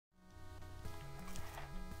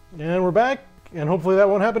And we're back, and hopefully that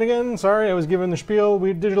won't happen again. Sorry, I was given the spiel.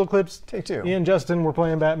 We Digital Eclipse. Take two. Ian, Justin, we're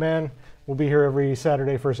playing Batman. We'll be here every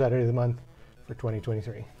Saturday, first Saturday of the month for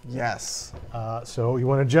 2023. Yes. So you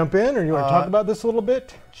want to jump in, or you want to talk about this a little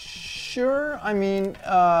bit? Sure. I mean,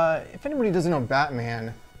 if anybody doesn't know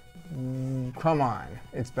Batman, come on,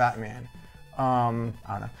 it's Batman. I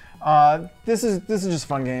don't know. This is just a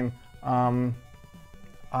fun game.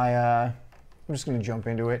 I'm just gonna jump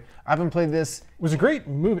into it. I haven't played this. It was a great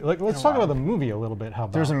movie. Like, let's talk about the movie a little bit. How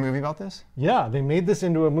about? There's a movie about this? Yeah, they made this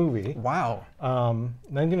into a movie. Wow.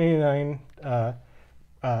 1989.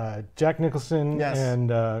 Jack Nicholson and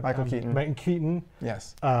Michael Keaton. Michael Keaton.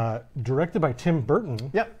 Yes. Directed by Tim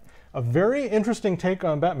Burton. Yep. A very interesting take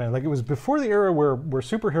on Batman. Like, it was before the era where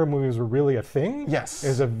superhero movies were really a thing. Yes. It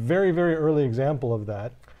was a very, very early example of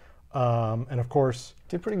that. And of course,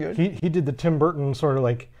 did pretty good. He did the Tim Burton sort of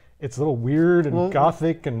like, it's a little weird and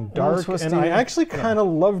gothic and dark, and I actually kind of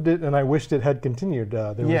loved it, and I wished it had continued.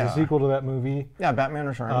 There was a sequel to that movie. Yeah, Batman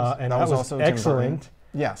Returns. And that was also excellent.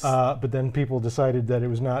 Yes. But then people decided that it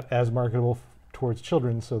was not as marketable towards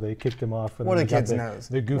children, so they kicked him off. And what do kids knows?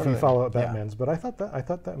 The goofy follow-up Batmans. But I thought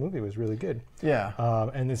that movie was really good. Yeah.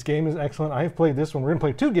 And this game is excellent. I have played this one. We're gonna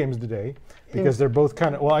play two games today because they're both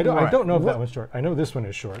kind of. Well, I don't know if that one's short. I know this one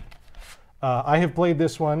is short. I have played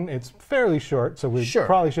this one. It's fairly short, so we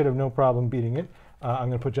probably should have no problem beating it. I'm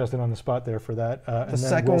going to put Justin on the spot there for that. And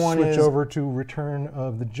then we'll switch over to Return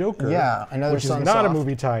of the Joker, which is not a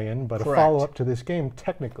movie tie-in, but a follow-up to this game,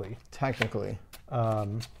 technically. Technically. I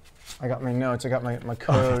got my notes. I got my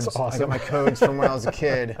codes. That's awesome. I got my codes from when I was a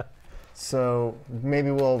kid. So maybe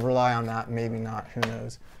we'll rely on that, maybe not. Who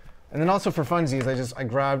knows? And then also for funsies, I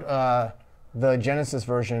grabbed the Genesis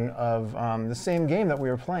version of the same game that we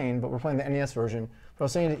were playing, but we're playing the NES version. But I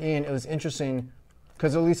was saying to Ian, it was interesting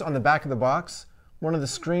because at least on the back of the box, one of the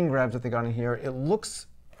screen grabs that they got in here, it looks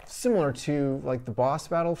similar to like the boss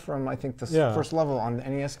battle from I think the first level on the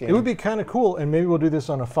NES game. It would be kind of cool, and maybe we'll do this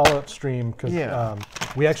on a follow-up stream because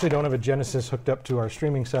we actually don't have a Genesis hooked up to our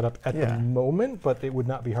streaming setup at the moment, but it would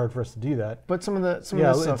not be hard for us to do that. But some of the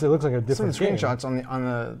stuff, it looks like a different some of the screenshots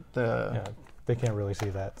on the they can't really see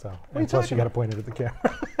that, so. And plus you got to point it at the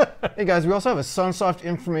camera. Hey guys, we also have a Sunsoft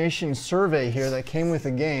information survey here that came with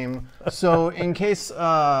the game. So in case,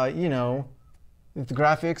 you know, if the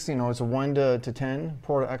graphics, you know, it's a 1 to 10,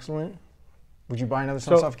 poor to excellent, would you buy another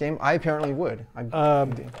Sunsoft game? I apparently would.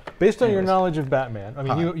 Based on your knowledge of Batman, I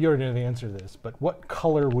mean, you already know the answer to this, but what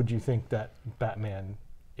color would you think that Batman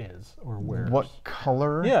is or wears? What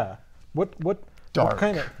color? Yeah. What dark. What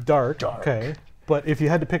kind of dark? Okay. But if you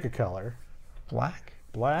had to pick a color. Black?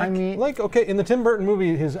 Black? I mean, like, okay, in the Tim Burton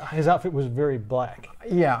movie, his outfit was very black.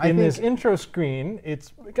 Yeah, I think... In this intro screen,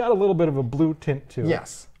 it's got a little bit of a blue tint to it.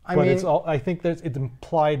 Yes. I think it's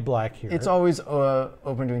implied black here. It's always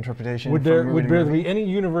open to interpretation. Would there be any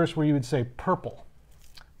universe where you would say purple?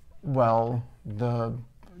 Well, the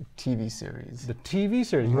TV series. The TV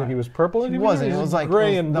series? You think he was purple in the TV? He wasn't. It was like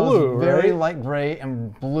gray and blue, very light gray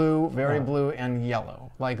and blue, very blue and yellow.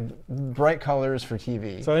 Like bright colors for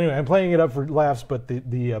TV. So anyway, I'm playing it up for laughs, but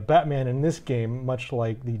the Batman in this game, much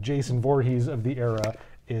like the Jason Voorhees of the era,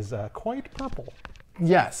 is quite purple.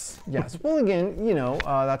 Yes, yes. Well, again, you know,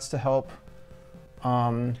 that's to help.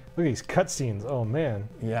 Look at these cutscenes. Oh man.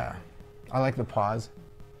 Yeah, I like the pause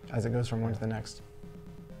as it goes from one to the next.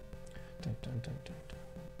 Dun, dun, dun, dun, dun.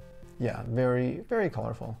 Yeah, very, very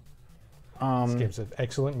colorful. This game's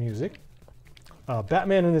excellent music.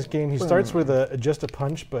 Batman in this game, he starts with just a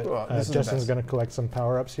punch, but Justin's going to collect some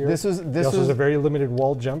power-ups here. He also has a very limited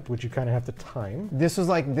wall jump, which you kind of have to time. This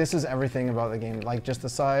is everything about the game, like just the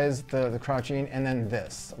size, the crouching, and then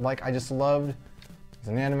this. Like I just loved, as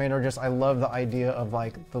an animator, I love the idea of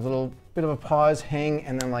like the little bit of a pause, hang,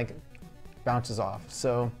 and then like bounces off.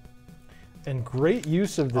 So. And great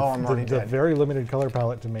use of the very limited color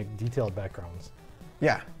palette to make detailed backgrounds.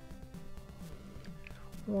 Yeah.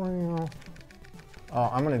 Oh,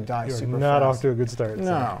 I'm gonna die super fast. You're not off to a good start. No.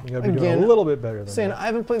 So you gotta be doing a little bit better than that. I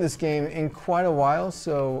haven't played this game in quite a while,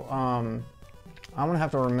 so I'm gonna have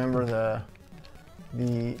to remember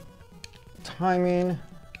the timing.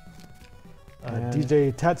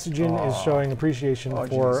 DJ Tatsujin is showing appreciation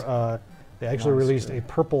for. They actually released a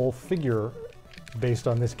purple figure based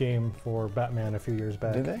on this game for Batman a few years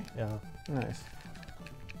back. Did they? Yeah. Nice.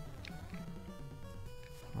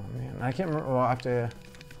 Oh man, I can't remember. Well, I have to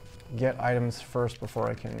get items first before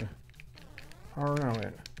I can. I don't know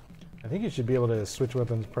it. I think you should be able to switch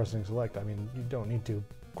weapons pressing select. I mean, you don't need to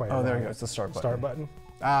quite. Oh, there we go. It's the start button. Start button.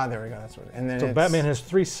 Ah, there we go. That's what. And then so Batman has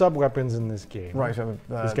 3 sub weapons in this game. Right. So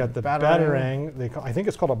he's got the batarang. I think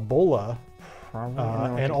it's called a bola.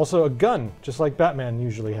 Probably. And also a gun, just like Batman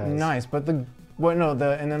usually has. Nice, but and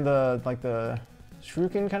then the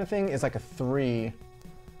shuriken kind of thing is like a 3.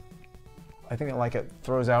 I think it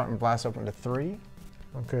throws out and blasts open to 3.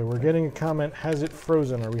 Okay, we're getting a comment, has it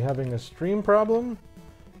frozen? Are we having a stream problem?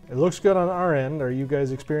 It looks good on our end. Are you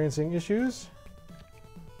guys experiencing issues?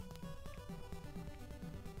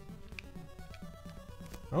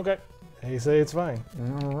 Okay, they say it's fine.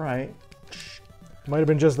 All right. Might have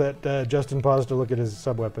been just that Justin paused to look at his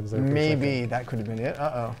sub-weapons there for Maybe that could have been it.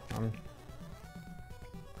 Uh-oh.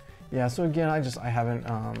 Yeah, so again, I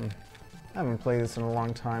haven't played this in a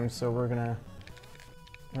long time, so we're gonna...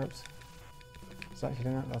 Oops. Is that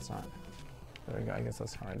hitting that? That's not. There we go. I guess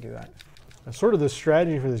that's how I do that. Sort of the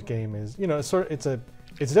strategy for this game is, you know, it's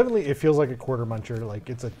definitely, it feels like a quarter muncher, like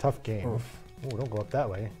it's a tough game. Oof. Oh, don't go up that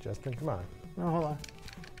way, Justin, come on. No, hold on.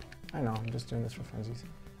 I know, I'm just doing this for funsies.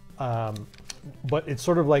 But it's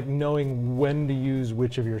sort of like knowing when to use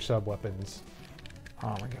which of your sub-weapons.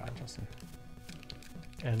 Oh my god, Justin.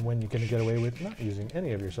 And when you can get away with not using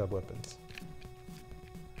any of your sub-weapons.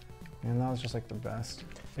 And that was just like the best.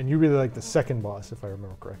 And you really like the second boss, if I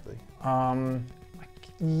remember correctly.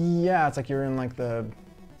 Yeah, it's like you're in like I don't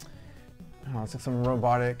know, it's like some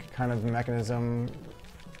robotic kind of mechanism,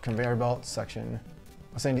 conveyor belt section.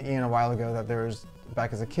 I was saying to Ian a while ago that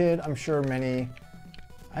back as a kid, I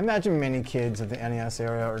imagine many kids of the NES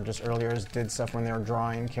era or just earlier did stuff when they were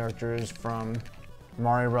drawing characters from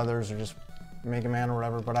Mario Brothers or just Mega Man or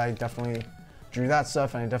whatever, but I definitely drew that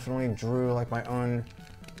stuff, and I definitely drew like my own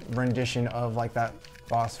rendition of like that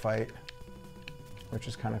boss fight, which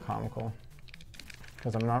is kind of comical.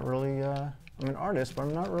 Because I'm not really, I'm an artist, but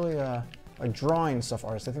I'm not really a drawing stuff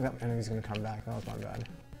artist. I think that enemy's gonna come back. That was my bad.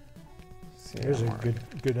 Here's a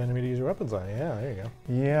good enemy to use your weapons on. Yeah, there you go.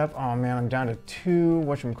 Yep. Oh man, I'm down to 2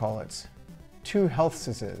 whatchamacallits. 2 health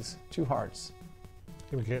cesses, 2 hearts.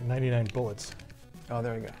 We get 99 bullets. Oh,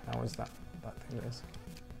 there we go. That was that thing it is.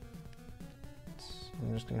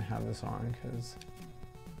 I'm just gonna have this on because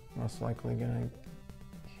most likely gonna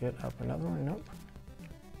hit up another one. Nope.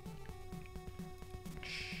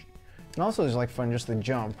 And also it's like fun just the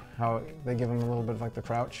jump, how they give them a little bit of like the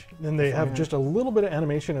crouch. And they have just a little bit of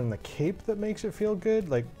animation in the cape that makes it feel good.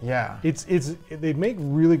 Like yeah, they make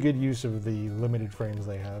really good use of the limited frames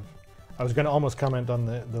they have. I was gonna almost comment on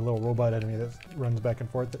the little robot enemy that runs back and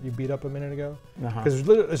forth that you beat up a minute ago. Because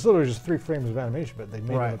it's literally just 3 frames of animation, but they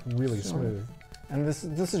made it look really smooth. And this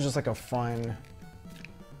is just like a fun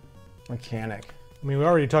mechanic. I mean, we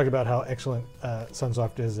already talked about how excellent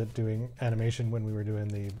Sunsoft is at doing animation when we were doing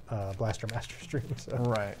the Blaster Master stream. So.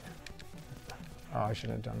 Right. Oh, I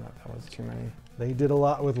should have done that. That was too many. They did a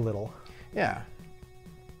lot with little. Yeah.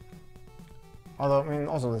 Although, I mean,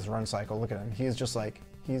 also this run cycle, look at him. He's just like,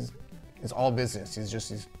 it's all business.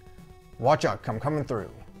 He's watch out, coming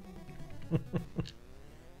through.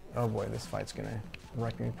 Oh boy, this fight's gonna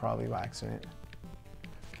wreck me probably by accident.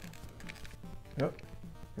 Yep.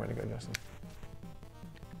 Way to go, Justin.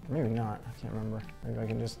 Maybe not, I can't remember. Maybe I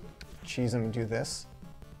can just cheese him and do this.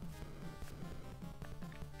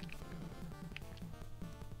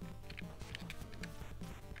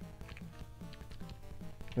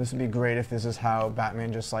 This would be great if this is how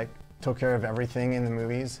Batman just like took care of everything in the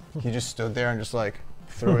movies. He just stood there and just like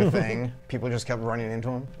threw a thing. People just kept running into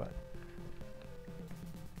him. But.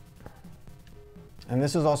 And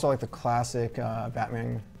this is also like the classic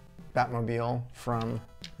Batmobile from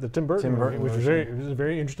the Tim Burton movie, which was a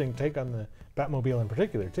very interesting take on the Batmobile in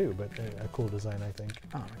particular too, but a cool design, I think.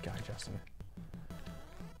 Oh my god, Justin.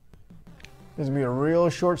 This would be a real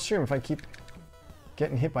short stream if I keep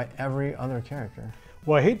getting hit by every other character.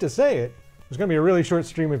 Well, I hate to say it, it's going to be a really short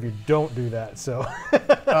stream if you don't do that, so.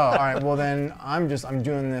 Oh, all right, well then I'm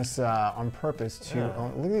doing this on purpose to,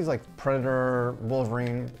 look at these like Predator,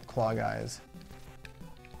 Wolverine claw guys.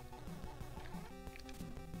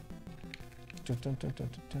 You got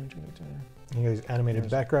these animated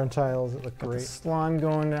background tiles that look great. The slime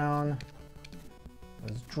going down.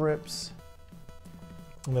 Those drips.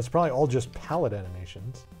 And that's probably all just palette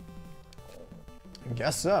animations. I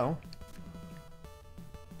guess so.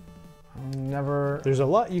 There's a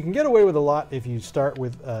lot. You can get away with a lot if you start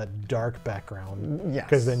with a dark background. Yes.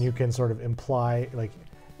 Because then you can sort of imply, like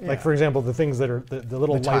for example, the things that are the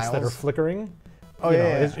little lights that are flickering. Oh,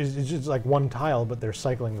 it's just like one tile, but they're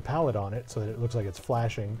cycling the palette on it so that it looks like it's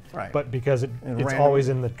flashing. Right. But because it's always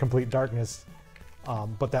in the complete darkness,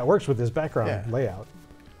 but that works with this background layout.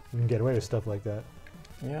 You can get away with stuff like that.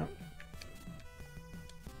 Yeah.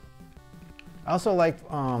 I also like,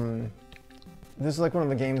 this is like one of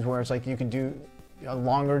the games where it's like you can do a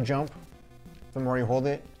longer jump the more you hold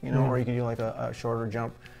it, you know, or you can do like a shorter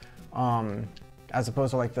jump. as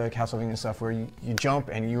opposed to like the Castlevania stuff where you jump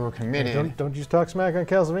and you were committed. Don't just talk smack on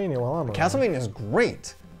Castlevania while I'm around. Castlevania is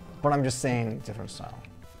great, but I'm just saying different style.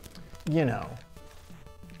 You know.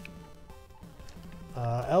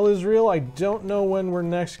 El Israel, I don't know when we're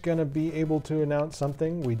next going to be able to announce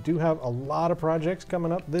something. We do have a lot of projects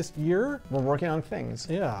coming up this year. We're working on things.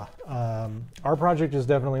 Yeah. Our project is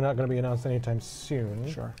definitely not going to be announced anytime soon.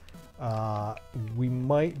 Sure. We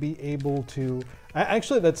might be able to...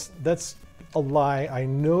 Actually, that's a lie. I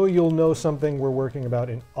know you'll know something we're working about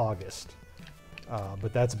in August.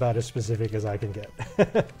 But that's about as specific as I can get.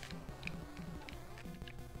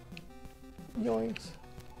 Yoinks.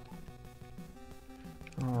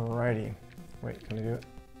 Alrighty. Wait, can I do it?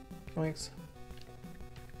 Yoinks.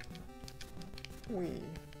 Wee.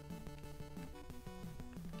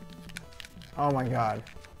 Oh my god.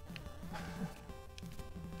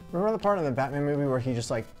 Remember the part in the Batman movie where he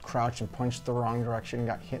just like crouched and punched the wrong direction and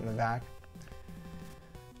got hit in the back?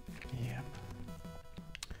 Yep.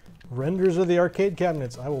 Renders of the arcade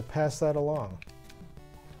cabinets. I will pass that along.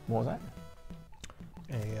 What was that?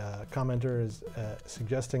 A commenter is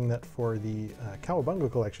suggesting that for the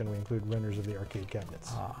Cowabunga collection, we include renders of the arcade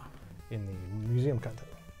cabinets in the museum content.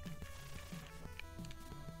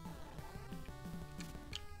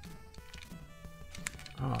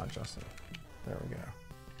 Ah, Justin. There we go.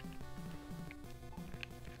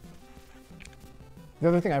 The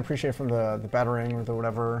other thing I appreciate from the battering or the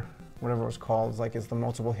whatever it was called is the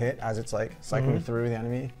multiple hit as it's like cycling through the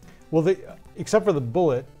enemy. Well, except for the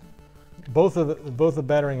bullet, both the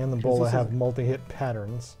battering and the bullet have multi-hit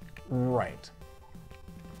patterns. Right.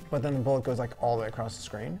 But then the bullet goes like all the way across the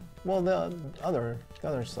screen. Well, the other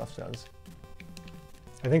stuff does.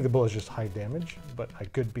 I think the bullet is just high damage, but I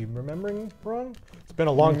could be remembering wrong. It's been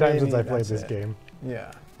a long time since I played this game.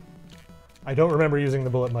 Yeah. I don't remember using the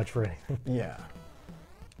bullet much for anything. Yeah.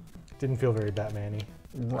 Didn't feel very Batman-y.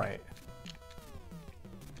 Right.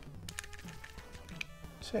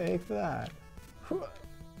 Take that.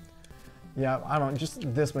 Yeah, I don't,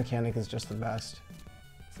 just this mechanic is just the best.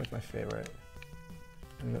 It's like my favorite.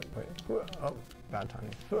 And wait, oh, bad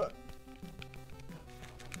timing.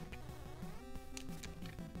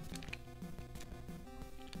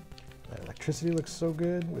 That electricity looks so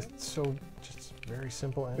good with so just very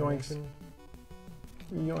simple animation.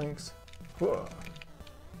 Yoinks. Yoinks.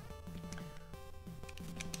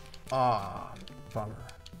 Ah, bummer.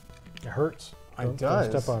 It hurts. It does.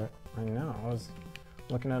 Don't step on it. I know. I was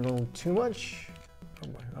looking at it a little too much. Oh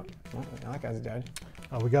boy. Oh, well, that guy's dead.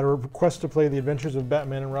 We got a request to play The Adventures of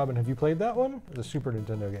Batman and Robin. Have you played that one? The Super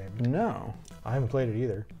Nintendo game. No. I haven't played it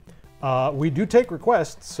either. We do take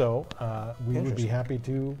requests, so we would be happy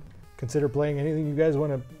to consider playing anything you guys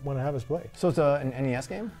want to have us play. So it's an NES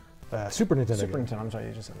game? Super Nintendo Super game. Nintendo. I'm sorry,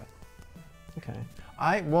 you just said that. Okay.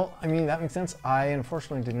 Well, I mean, that makes sense. I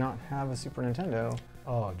unfortunately did not have a Super Nintendo.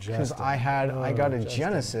 Oh, Justin. Because I got a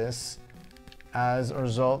Genesis as a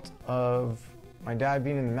result of my dad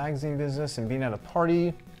being in the magazine business and being at a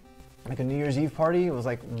party, like a New Year's Eve party. It was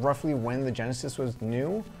like roughly when the Genesis was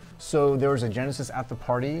new. So there was a Genesis at the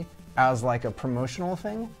party as like a promotional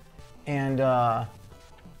thing. And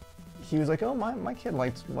he was like, oh, my kid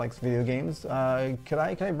likes video games. Could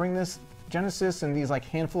I bring this Genesis and these like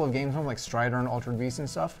handful of games home, like Strider and Altered Beast and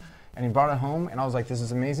stuff? And he brought it home, and I was like, this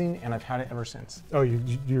is amazing, and I've had it ever since. Oh,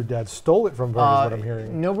 your dad stole it from Vern, is what I'm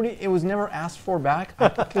hearing. It was never asked for back,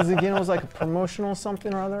 because again, it was like a promotional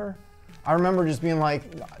something or other. I remember just being like,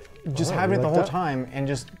 having it the whole time, and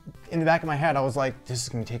just in the back of my head, I was like, this is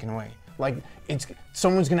gonna be taken away. Like,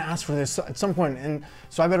 someone's gonna ask for this at some point, and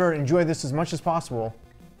so I better enjoy this as much as possible.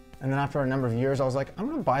 And then after a number of years, I was like, I'm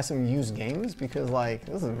gonna buy some used games, because like,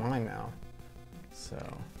 this is mine now. So.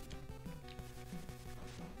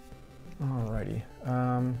 Alrighty.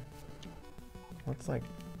 Let's like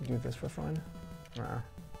do this for fun. For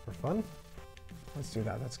fun? Let's do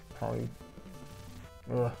that. That's probably.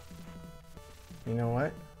 Ugh. You know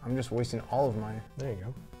what? I'm just wasting all of my. There you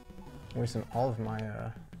go. Wasting all of my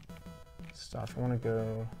stuff. I want to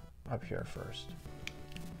go up here first.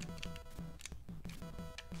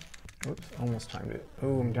 Oops! Almost timed it.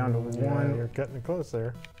 Oh, I'm down to one. You're cutting it close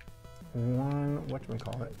there.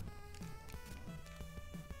 Whatchamacallit?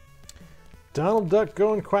 Donald Duck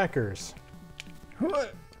going quackers.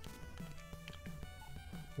 What?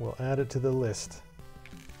 We'll add it to the list.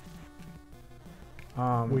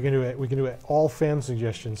 We can do it all fan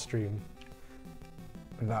suggestion stream.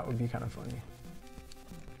 That would be kind of funny.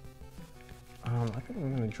 I think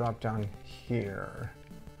I'm gonna drop down here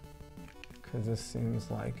because this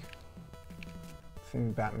seems like the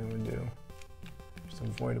thing Batman would do. Just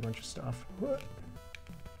avoid a bunch of stuff. What?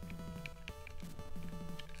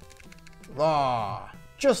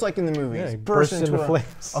 Just like in the movies. Yeah, he bursts into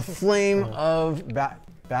flames. A flame of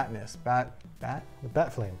batness. The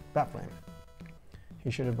bat flame. Bat flame.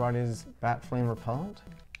 He should have brought his bat flame repellent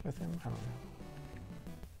with him. I don't know.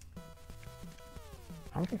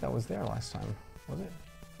 I don't think that was there last time, was it?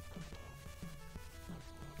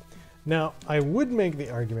 Now, I would make the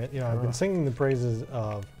argument, I've been singing the praises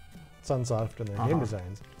of Sunsoft and their game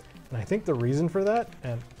designs, and I think the reason for that,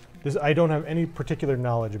 and I don't have any particular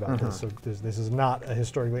knowledge about this, so this is not a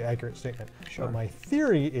historically accurate statement, but my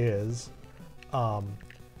theory is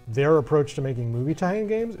their approach to making movie tie-in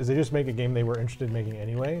games is they just make a game they were interested in making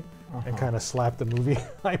anyway, and kind of slap the movie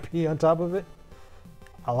IP on top of it.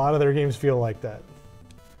 A lot of their games feel like that.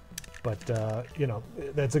 But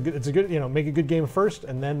it's a good make a good game first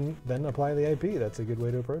and then apply the IP. That's a good way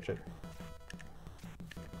to approach it.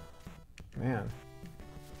 Man,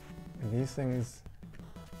 these things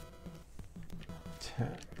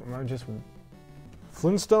just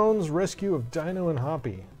Flintstones Rescue of Dino and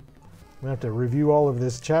Hoppy. I'm gonna have to review all of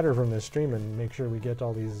this chatter from this stream and make sure we get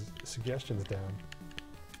all these suggestions down.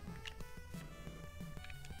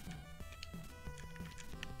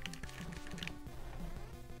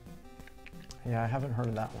 Yeah, I haven't heard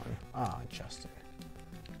of that one. Justin.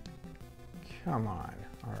 Come on.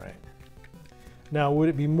 All right. Now, would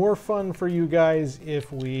it be more fun for you guys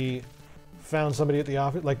if we found somebody at the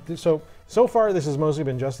office? Like, so far this has mostly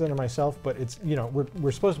been Justin and myself, but it's,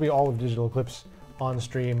 we're supposed to be all of Digital Eclipse on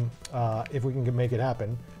stream if we can make it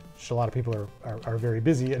happen. Which a lot of people are very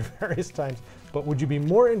busy at various times. But would you be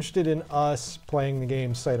more interested in us playing the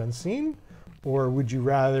game sight unseen? Or would you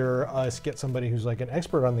rather us get somebody who's like an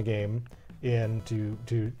expert on the game in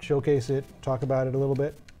to showcase it, talk about it a little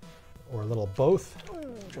bit, or a little both?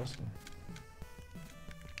 Justin.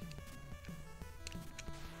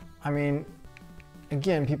 I mean,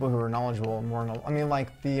 again, people who are knowledgeable, I mean,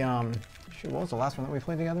 like the shoot, what was the last one that we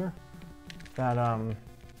played together? That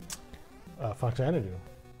Fox Anadu.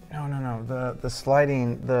 No. The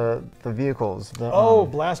sliding the vehicles.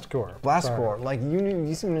 Blast Corps. Blast Corps. Like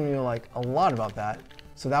you seem to know like a lot about that.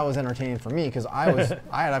 So that was entertaining for me because I had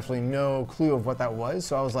absolutely no clue of what that was.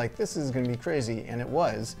 So I was like, this is gonna be crazy, and it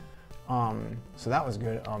was. So that was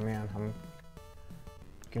good. Oh man, I'm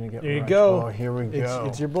gonna get. There you go. Oh, here we go.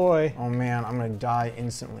 It's your boy. Oh man, I'm gonna die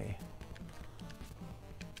instantly.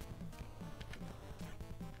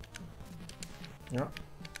 Yep.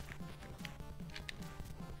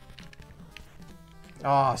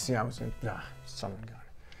 Oh, see, I was gonna. Something gun.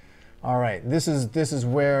 All right, this is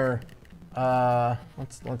where.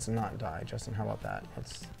 Let's not die, Justin. How about that?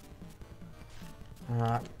 Let's.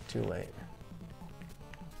 Too late.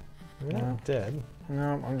 You're not dead.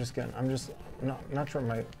 No, I'm just not sure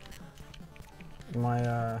my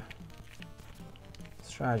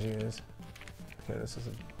strategy is. Okay, this is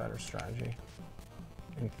a better strategy,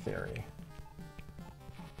 in theory.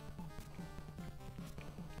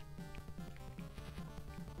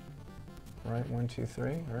 Right, 1, 2,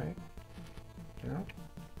 3, right? No?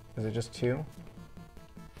 Is it just 2?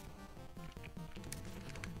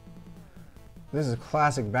 This is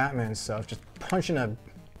classic Batman stuff, just punching a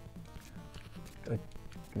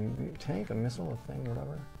tank, a missile, a thing,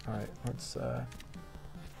 whatever. All right, let's.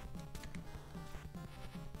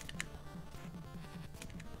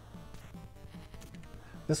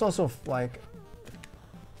 This also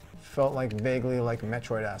felt like vaguely like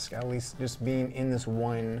Metroid-esque, at least just being in this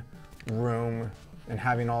one room and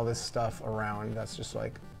having all this stuff around that's just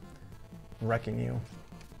like wrecking you.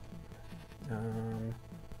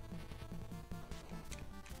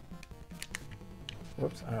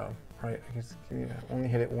 Whoops, oh, right, I guess you only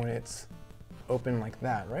hit it when it's open like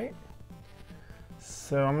that, right?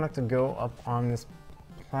 So I'm gonna have to go up on this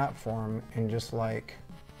platform and just like...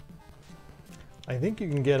 I think you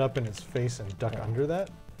can get up in its face and duck under that.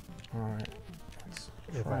 All right.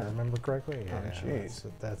 If I remember correctly. Yeah, jeez.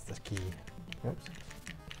 That's the key. Whoops.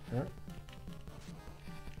 Yep.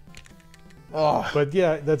 Oh. But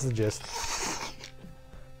yeah, that's the gist.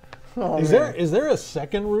 Oh, is there a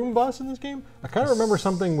second room boss in this game? I kind of remember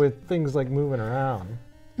something with things like moving around.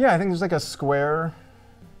 Yeah, I think there's like a square,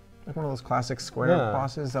 like one of those classic square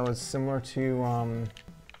bosses that was similar to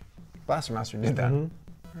Blaster Master did that. Wait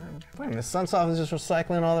a minute, Sunsoft is just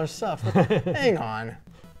recycling all their stuff. Hang on.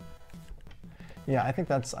 Yeah, I think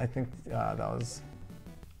that was. I think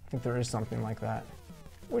there is something like that,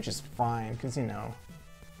 which is fine because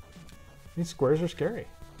these squares are scary.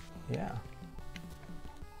 Yeah.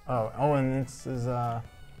 Oh, and this is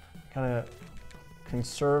gotta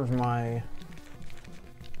conserve my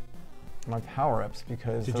power-ups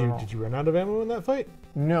because did you run out of ammo in that fight?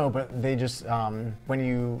 No, but they just when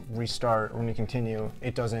you restart, when you continue,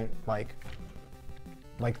 it doesn't it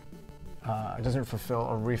doesn't fulfill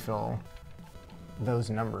or refill those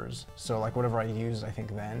numbers. So like whatever I use, I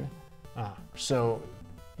think then. So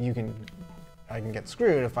I can get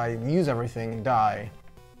screwed if I use everything and die,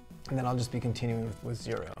 and then I'll just be continuing with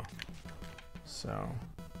 0. So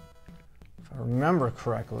if I remember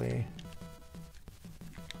correctly,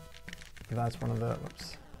 that's one of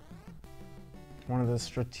the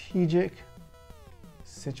strategic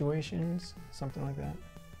situations, something like that.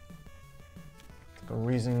 It's like a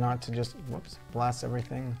reason not to just blast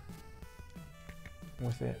everything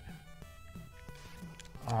with it.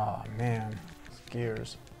 Oh man, it's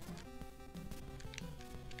gears.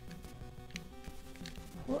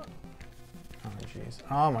 Oh jeez.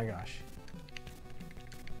 Oh my gosh.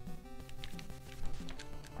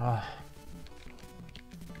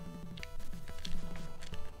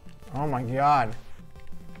 Oh my god.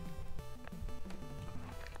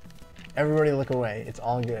 Everybody look away. It's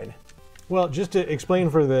all good. Well, just to explain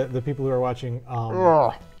for the people who are watching,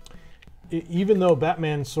 even though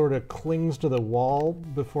Batman sort of clings to the wall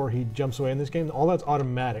before he jumps away in this game, all that's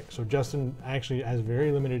automatic. So Justin actually has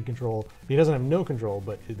very limited control. He doesn't have no control,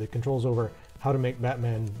 but the controls over how to make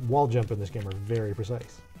Batman wall jump in this game are very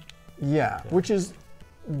precise. Yeah, which is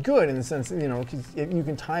good in the sense that, you know, 'cause you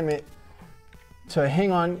can time it to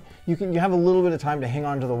hang on. You have a little bit of time to hang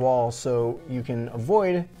on to the wall, so you can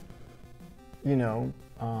avoid, you know.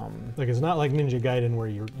 Like it's not like Ninja Gaiden where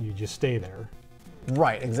you just stay there.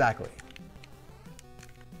 Right, exactly.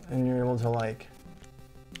 And you're able to like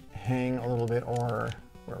hang a little bit or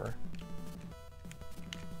wherever.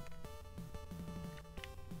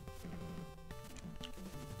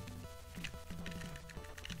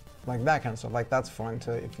 Like that kind of stuff. Like that's fun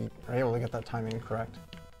to if you are able to get that timing correct.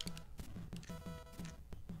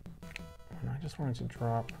 And I just wanted to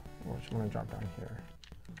drop, or just want to drop down here.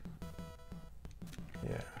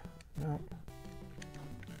 Yeah. Nope.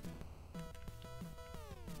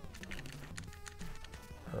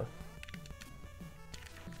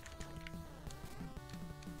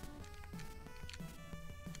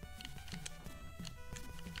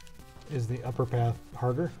 Is the upper path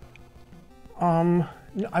harder?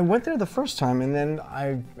 I went there the first time, and then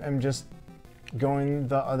I am just going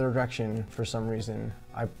the other direction for some reason.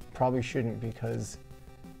 I probably shouldn't because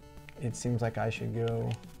it seems like I should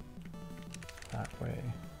go that way.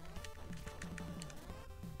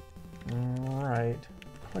 Right.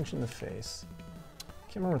 Punch in the face.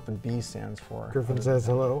 Can't remember what the B stands for. Griffin says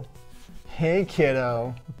hello. Hey,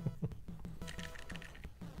 kiddo.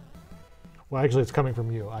 Well, actually, it's coming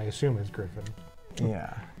from you. I assume it's Griffin.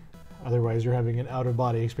 Yeah. Otherwise, you're having an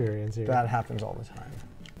out-of-body experience here. That happens all the time.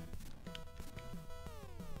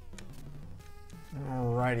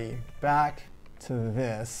 Alrighty, back to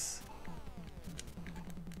this.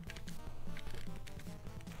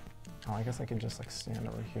 Oh, I guess I could just like stand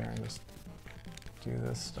over here and just do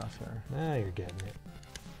this stuff here. Now you're getting it.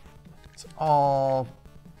 It's all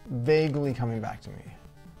vaguely coming back to me.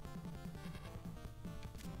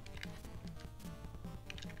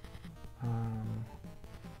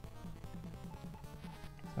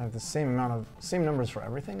 I have the same numbers for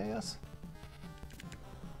everything, I guess.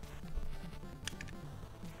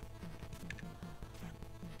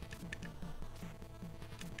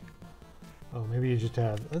 Oh, maybe you just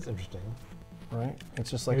have, that's interesting. Right? It's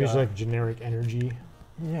just like maybe it's like generic energy.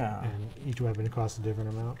 Yeah. And each weapon costs a different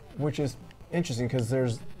amount. Which is interesting because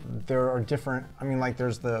there are different, I mean, like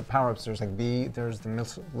there's the power-ups, there's like B, there's the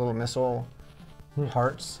little missile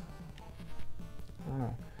hearts. I don't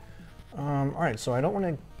know. All right, so I don't want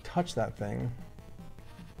to touch that thing,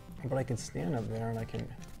 but I can stand up there and I can,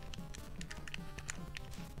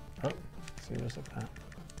 see, just like that.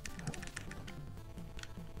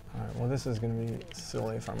 All right, well, this is going to be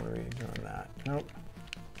silly if I'm going to be doing that. Nope.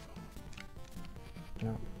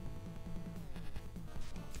 Nope.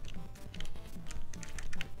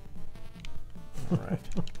 All right.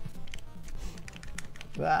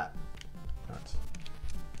 That. Nuts.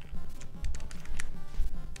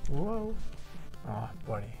 Whoa. Oh,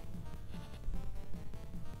 buddy.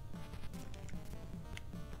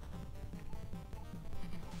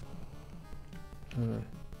 Nope.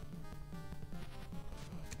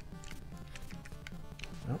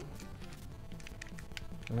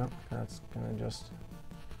 Nope, that's gonna just...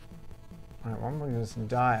 Alright, well, I'm gonna just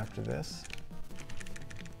die after this.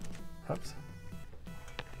 Oops.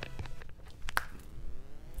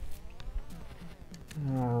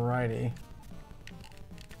 Alrighty.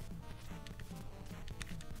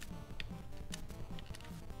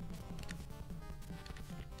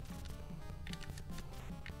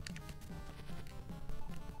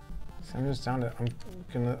 So I'm just down to, I'm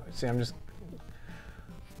gonna, see, I'm just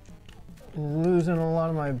losing a lot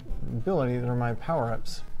of my abilities or my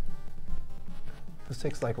power-ups. This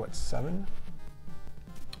takes like, what, 7?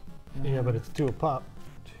 Yeah, but it's 2 a pop.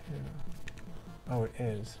 2. Oh, it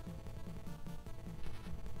is.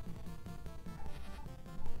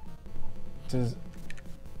 Did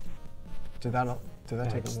that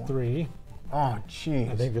take That's 1? 3. Oh,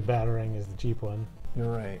 jeez. I think the batarang is the cheap one.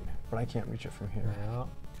 You're right, but I can't reach it from here. Yeah.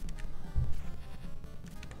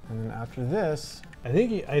 And then after this, I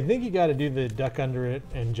think you got to do the duck under it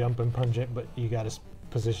and jump and punch it, but you got to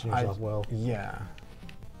position yourself well. Yeah.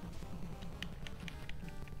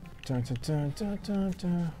 Dun, dun, dun, dun, dun,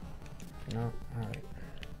 dun. No, all right.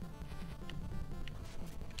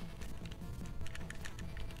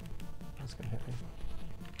 That's gonna hit me.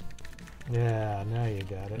 Yeah, now you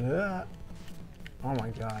got it. Yeah. Oh my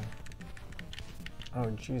God. Oh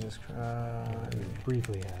Jesus Christ. You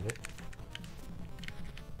briefly had it.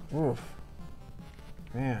 Oof.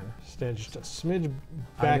 Man. Stand just a smidge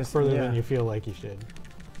back further than you feel like you should.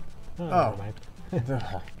 Oh. Never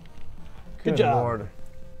mind. Good job. Lord.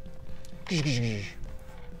 Yes,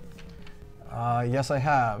 I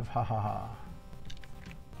have. Ha ha ha.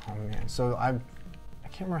 Oh man. So I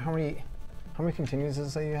can't remember how many continues does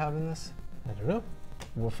it say you have in this? I don't know.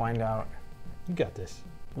 We'll find out. You got this.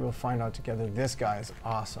 We'll find out together. This guy is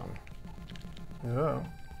awesome. Oh.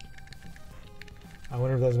 I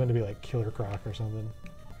wonder if that's meant to be like Killer Croc or something.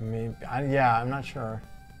 Maybe. Yeah, I'm not sure.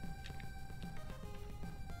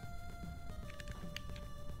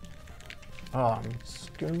 Oh, I'm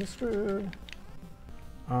gonna be screwed.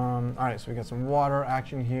 All right, so we got some water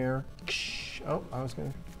action here. Oh,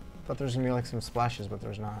 thought there was gonna be like some splashes, but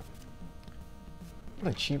there's not.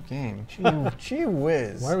 What a cheap game. Gee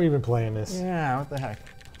whiz. Why are we even playing this? Yeah, what the heck?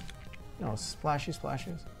 No, splashy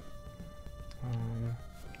splashes.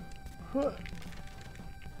 It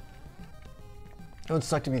would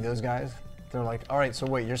suck to be those guys. They're like, all right, so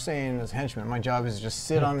wait, you're saying as henchman, my job is to just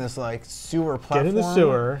sit on this like sewer platform. Get in the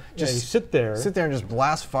sewer. Just you sit there. Sit there and just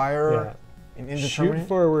blast fire. Yeah. And indeterminate. Shoot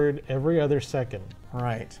forward every other second.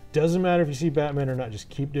 Right. Doesn't matter if you see Batman or not, just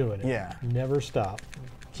keep doing it. Yeah. Never stop.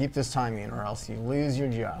 Keep this timing or else you lose your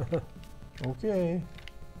job. Okay.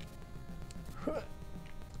 There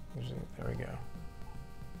we go.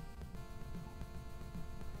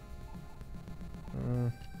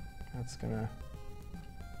 That's gonna...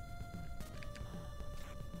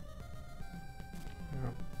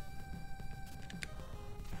 Yep.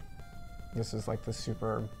 This is like the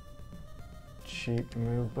super cheap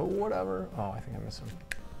move, but whatever. Oh, I think I missed him.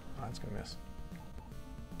 Oh, it's gonna miss.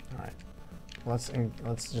 All right. Let's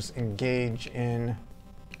just engage in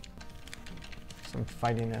some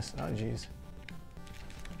fightiness. Oh, geez.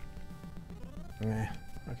 Meh.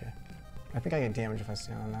 Okay. I think I get damage if I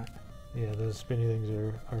stand on that. Yeah, those spinny things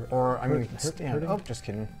are or I mean, stand. Hurting. Oh, just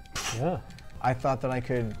kidding. Yeah. I thought that I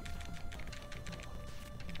could.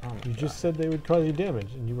 Oh you just said they would cause you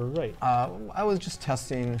damage, and you were right. I was just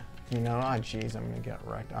testing. You know. Oh, geez, I'm gonna get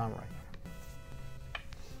wrecked. I'm right.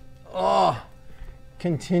 Oh.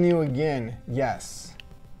 Continue again. Yes.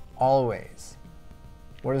 Always.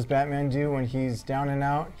 What does Batman do when he's down and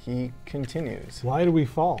out? He continues. Why do we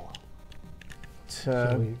fall?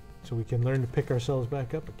 So we can learn to pick ourselves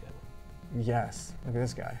back up again. Yes. Look at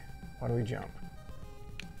this guy. Why do we jump?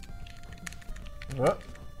 Whoop.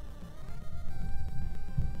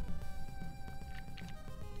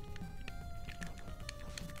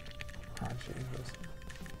 Oh, Jesus.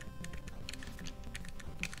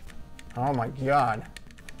 Oh my God.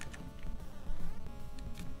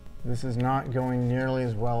 This is not going nearly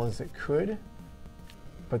as well as it could,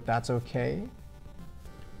 but that's okay.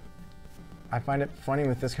 I find it funny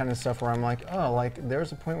with this kind of stuff where I'm like, oh, like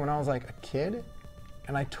there's a point when I was like a kid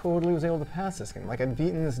and I totally was able to pass this game. Like I'd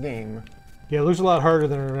beaten this game. Yeah, it looks a lot harder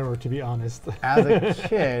than I remember, to be honest. As a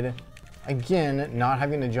kid, again, not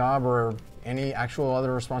having a job or any actual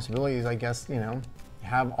other responsibilities, I guess, you know,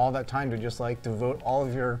 have all that time to just like devote all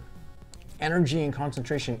of your energy and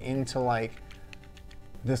concentration into like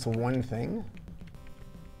this one thing.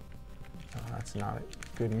 Oh, that's not a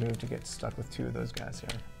good move to get stuck with 2 of those guys here.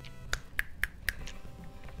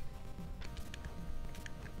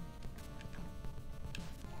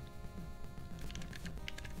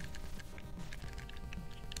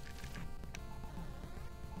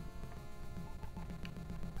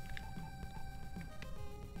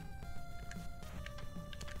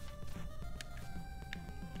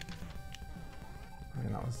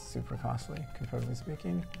 And that was super costly, comparatively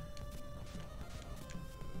speaking.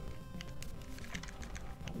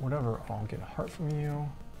 But whatever, I'll get a heart from you.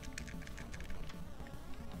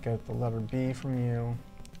 Get the letter B from you.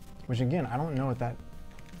 Which again, I don't know what that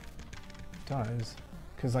does.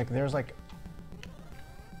 Because like there's like,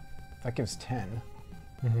 that gives 10.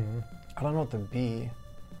 Mm-hmm. I don't know what the B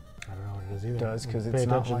I don't know what it is either. does, because Pay it's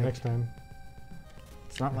not attention like, next time.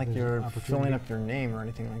 it's not like you're filling up your name or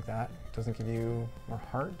anything like that. It doesn't give you more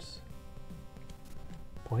hearts.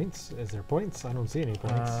 Points? Is there points? I don't see any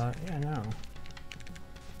points. Yeah, no.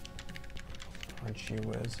 Aren't you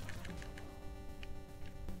whiz?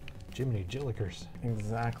 Jiminy Jillikers.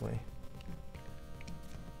 Exactly.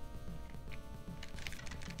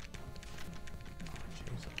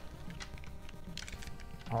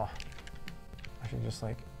 Oh, I should just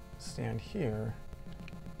like stand here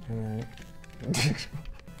and then.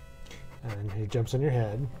 And he jumps on your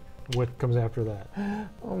head. What comes after that?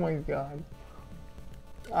 Oh my god.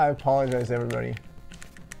 I apologize, everybody.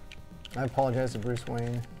 I apologize to Bruce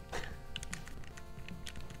Wayne.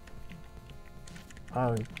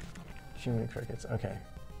 Oh, Jiminy Crickets. Okay.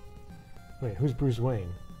 Wait, who's Bruce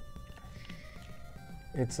Wayne?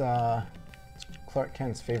 It's Clark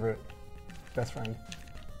Kent's favorite best friend.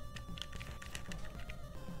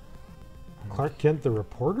 Clark Kent the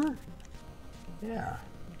reporter? Yeah.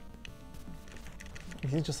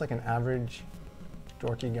 He's just like an average,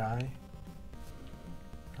 dorky guy.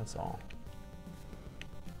 That's all.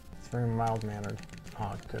 It's very mild-mannered.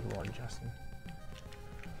 Oh, good Lord, Justin.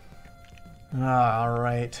 All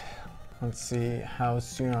right. Let's see how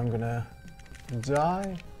soon I'm gonna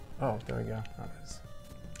die. Oh, there we go. That is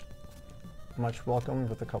much welcomed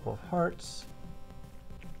with a couple of hearts.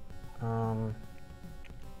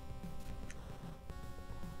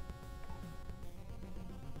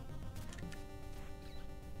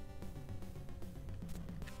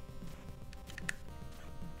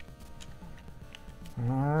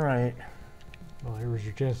 All right. Well, here was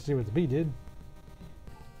your chance to see what the bee did.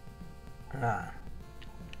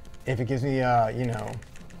 If it gives me, you know,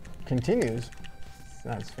 continues,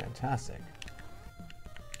 that's fantastic.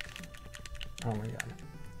 Oh my god.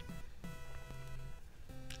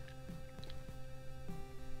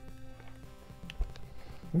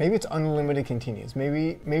 Maybe it's unlimited continues.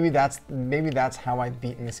 Maybe that's how I've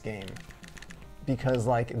beaten this game. Because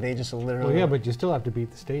like they just literally. Well, yeah, but you still have to beat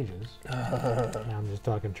the stages. I'm just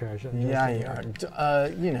talking trash. Yeah, you are.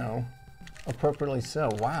 You know, appropriately so.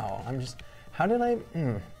 Wow. I'm just. How did I?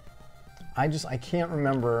 I can't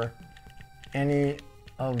remember any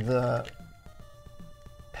of the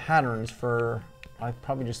patterns for. I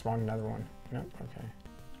probably just spawned another one. Nope. Okay.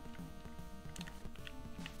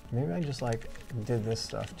 Maybe I just like did this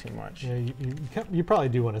stuff too much. Yeah, you probably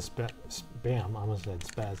do want to spam. I almost said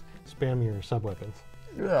spaz. Spam your sub weapons.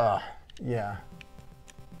 Ugh. Yeah.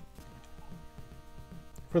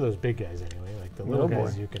 For those big guys, anyway. Like the little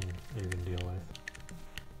guys, you can deal with.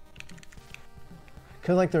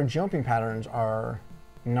 Because like their jumping patterns are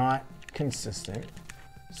not consistent,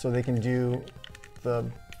 so they can do the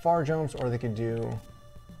far jumps or they could do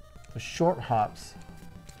the short hops.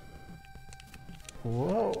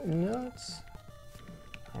 Whoa, nuts.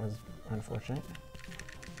 That was unfortunate.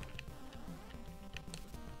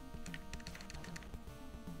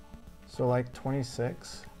 So like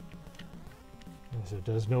 26. So it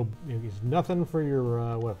does it's nothing for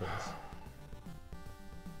your weapons.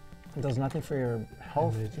 It does nothing for your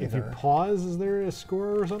health either. If you pause, is there a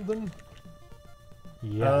score or something?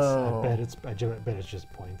 Yes, oh. I bet it's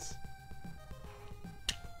just points.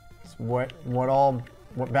 It's what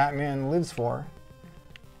Batman lives for.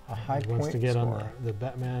 A high point score. He wants to get on the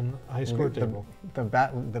Batman high score table. The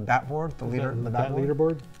bat board, the bat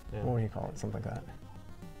leaderboard. Yeah. What do you call it? Something like that.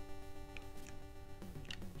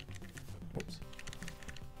 Oops.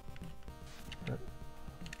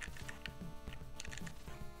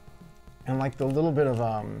 And like the little bit of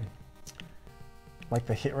like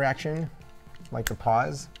the hit reaction, like the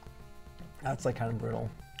pause, that's like kind of brittle.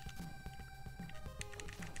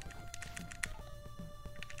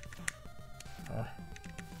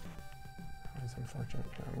 That's unfortunate.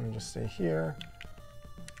 Okay, I'm gonna just stay here.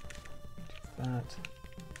 Do that.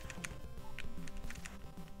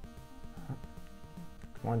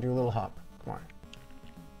 Come on, do a little hop. Come on.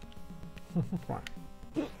 Come on.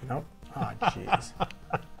 Nope. Oh, jeez.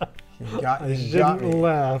 You got me.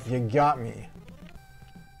 Laugh. You got me.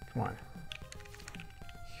 Come on.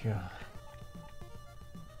 Yeah.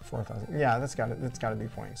 4,000. Yeah, that's got to be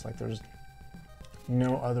points. Like there's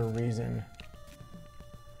no other reason.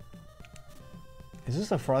 Is this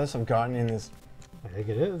the farthest I've gotten in this? I think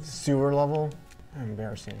it is. Sewer level?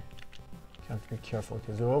 Embarrassing. You have to be careful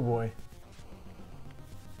because oh boy.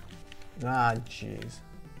 Ah, jeez.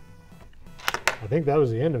 I think that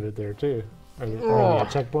was the end of it there too. Or the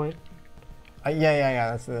checkpoint.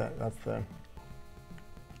 Yeah. That's the.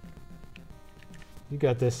 You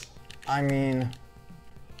got this. I mean,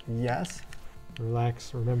 yes.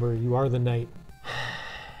 Relax. Remember, you are the knight.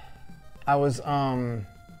 I was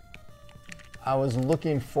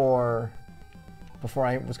looking for, before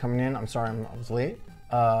I was coming in, I'm sorry I was late.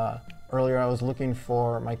 Earlier I was looking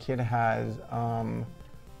for, my kid has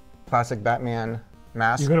classic Batman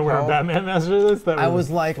mask. You're gonna wear a Batman mask for this? I was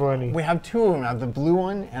like, funny. We have two of them. I have the blue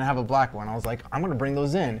one and I have a black one. I was like, I'm gonna bring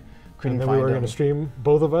those in. Couldn't and then find we were them. gonna stream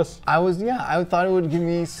both of us? I thought it would give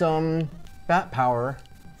me some bat power.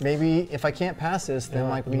 Maybe if I can't pass this, then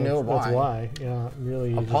we know why. That's why. Yeah,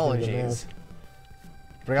 really. Apologies.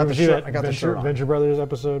 But I got the shirt. I got the shirt on. Venture Brothers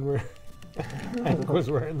episode where Hank was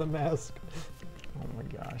wearing the mask. Oh my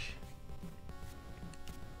gosh.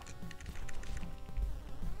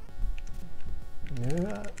 Maybe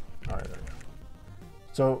that. All right, there we go.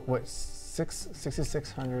 So what?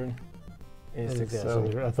 6,600. 86. Yeah, so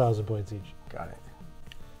they're 1,000 points each. Got it.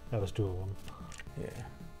 That was 2 of them. Yeah.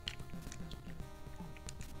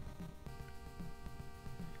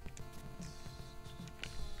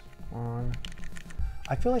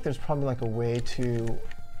 I feel like there's probably like a way to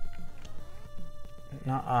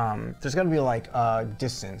not there's got to be like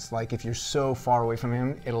distance. Like if you're so far away from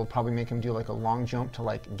him, it'll probably make him do like a long jump to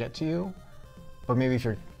like get to you. But maybe if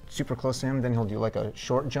you're super close to him, then he'll do like a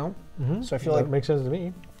short jump. Mm-hmm. So I feel that like makes sense to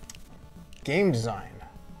me. Game design.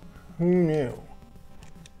 Who knew?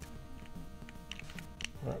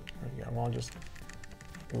 But there you go. Well,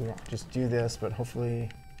 just do this, but hopefully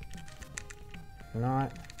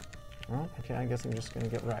not. Well, okay, I guess I'm just gonna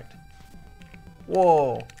get wrecked.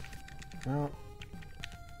 Whoa! No.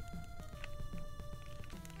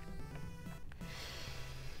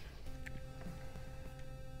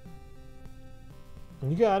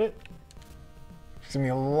 You got it. It's gonna be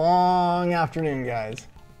a long afternoon, guys.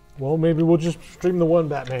 Well, maybe we'll just stream the one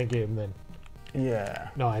Batman game then. Yeah.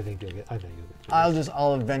 No, I think you'll get. I think you'll get.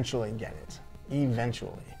 I'll eventually get it.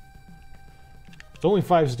 Eventually. It's only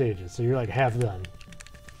 5 stages, so you're like half done.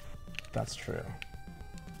 That's true.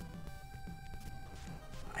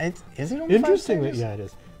 Is it only Interesting 5 stages? that, yeah, it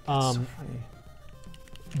is. That's so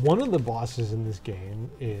funny. One of the bosses in this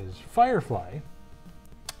game is Firefly,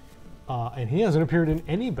 and he hasn't appeared in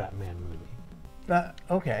any Batman movie.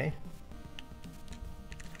 Okay.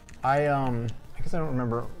 I guess I don't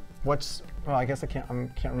remember what's. Well, I guess I can't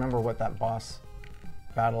remember what that boss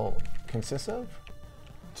battle consists of.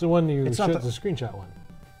 It's the one you showed, the screenshot one.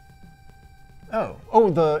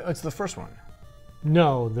 It's the first one.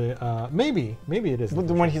 No, maybe it is.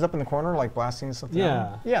 The one he's up in the corner, like blasting something.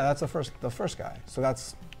 Yeah. Yeah, that's the first guy. So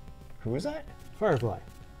that's, who is that? Firefly.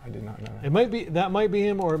 I did not know that. That might be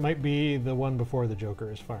him, or it might be the one before the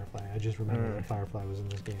Joker is Firefly. I just remember that Firefly was in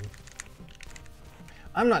this game.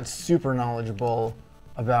 I'm not super knowledgeable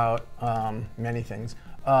about many things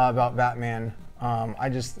about Batman. I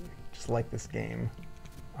just like this game.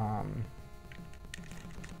 I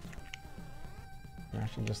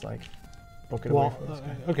should just like book it away from this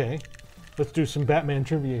guy. Okay, let's do some Batman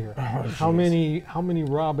trivia here. Oh, how many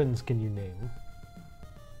Robins can you name?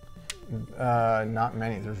 Not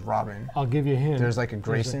many. There's Robin. I'll give you a hint. There's like a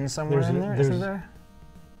Grayson somewhere in there, isn't there?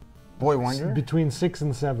 Boy Wonder. Between 6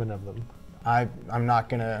 and 7 of them. I'm not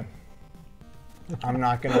gonna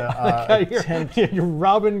attempt. You're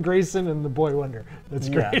Robin, Grayson, and the Boy Wonder. That's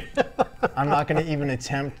great. Yeah. I'm not gonna even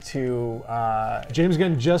attempt to. James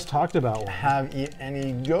Gunn just talked about one. Have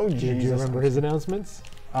any go. Do you remember his announcements?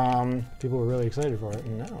 People were really excited for it.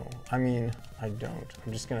 No, I mean I don't.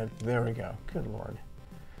 I'm just gonna. There we go. Good Lord.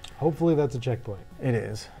 Hopefully that's a checkpoint. It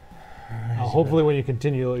is. Hopefully when you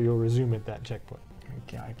continue, you'll resume at that checkpoint.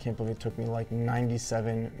 Yeah, I can't believe it took me like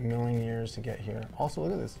 97 million years to get here. Also,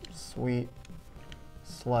 look at this sweet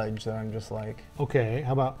sludge that I'm just like. Okay,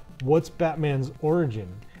 how about what's Batman's origin?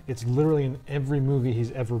 It's literally in every movie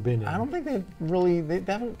he's ever been in. I don't think they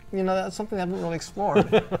haven't, that's something they haven't really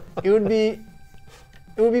explored. It would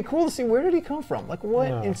be cool to see, where did he come from? Like,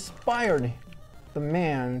 what inspired the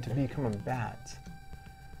man to become a bat?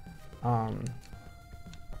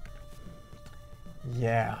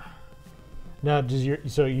 Yeah. Now,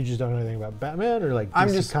 so you just don't know anything about Batman, or like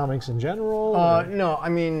DC comics in general? No, I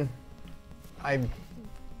mean, I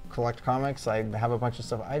collect comics. I have a bunch of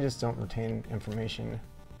stuff. I just don't retain information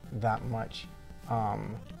that much. I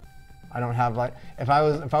don't have like, if I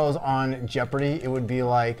was on Jeopardy, it would be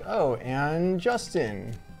like, oh, and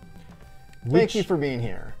Justin, thank you for being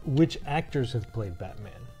here. Which actors have played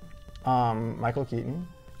Batman? Michael Keaton.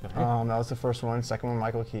 Okay. That was the first one. Second one,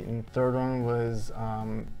 Michael Keaton. Third one was.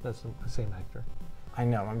 That's the same actor. I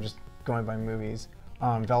know. I'm just going by movies.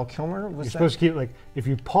 Val Kilmer was. You're supposed to keep, like, if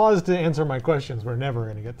you pause to answer my questions, we're never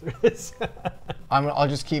going to get through this. I'll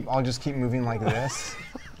just keep moving like this.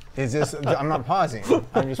 Is this? I'm not pausing.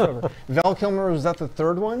 I'm just over. Val Kilmer, was that the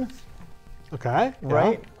third one? Okay.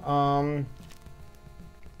 Right. Yeah.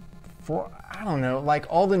 I don't know, like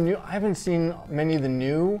all the new. I haven't seen many of the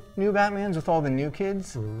new Batmans with all the new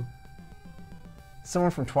kids. Mm-hmm.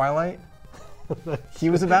 Someone from Twilight. He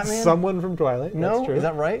was a Batman. Someone from Twilight. No, that's true. Is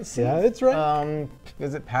that right? See? Yeah, it's right.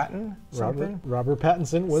 Is it Patton? Something? Robert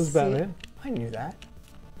Pattinson was Batman. I knew that.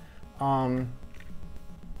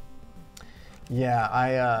 Yeah,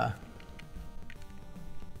 I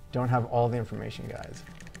don't have all the information, guys,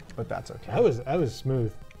 but that's okay. That was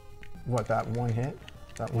smooth. What, that one hit?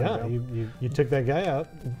 That one yeah, you took that guy out.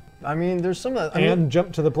 I mean, there's some of that. And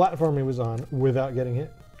jumped to the platform he was on without getting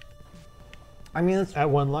hit. I mean, at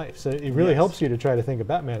one life. So it really helps you to try to think of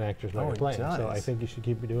Batman actors while you're playing. Does. So I think you should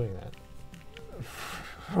keep doing that.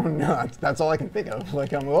 Oh no, that's all I can think of.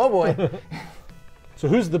 Like, oh boy. So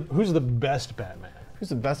who's the best Batman? Who's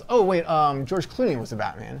the best? Oh wait, George Clooney was the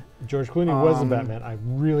Batman. George Clooney was the Batman. I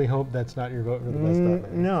really hope that's not your vote for the best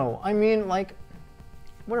Batman. No, I mean, like,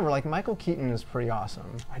 whatever. Like, Michael Keaton is pretty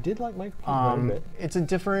awesome. I did like Michael Keaton a bit. It's a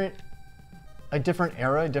different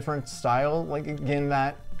era, a different style. Like, again,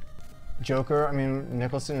 that Joker. I mean,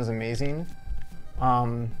 Nicholson is amazing.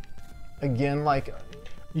 Again, like,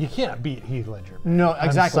 you can't beat Heath Ledger. No,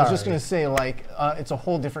 exactly. I was just gonna say, like, it's a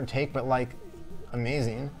whole different take, but like,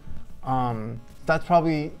 amazing. That's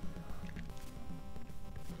probably.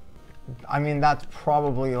 I mean, that's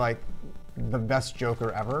probably like the best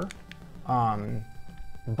Joker ever.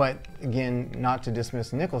 But again, not to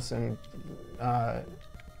dismiss Nicholson,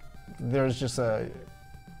 there's just a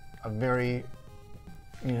very,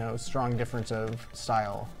 strong difference of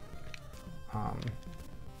style. I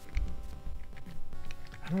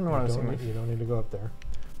don't know what I was saying. You don't need to go up there.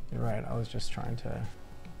 You're right. I was just trying to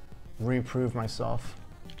reprove myself.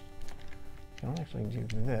 I don't actually do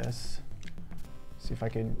this. See if I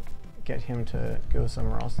could get him to go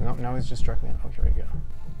somewhere else. No, now he's just struck me. Oh, here we go.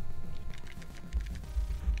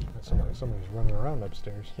 Somebody's running around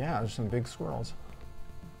upstairs. Yeah, there's some big squirrels.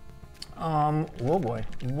 Whoa boy.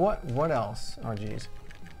 What else? Oh geez.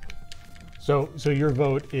 So your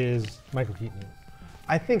vote is Michael Keaton?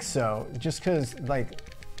 I think so. Just because, like,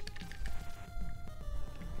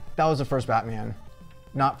 that was the first Batman.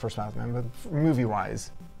 Not first Batman, but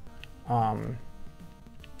movie-wise. Adam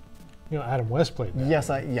West played Batman.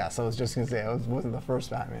 Yes, I was just gonna say it wasn't the first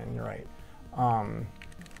Batman. You're right.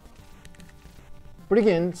 But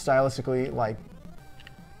again, stylistically, like,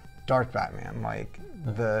 dark Batman, like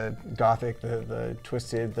the gothic, the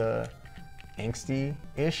twisted, the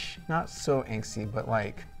angsty-ish. Not so angsty, but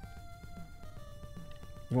like,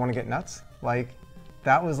 you want to get nuts? Like,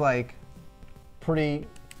 that was like pretty,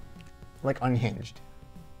 like, unhinged,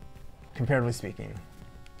 comparatively speaking,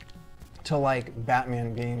 to like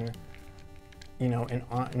Batman being, an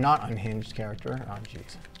not unhinged character. Oh,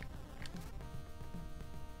 jeez.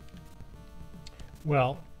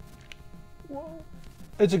 Well,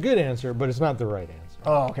 it's a good answer, but it's not the right answer.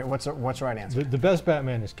 Oh, okay. What's the right answer? The best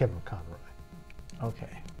Batman is Kevin Conroy. Okay.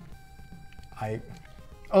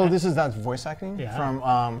 That's voice acting?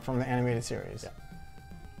 Yeah. From the animated series.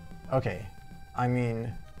 Yeah. Okay. I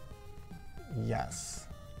mean, yes.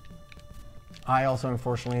 I also,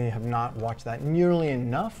 unfortunately, have not watched that nearly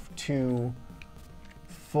enough to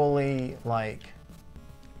fully, like,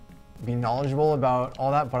 be knowledgeable about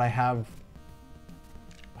all that, but I have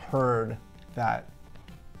heard that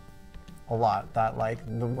a lot, that like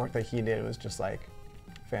the work that he did was just like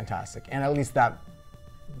fantastic, and at least that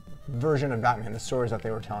version of Batman, the stories that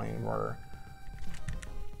they were telling were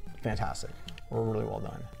fantastic, were really well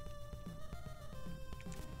done.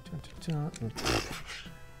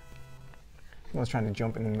 I was trying to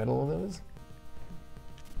jump in the middle of those.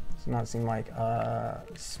 Does not seem like a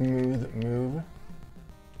smooth move.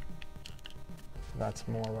 That's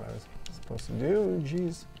more what I was supposed to do.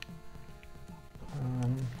 Jeez.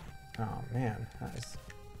 Oh man, that's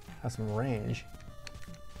some range.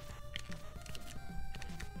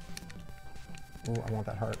 Ooh, I want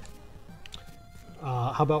that heart.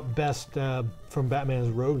 How about best from Batman's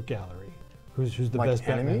Rogue Gallery? Who's the like best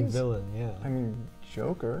enemies? Batman villain? Yeah. I mean,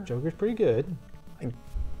 Joker. Joker's pretty good. Like,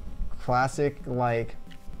 classic, like,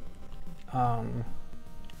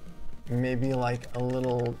 maybe like a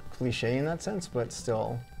little cliche in that sense, but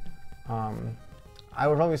still. I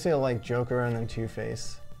would probably say like Joker and then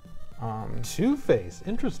Two-Face. Two-Face,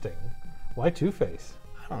 interesting. Why Two-Face?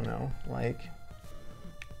 I don't know. Like,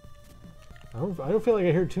 I don't feel like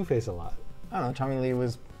I hear Two-Face a lot. I don't know. Tommy Lee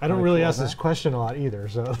was. I don't really ask this question a lot either,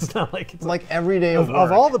 so it's not like it's like every day of work.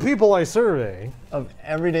 Of all the people I survey, of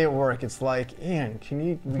every day at work, it's like, Ian, can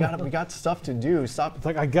you? We got stuff to do. Stop. It's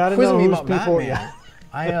like I gotta know who's people. Batman.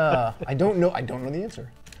 Yeah. I don't know. I don't know the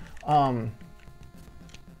answer. I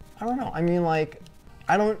don't know. I mean, like,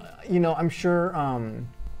 I don't. You know, I'm sure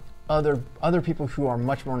other people who are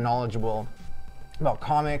much more knowledgeable about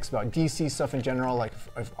comics, about DC stuff in general, like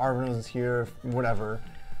if Arvin was here, whatever.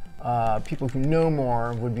 People who know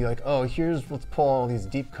more would be like, oh, let's pull all these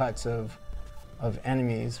deep cuts of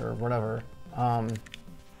enemies or whatever.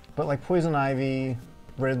 But like Poison Ivy,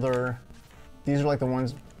 Riddler, these are like the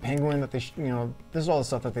ones, Penguin that they, this is all the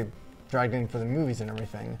stuff that they dragged in for the movies and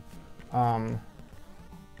everything. I'm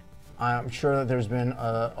sure that there's been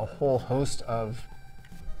a whole host of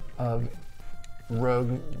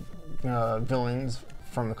rogue villains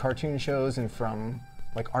from the cartoon shows and from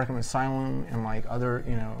like Arkham Asylum and like other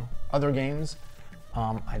games.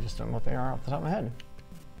 I just don't know what they are off the top of my head.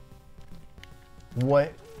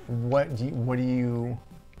 What do you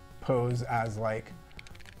pose as like,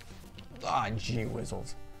 gee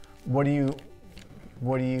whizzles? What do you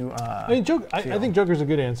I mean, I think Joker's a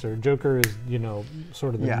good answer. Joker is,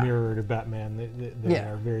 sort of the mirror to Batman. They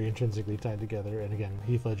are very intrinsically tied together. And again,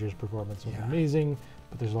 Heath Ledger's performance was amazing,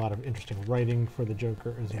 but there's a lot of interesting writing for the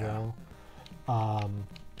Joker as well.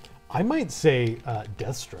 I might say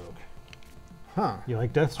Deathstroke. Huh. You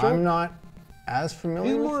like Deathstroke? I'm not as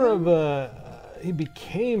familiar with him. He's more of he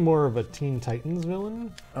became more of a Teen Titans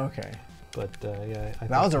villain. Okay. But yeah, I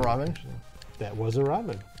that was a Robin? Actually, that was a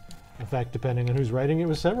Robin. In fact, depending on who's writing, it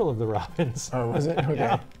was several of the Robins. Oh, was it? Okay.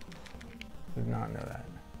 Yeah. Did not know that.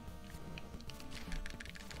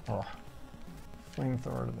 Oh,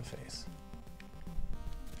 flamethrower to the face.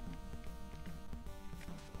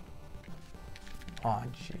 Oh,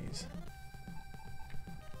 jeez.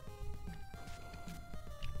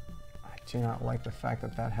 I do not like the fact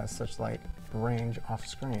that that has such light range off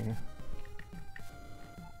screen.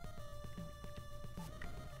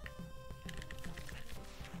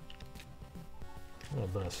 A little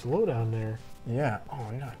bit of slowdown there. Yeah.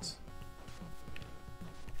 Oh, nuts.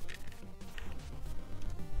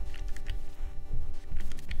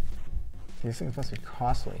 These things must be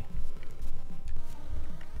costly.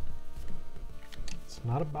 It's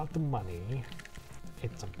not about the money.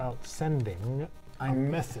 It's about sending a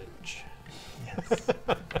message. Yes.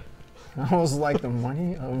 I was like, the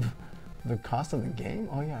money of the cost of the game?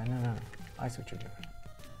 Oh, yeah, no. I see what you're doing.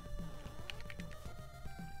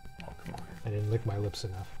 Oh, come on. I didn't lick my lips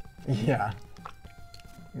enough. Yeah.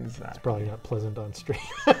 Exactly. It's probably not pleasant on stream.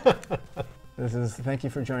 Thank you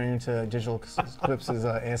for joining to Digital Eclipse's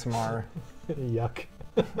ASMR. Yuck.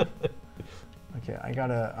 Okay, I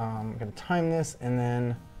gotta time this, and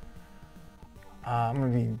then I'm gonna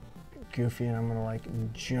be goofy, and I'm gonna like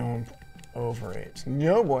jump over it.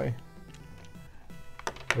 No boy.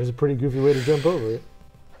 It was a pretty goofy way to jump over it.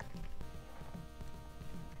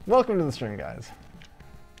 Welcome to the stream, guys.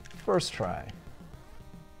 First try.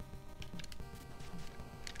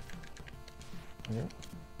 Yeah.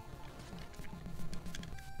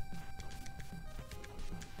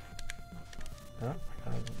 Oh,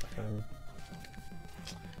 I gotta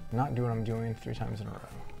not do what I'm doing 3 times in a row.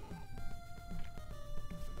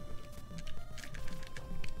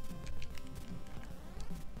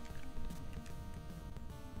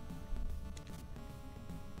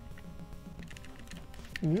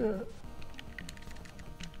 Yeah.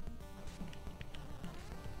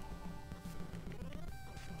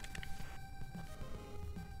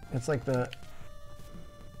 It's like the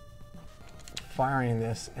firing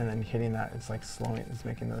this and then hitting that, it's like slowing, it's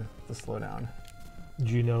making the slowdown.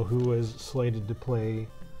 Do you know who was slated to play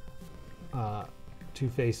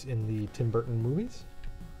Two-Face in the Tim Burton movies?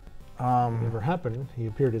 Never happened. He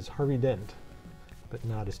appeared as Harvey Dent, but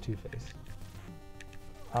not as Two-Face.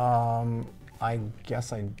 I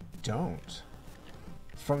guess I don't.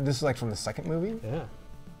 This is like from the second movie? Yeah.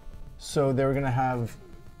 So they were gonna have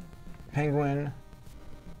Penguin,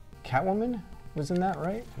 Catwoman was in that,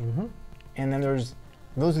 right? Mm-hmm. And then those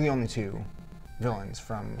are the only 2 villains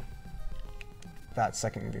from that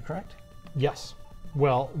second movie, correct? Yes.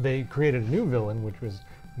 Well, they created a new villain, which was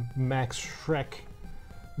Max Schreck,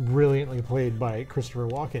 brilliantly played by Christopher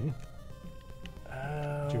Walken.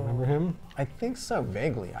 Do you remember him? I think so,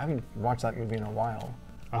 vaguely. I haven't watched that movie in a while.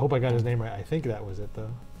 I hope I got his name right. I think that was it,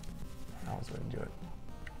 though. That was the way to do it.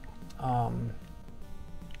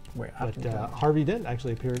 Wait, but Harvey Dent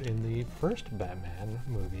actually appeared in the first Batman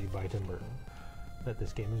movie by Tim Burton that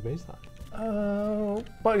this game is based on.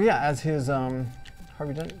 But yeah, as his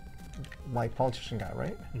Harvey Dent, like politician guy,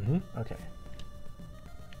 right? Mm-hmm. Okay.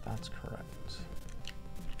 That's correct.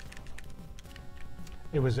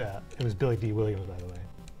 It was Billy D. Williams, by the way.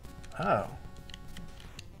 Oh.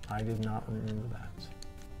 I did not remember that.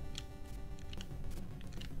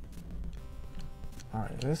 All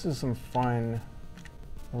right, this is some fun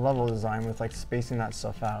level design with like spacing that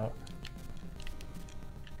stuff out.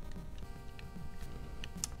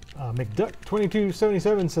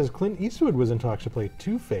 McDuck2277 says Clint Eastwood was in talks to play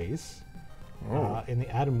Two-Face in the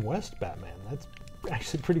Adam West Batman. That's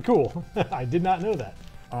actually pretty cool. I did not know that.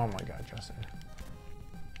 Oh my God, Justin.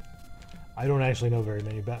 I don't actually know very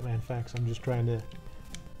many Batman facts. I'm just trying to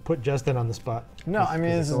put Justin on the spot. No, I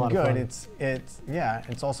mean, this is good.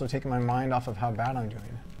 It's also taking my mind off of how bad I'm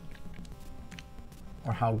doing.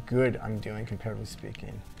 Or how good I'm doing, comparatively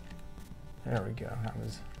speaking. There we go. That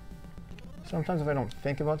was. Sometimes if I don't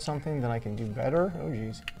think about something, then I can do better. Oh,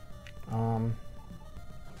 geez.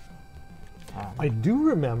 I do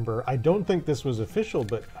remember, I don't think this was official,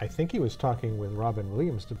 but I think he was talking with Robin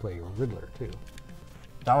Williams to play Riddler, too.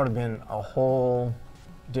 That would have been a whole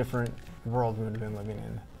different world we would have been living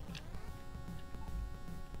in.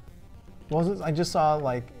 Well, I just saw,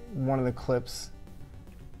 like, one of the clips.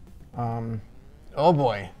 Oh,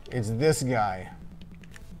 boy. It's this guy.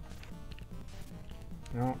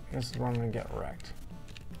 No, this is where I'm going to get wrecked.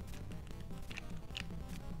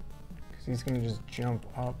 Because he's going to just jump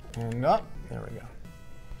up and up. There we go.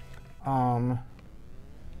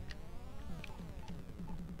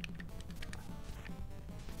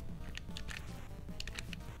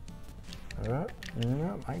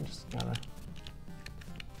 No, I just gotta...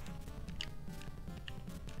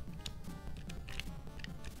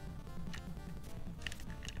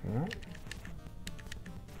 No.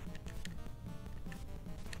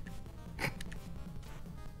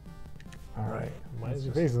 All right. Why is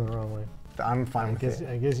your facing the wrong way? I'm fine with it.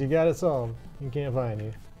 I guess you got it solved. You can't find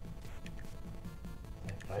you.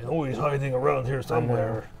 I know he's hiding around here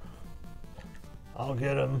somewhere. I'll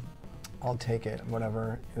get him. I'll take it.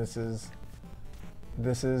 Whatever. This is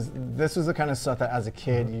the kind of stuff that as a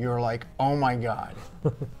kid you're like, oh my God.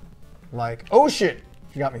 Like, oh shit.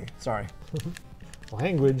 You got me. Sorry.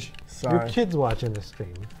 Language. Sorry. Your kid's watching the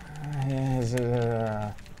stream.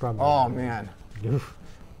 Probably. Oh man.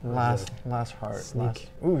 Last heart. Sneak.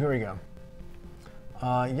 Ooh, here we go.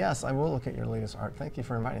 Yes, I will look at your latest art. Thank you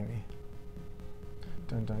for inviting me.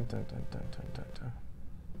 Dun, dun, dun, dun, dun, dun, dun, dun.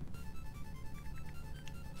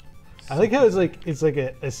 I like how it's like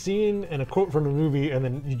a scene and a quote from a movie, and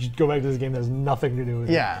then you just go back to this game that has nothing to do with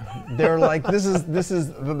it. Yeah, they're like, this is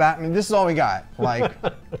the Batman. This is all we got. Like,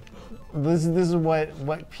 this is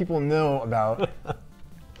what people know about.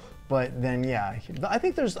 But then, yeah, I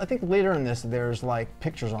think later in this there's like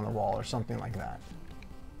pictures on the wall or something like that,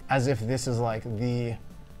 as if this is like the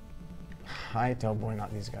oh boy,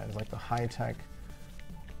 not these guys, like the high-tech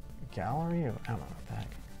gallery. Or, I don't know what the heck.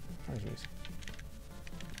 Oh jeez.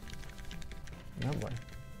 No boy.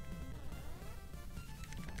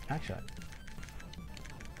 Actually,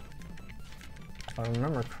 if I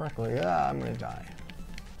remember correctly, yeah, I'm gonna die.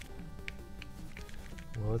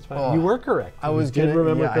 Well, that's fine. Oh, you were correct. I did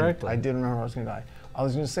remember correctly. I did remember I was gonna die. I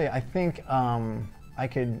was gonna say, I think I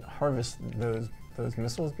could harvest those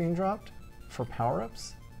missiles being dropped for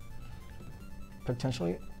power-ups,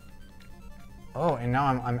 potentially. Oh, and now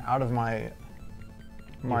I'm out of my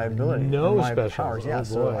ability. No my specials. Powers. Yeah,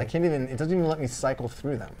 so I can't even. It doesn't even let me cycle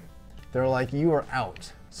through them. They're like, you are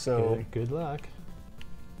out. So good luck.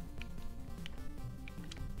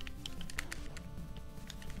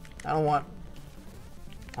 I don't want.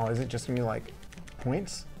 Oh, is it just gonna be like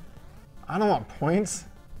points? I don't want points.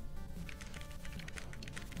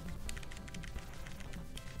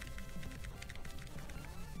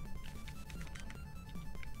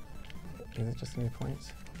 Is it just gonna be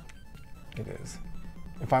points? It is.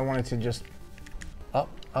 If I wanted to just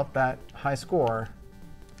up that high score,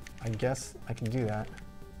 I guess I can do that.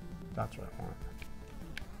 That's what I want.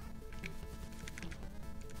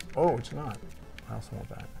 Oh, it's not. I also want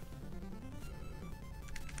that.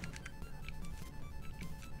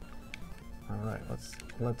 All right,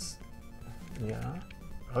 let's, yeah.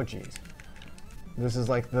 Oh geez, this is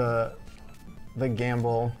like the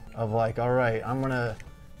gamble of like, all right, I'm gonna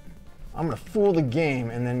fool the game,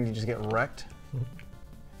 and then you just get wrecked.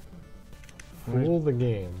 Fool the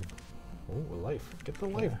game. Oh, life. Get the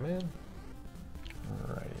life, man.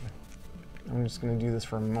 Alrighty. I'm just gonna do this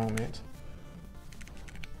for a moment.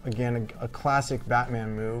 Again, a classic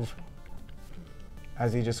Batman move,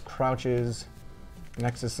 as he just crouches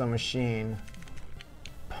next to some machine,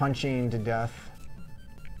 punching to death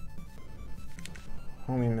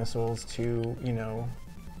homing missiles to, you know,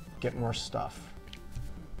 get more stuff.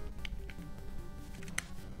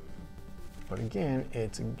 But again,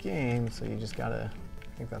 it's a game, so you just gotta,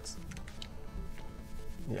 I think that's,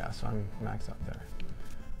 yeah, so I'm maxed out there.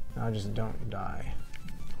 Now I just don't die.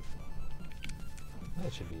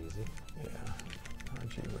 That should be easy. Yeah, oh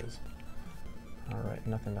gee whiz. All right,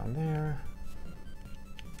 nothing down there.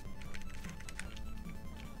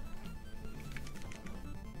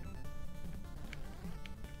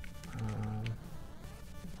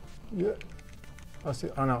 Yeah. Oh, see,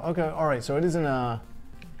 oh no, okay, all right, so it isn't a,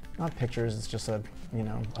 not pictures, it's just a, you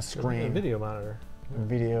know, a screen. A video monitor. A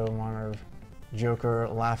video monitor of Joker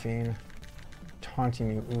laughing,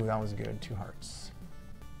 taunting you. Ooh, that was good, 2 hearts.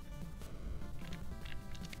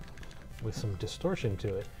 With some distortion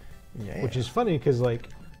to it. Yeah. Which is funny, because like,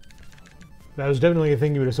 that was definitely a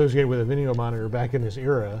thing you would associate with a video monitor back in this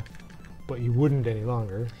era, but you wouldn't any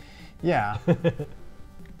longer. Yeah.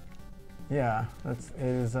 Yeah, it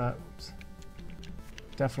is oops.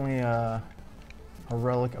 Definitely a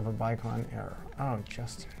relic of a bygone era. Oh,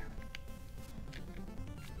 Justin.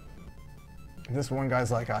 This one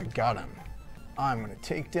guy's like, I got him. I'm gonna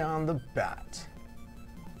take down the bat.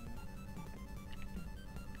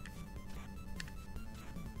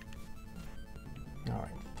 All right,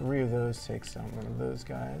 3 of those takes down one of those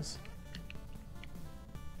guys.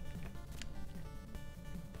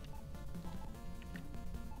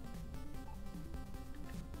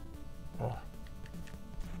 Oh.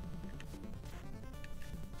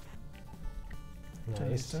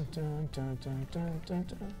 Nice. Dun, dun, dun, dun, dun,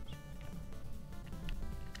 dun.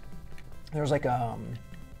 There's like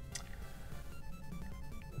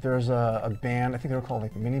there's a band, I think they were called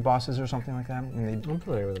like Mini Bosses or something like that, and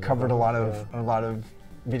they covered a lot of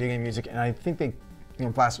video game music, and I think they, you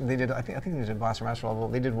know, they did, I think they did Blaster Master level.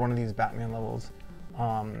 They did one of these Batman levels,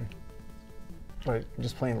 but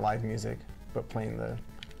just playing live music, but playing the.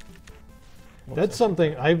 That's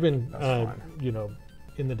something I've been, you know,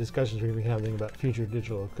 in the discussions we've been having about future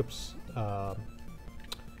Digital Eclipse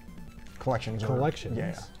collections.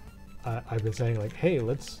 Yeah. I've been saying like, hey,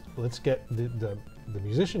 let's get the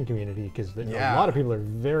musician community, because a lot of people are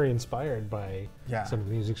very inspired by some of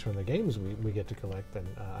the music from the games we get to collect, and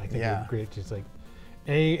I think it would be great to just like,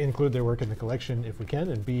 A, include their work in the collection if we can,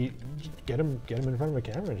 and B, get them in front of a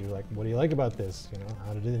camera and you're like, what do you like about this? You know,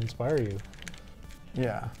 how did it inspire you?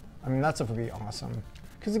 Yeah, I mean that stuff would be awesome.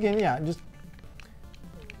 Because again, just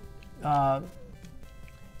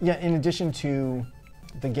in addition to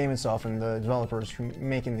the game itself and the developers who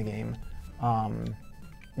making the game,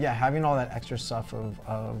 having all that extra stuff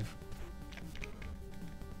of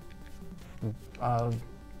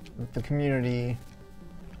the community,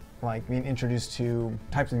 like being introduced to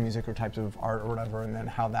types of music or types of art or whatever, and then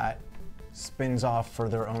how that spins off for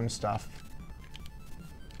their own stuff.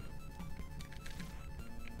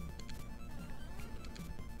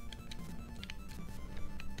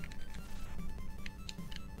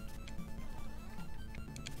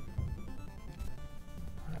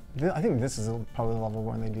 I think this is probably the level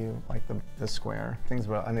when they do like the square things,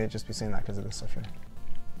 but I may just be saying that because of this stuff here.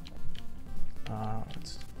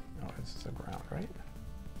 This is the ground, right?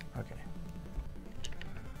 Okay.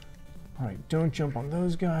 All right, don't jump on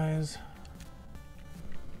those guys.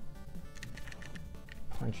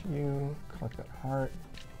 Punch you, collect that heart.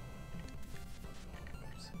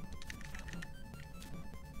 Oops.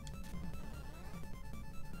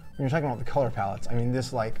 When you're talking about the color palettes, I mean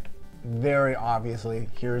this like, very obviously,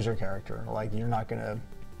 here's your character. Like they're gonna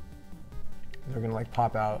like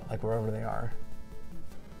pop out like wherever they are.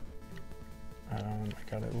 I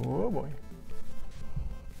got it. Oh boy.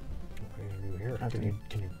 What are you gonna do here?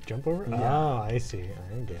 Can you jump over it? Yeah. Oh, I see.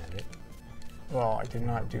 I get it. Well, I did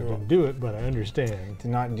not do. You didn't do it, but I understand. Did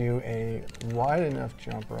not do a wide enough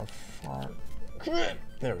jump or a far.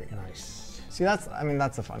 There we go. Nice. See, that's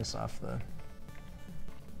the fun stuff.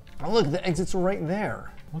 Oh look, the exits are right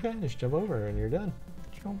there. Okay, just jump over and you're done.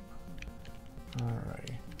 Jump.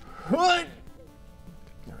 Alrighty. What?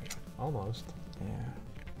 There we go. Almost. Yeah.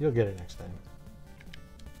 You'll get it next time.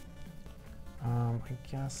 I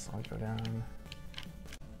guess I'll go down.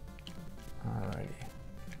 Alrighty.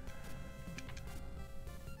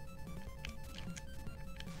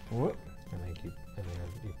 Whoop. I think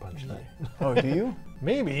you punched that. Oh, do you?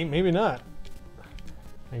 Maybe not.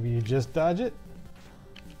 Maybe you just dodge it.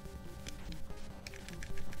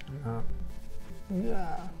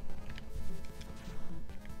 Yeah.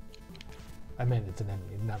 I meant it's an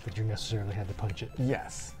enemy, not that you necessarily had to punch it.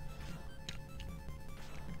 Yes.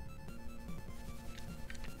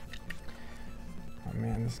 Oh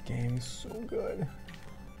man, this game is so good.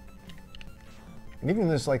 And even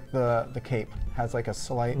this, like the cape has like a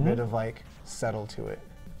slight bit of like settle to it.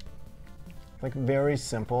 Like very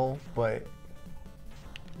simple, but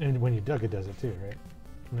And when you duck, it does it too, right?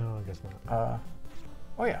 No, I guess not.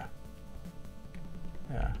 Oh yeah.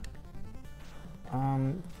 Yeah.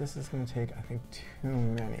 This is gonna take, I think, too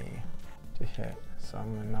many to hit, so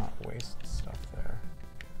I'm gonna not waste stuff there.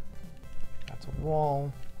 That's a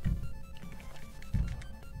wall.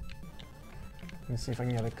 Let me see if I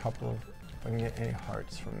can get a couple of, if I can get any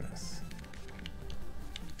hearts from this.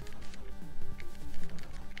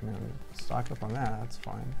 I mean, I'm stocked up on that, that's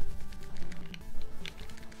fine.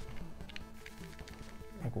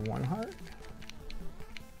 Like 1 heart?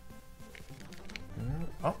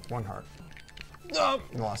 Oh, 1 heart. Oh,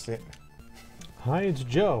 lost it. Hi, it's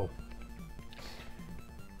Joe.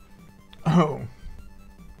 Oh.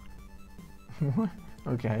 What?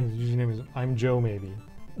 Okay. His username is I'm Joe, maybe.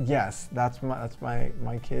 Yes, that's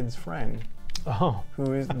my kid's friend. Oh.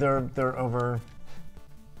 Who is they're over.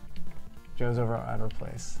 Joe's over at her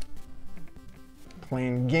place,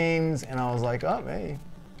 playing games, and I was like, oh hey,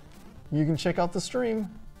 you can check out the stream.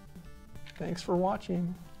 Thanks for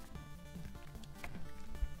watching.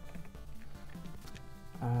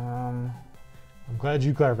 I'm glad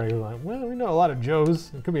you clarified. You're like, well, we know a lot of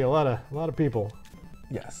Joes. It could be a lot of people.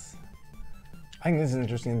 Yes. I think this is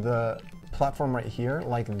interesting. The platform right here,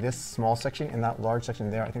 like this small section and that large section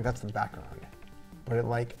there, I think that's the background. But it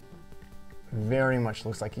like very much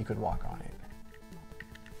looks like you could walk on it.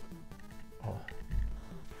 Oh.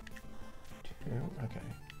 2, okay.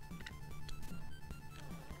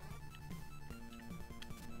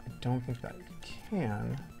 I don't think that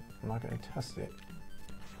can. I'm not going to test it.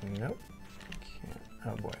 Nope. Can't.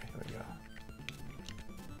 Oh boy, here we go.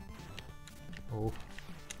 Oh.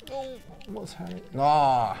 Oh, almost had it.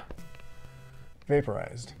 Ah!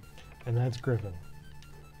 Vaporized. And that's Griffin.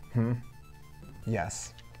 Hmm?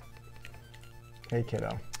 Yes. Hey,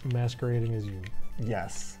 kiddo. Masquerading as you.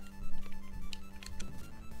 Yes.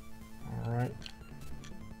 All right.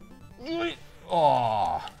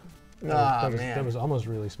 Oh! Man. That was almost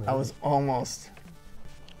really smooth. That was almost.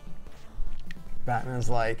 Batman's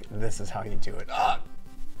like, this is how you do it. Ah!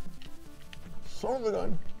 Son of a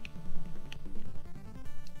gun.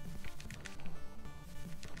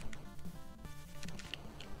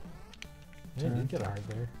 Yeah, you get a heart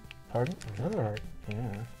there. Pardon? Another heart. Yeah.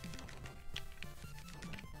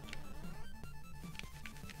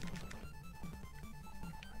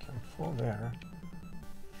 Okay, I'm full there.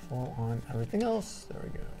 Full on everything else. There we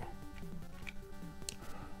go.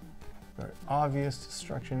 Very obvious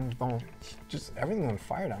destruction. Oh, just everything on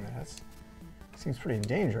fire down there. That seems pretty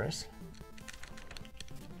dangerous.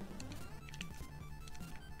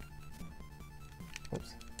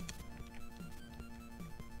 Oops.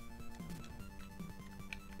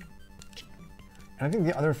 And I think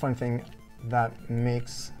the other fun thing that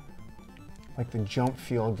makes like the jump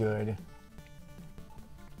feel good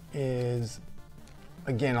is,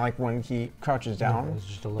 again, like when he crouches down,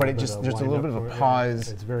 but it just there's a little bit of a pause.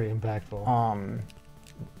 It's very impactful.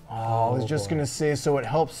 I was just gonna say, so it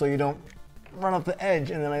helps so you don't run off the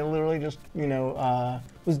edge, and then I literally just, you know,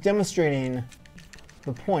 was demonstrating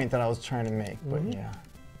the point that I was trying to make, but yeah.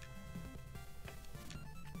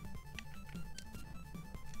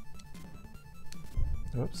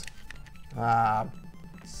 Oops.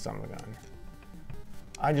 Son of a gun.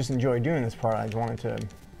 I just enjoy doing this part. I wanted to,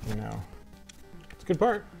 you know. It's a good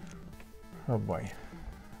part. Oh boy.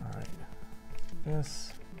 All right.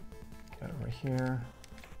 This. Get over here.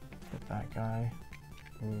 Get that guy.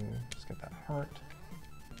 Just get that heart.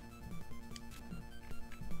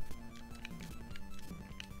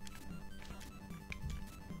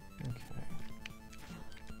 Okay.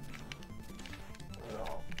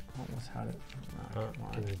 Oh, almost had it.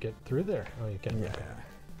 Can you get through there? Oh, you can. Yeah. Okay.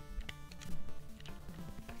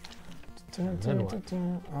 Then what?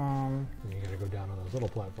 You gotta go down on those little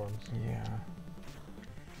platforms. Yeah.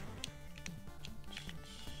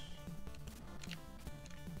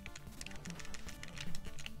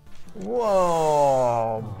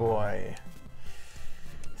 Whoa, boy.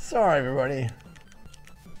 Sorry, everybody.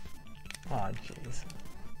 Oh, jeez.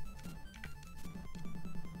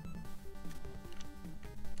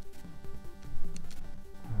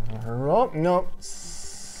 Oh, nope.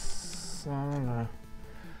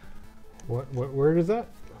 What word is that?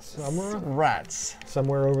 Somewhere? Rats.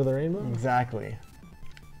 Somewhere over the rainbow? Exactly.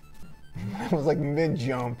 It was like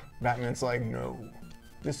mid-jump. Batman's like, no.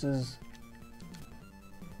 This is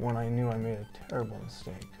when I knew I made a terrible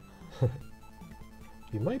mistake.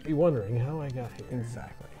 You might be wondering how I got here.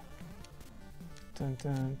 Exactly. Dun,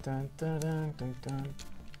 dun, dun, dun, dun, dun, dun.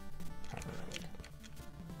 All right.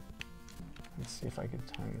 Let's see if I could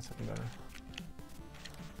time this a bit better.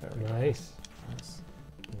 There we go. Nice. Nice.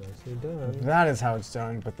 Nicely done. That is how it's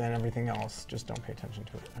done, but then everything else, just don't pay attention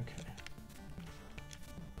to it. Okay.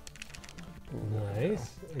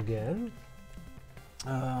 Nice. Again.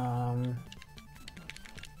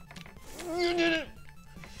 You did it!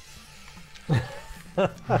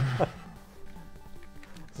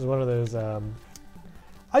 This is one of those.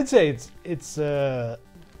 I'd say it's a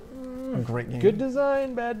great game. Good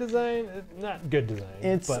design, bad design. Not good design.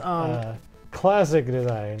 It's but, classic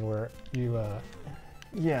design where you.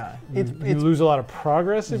 Yeah, you lose a lot of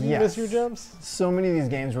progress if you miss your jumps. So many of these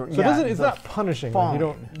games were. So it's not punishing. Like you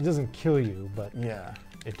don't. It doesn't kill you, but yeah,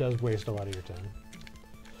 it does waste a lot of your time.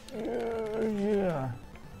 Yeah.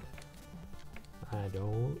 I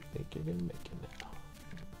don't think you're gonna make it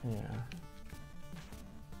now. Yeah.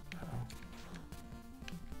 Uh-oh.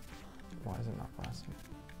 Why is it not blasting?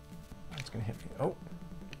 Oh, it's gonna hit me. Oh,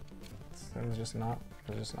 it was just not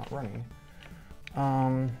running.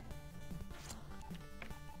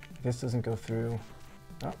 This doesn't go through.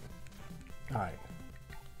 Oh. All right.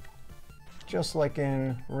 Just like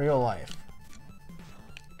in real life.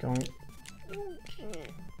 Going.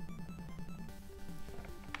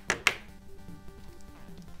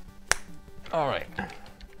 All right.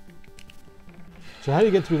 So how do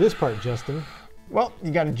you get through this part, Justin? Well,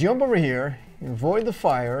 you got to jump over here, avoid the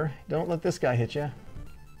fire. Don't let this guy hit you.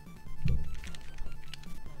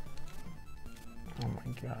 Oh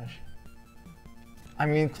my gosh. I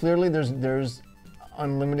mean, clearly there's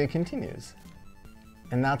unlimited continues.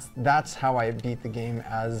 And that's how I beat the game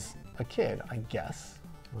as a kid, I guess.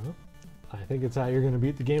 Well, I think it's how you're going to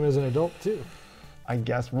beat the game as an adult too. I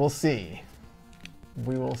guess we'll see.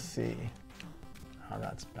 We will see how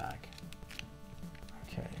that's back.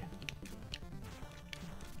 Okay.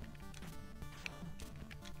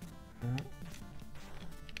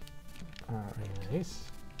 All right. Nice.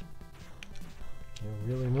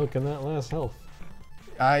 You're really milking that last health.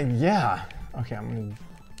 Yeah. Okay, I'm gonna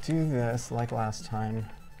do this like last time,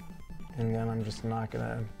 and then I'm just not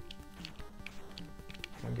gonna.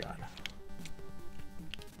 Oh my god.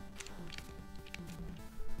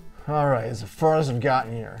 All right, as far as I've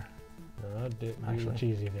gotten here. Actually,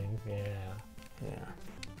 cheesy things. Yeah. Yeah.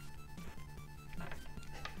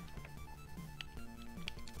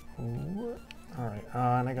 Ooh. All right,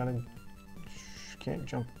 and I gotta. Can't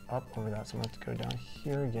jump up over that, so I'm gonna have to go down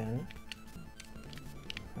here again.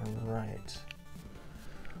 All right.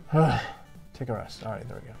 Take a rest. All right,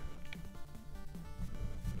 there we go.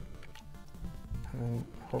 And then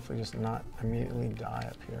hopefully just not immediately die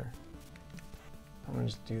up here. I'm gonna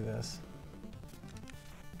just do this.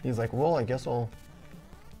 He's like, well, I guess I'll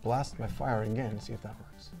blast my fire again, see if that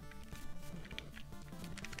works.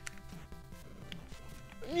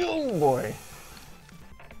 Yo, boy!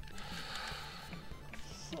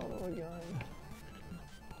 Son of a gun.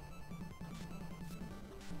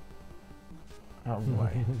 Oh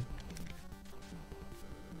boy.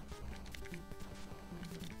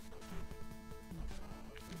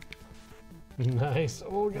 Nice.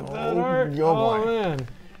 Oh, get that art. Oh, man.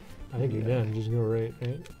 I think you're done. Just go right?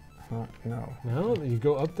 No. No? You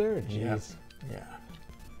go up there? Jeez. Yep. Yeah.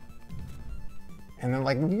 And then,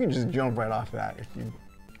 like, you can just jump right off that if you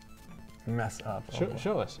mess up.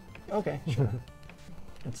 Show us. Okay, sure.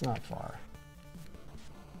 It's not far.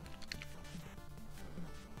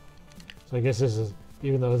 So I guess this is,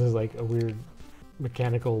 even though this is like a weird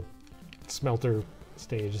mechanical smelter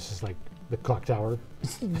stage, this is like the clock tower.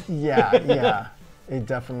 Yeah, yeah. It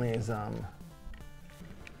definitely is,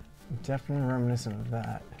 definitely reminiscent of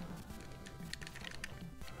that.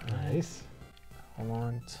 Nice. Hold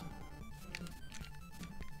on.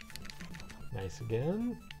 Nice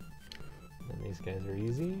again. And these guys are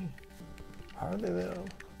easy. Are they though?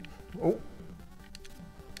 Oh.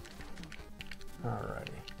 Alrighty.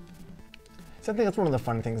 So I think that's one of the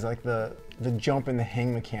fun things, like the jump and the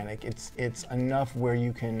hang mechanic. It's enough where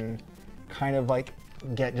you can kind of like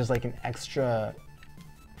get just like an extra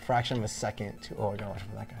fraction of a second to. Oh, I gotta watch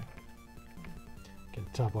for that guy. Can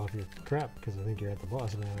top off your crap because I think you're at the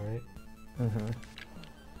boss now, right? Mm-hmm.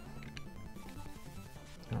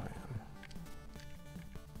 Oh, yeah.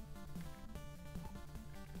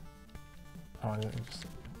 Oh, I just.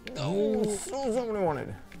 No, that's not what I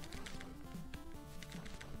wanted.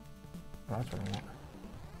 Oh, that's what I want.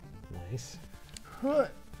 Nice. I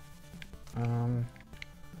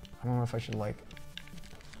don't know if I should like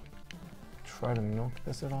try to milk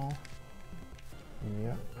this at all.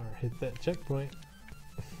 Yeah. Or hit that checkpoint.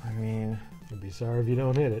 I mean, you'd be sorry if you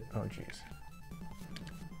don't hit it. Oh, jeez.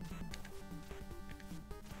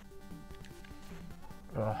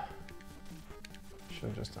 Ugh. Should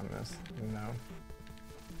have just done this. No.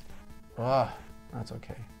 Ugh. That's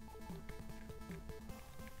okay.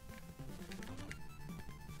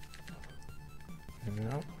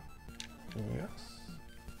 Nope. Yes.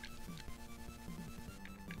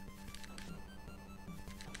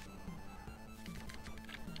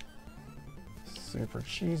 Super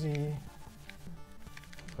cheesy,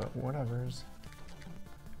 but whatevers.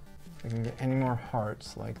 If I can get any more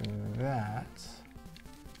hearts like that.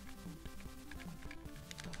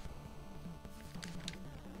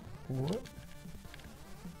 Whoop.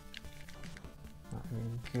 Not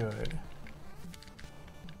good.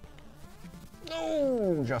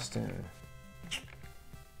 No, Justin.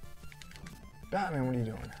 Batman, what are you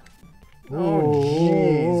doing? Oh,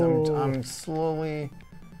 jeez. I'm slowly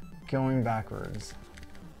going backwards.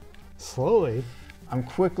 Slowly? I'm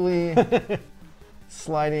quickly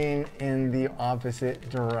sliding in the opposite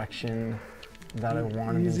direction that I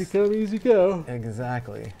want to be. Easy come, easy go.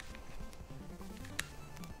 Exactly.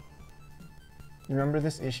 You remember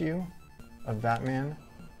this issue of Batman?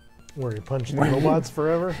 Where he punched the robots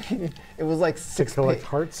forever? It was like to collect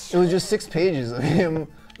hearts? It was just 6 pages of him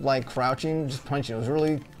like crouching, just punching. It was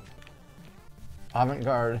really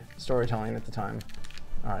avant-garde storytelling at the time.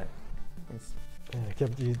 All right. Yeah,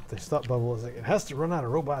 the thought bubble was like, it has to run out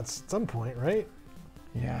of robots at some point, right?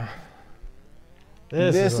 Yeah.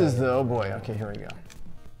 This is the, oh boy, okay, here we go.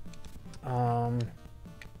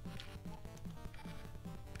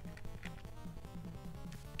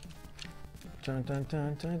 Dun, dun,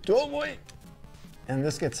 dun, dun. Oh boy! And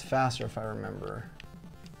this gets faster if I remember,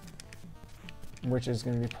 which is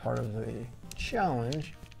going to be part of the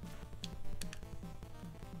challenge.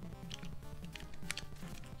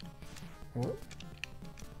 Whoop.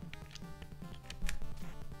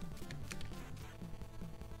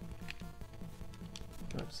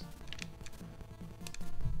 Oops.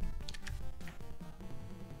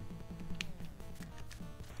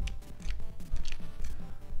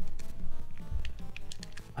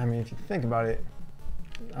 I mean, if you think about it,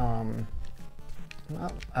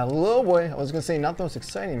 a little boy, I was going to say not the most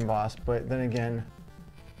exciting boss, but then again,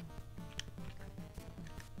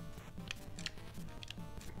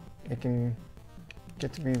 it can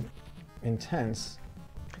get to be intense.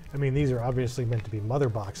 I mean, these are obviously meant to be mother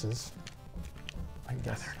boxes. I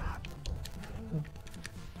guess they're not.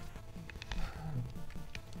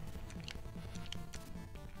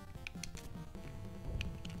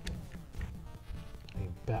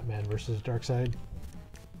 Batman versus Darkseid.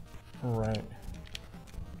 Right.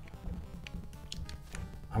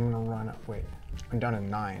 I'm gonna run up. Wait, I'm down to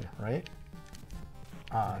 9, right?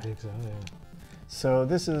 I think so, yeah. So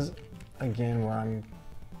this is again where I'm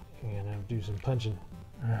gonna do some punching.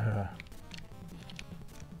 I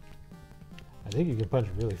think you can punch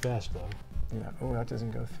really fast though. Yeah. Oh, that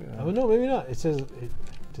doesn't go through. Oh no, maybe not. It says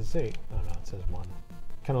does it say? Oh no, it says 1.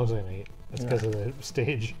 Kind of looks like an 8. That's because of the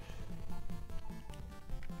stage.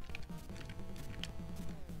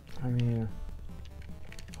 I mean,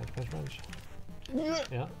 punch.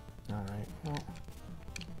 Yeah. All right. Well.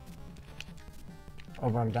 Oh,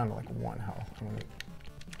 but I'm down to like 1 health.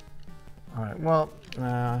 All right. Well,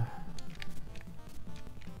 let's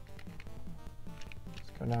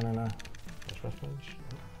go down in a. Punch.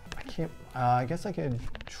 I can't. I guess I could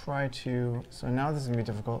try to. So now this is gonna be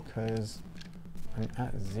difficult because I'm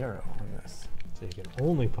at 0 on this. So you can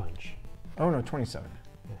only punch. Oh no, 27.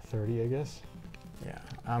 Yeah, 30, I guess. Yeah,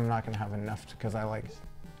 I'm not gonna have enough because I like.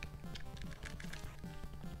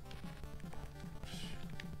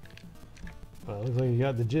 Well, it looks like you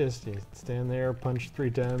got the gist. You stand there, punch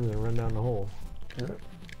 3 times, and run down the hole. Yep.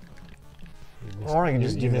 Or I can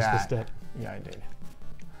just do that. You missed the step. Yeah, I did.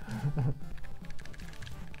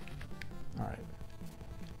 All right.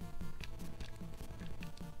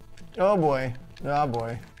 Oh boy. Oh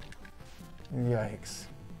boy. Yikes.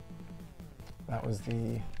 That was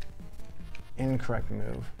the incorrect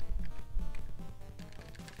move.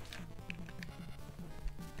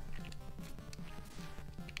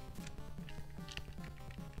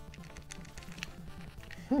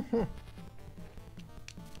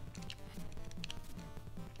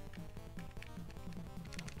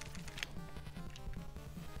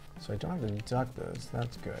 So I don't have to deduct those.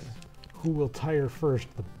 That's good. Who will tire first,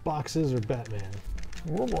 the boxes or Batman?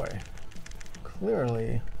 Oh boy.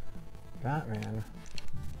 Clearly, Batman.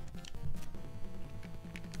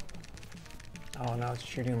 Oh, now it's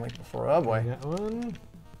shooting like before. Oh boy. Got one.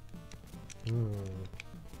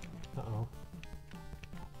 Uh-oh.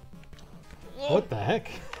 What the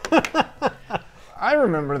heck? I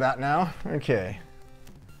remember that now. Okay.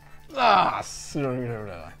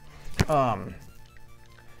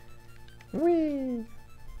 Whee.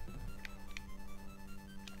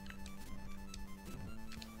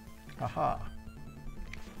 Haha.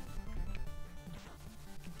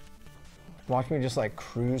 Watch me just like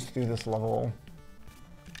cruise through this level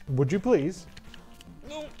Would you please?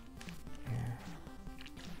 No.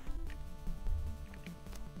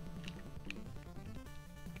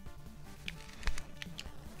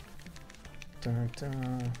 Dun,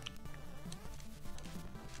 dun.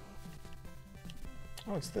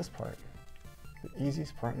 Oh, it's this part. The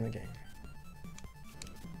easiest part in the game.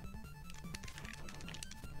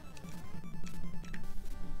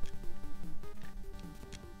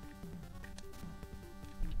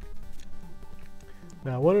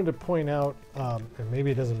 Now, I wanted to point out, and maybe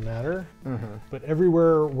it doesn't matter, but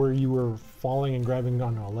everywhere where you were falling and grabbing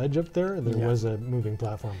on a ledge up there, there was a moving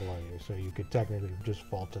platform below you, so you could technically just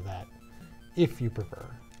fall to that, if you prefer.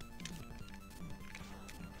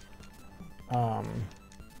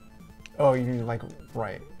 Oh, you mean like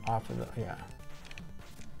right off of the, yeah.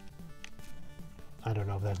 I don't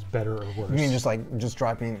know if that's better or worse. You mean just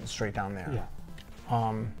dropping straight down there?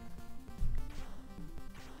 Yeah.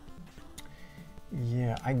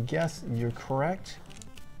 Yeah, I guess you're correct.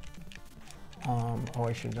 Oh,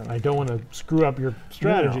 I should have done. I don't want to screw up your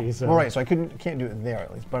strategy. No. So. Well, right, so I can't do it there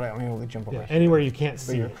at least, but I'm able to jump over. Yeah, anywhere you can't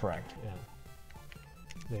see. But you're correct. Yeah.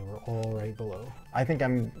 They were all right below. I think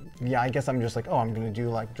I guess I'm just like, oh, I'm gonna do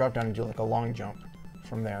like drop down and do like a long jump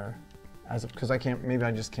from there, because maybe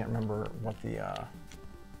I just can't remember what the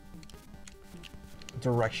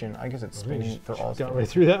direction. I guess it's spinning. They're all got right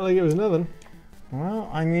through that like it was nothing. Well,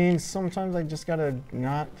 I mean, sometimes I just gotta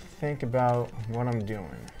not think about what I'm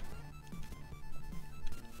doing.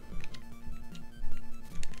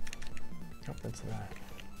 Yep, that's that.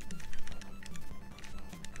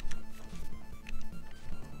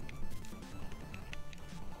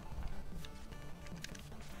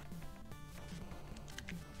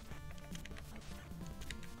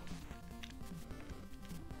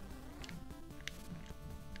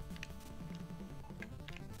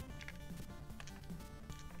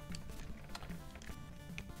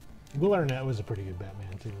 Will Arnett was a pretty good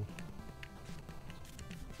Batman, too.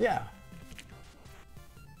 Yeah.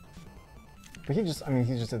 But he just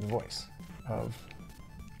did the voice of,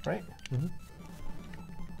 right? Mm-hmm.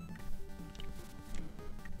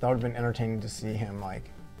 That would have been entertaining to see him, like,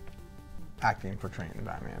 acting, portraying the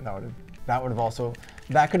Batman. That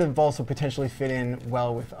could have also potentially fit in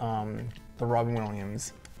well with the Robin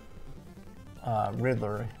Williams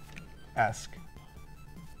Riddler-esque.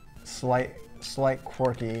 Slight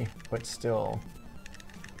quirky, but still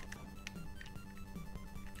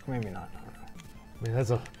maybe not. I don't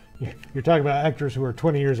know. I mean, you're talking about actors who are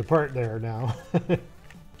 20 years apart there now.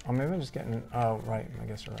 Oh, maybe I'm just getting. Oh, right. I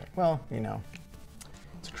guess you're right. Well, you know,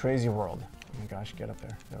 it's a crazy world. Oh my gosh, get up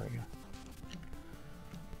there. There we go.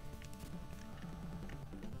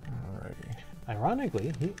 Alrighty.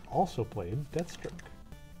 Ironically, he also played Deathstroke.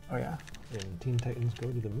 Oh yeah. In Teen Titans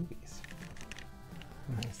Go to the Movies.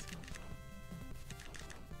 Nice.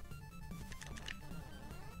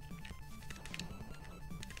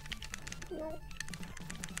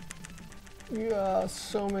 Yeah,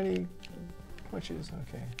 so many punches.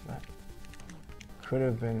 Okay, that could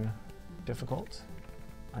have been difficult.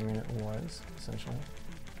 I mean, it was, essentially.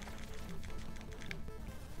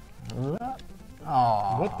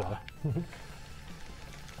 Aww. What the?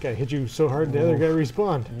 Guy hit you so hard, the other guy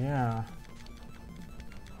respawned. Yeah.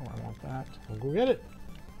 Oh, I want that. I'll go get it.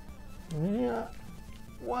 Yeah.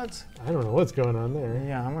 What? I don't know what's going on there.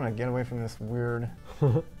 Yeah, I'm gonna get away from this weird.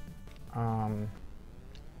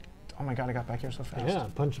 Oh my god, I got back here so fast. Yeah,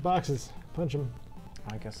 punch the boxes. Punch them.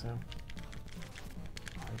 I guess so.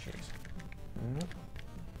 Oh, jeez. Nope.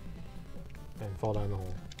 And fall down the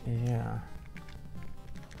hole. Yeah.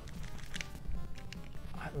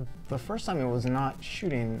 The first time it was not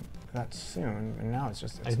shooting that soon, and now it's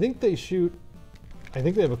just... I think they shoot... I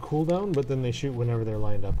think they have a cooldown, but then they shoot whenever they're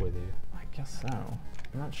lined up with you. I guess so.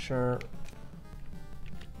 I'm not sure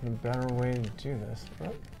the better way to do this.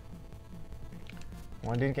 But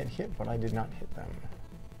well, I did get hit, but I did not hit them.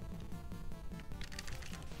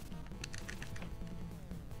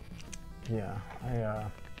 Yeah, I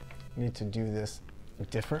need to do this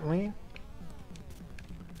differently.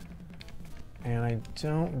 And I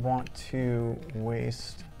don't want to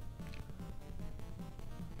waste...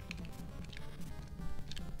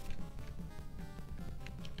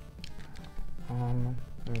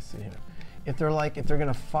 let me see here. If they're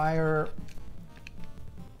gonna fire...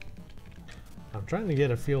 I'm trying to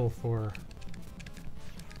get a feel for...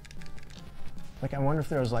 Like, I wonder if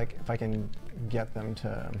there's like, if I can get them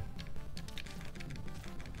to...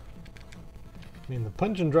 I mean, the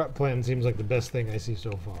punch and drop plan seems like the best thing I see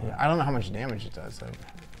so far. Yeah, I don't know how much damage it does, so...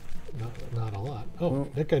 Not a lot. Oh,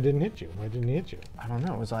 that guy didn't hit you. Why didn't he hit you? I don't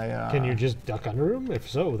know. Was I... Can you just duck under him? If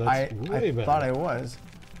so, that's way better. I thought I was.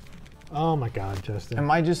 Oh my God, Justin.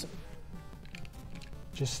 Am I just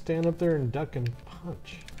stand up there and duck and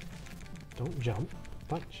punch. Don't jump,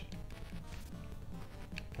 punch.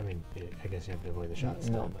 I mean, I guess you have to avoid the shot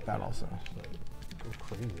still. No, that also. Like, go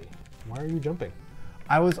crazy. Why are you jumping?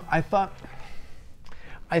 I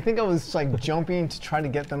think I was like jumping to try to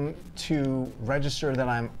get them to register that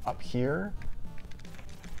I'm up here.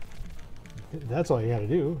 That's all you gotta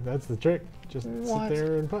do. That's the trick. Just sit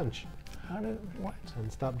there and punch. What?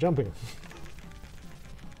 And stop jumping.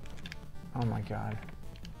 Oh my God.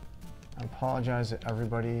 I apologize to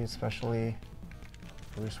everybody, especially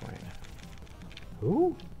Bruce Wayne.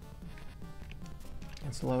 Who?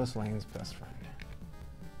 It's Lois Lane's best friend.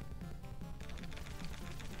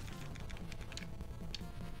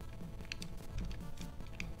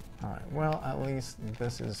 All right, well, at least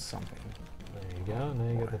this is something. There you go.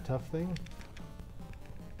 Now you get the tough thing.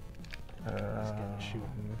 It's gonna shoot.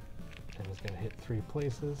 And it's gonna hit 3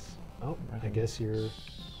 places. Oh, I guess you're...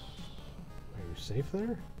 Are you safe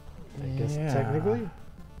there? I guess technically?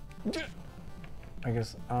 I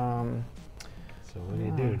guess, So what do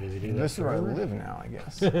you do? Does he do that? This is where I live now, I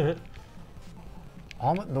guess. The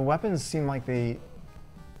weapons seem like they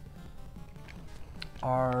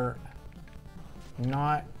are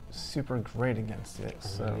not super great against it,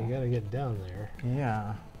 so... You gotta get down there.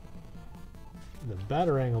 Yeah. The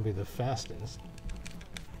batarang will be the fastest.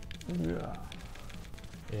 Yeah.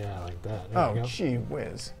 Yeah, like that. Oh, gee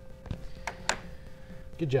whiz.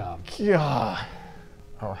 Good job. Yeah.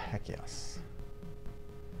 Oh, heck yes.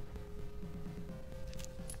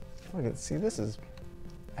 Look at, see, this is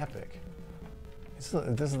epic. This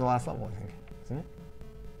is the last level, I think, isn't it?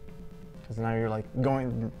 Because now you're like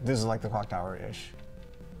going, this is like the clock tower-ish.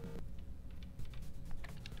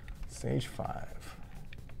 Stage 5.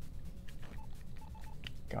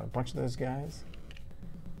 Got a bunch of those guys.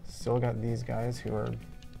 Still got these guys who are...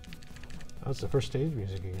 Oh, it's the first stage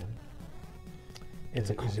music again. Is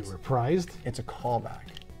it reprised? It's a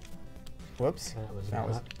callback. Whoops. That was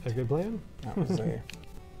not a good plan? That was a...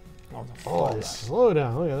 Oh, the slow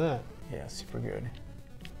down. Look at that. Yeah, super good.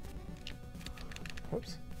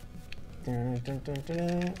 Whoops. Dun, dun, dun,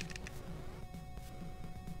 dun.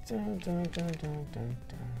 Dun, dun, dun, dun, dun, dun.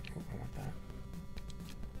 Oh, I want that.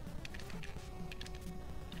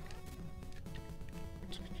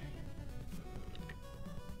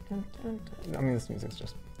 Dun, dun, dun. I mean, this music's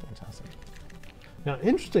just fantastic. Now,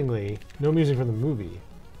 interestingly, no music from the movie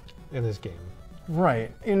in this game.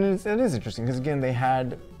 Right, and it is interesting because again, they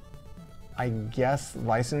had, I guess,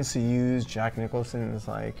 license to use Jack Nicholson's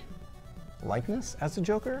like likeness as a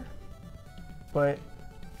Joker, but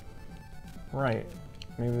right,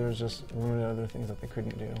 maybe there's just limited other things that they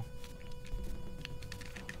couldn't do.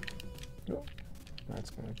 Oh,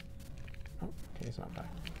 that's going. Oh, okay, he's not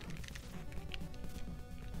back.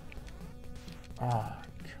 Ah,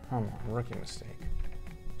 come on, rookie mistake.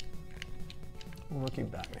 Rookie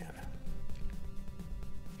Batman.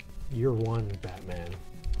 Year 1 Batman.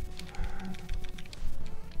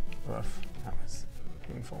 Rough. That was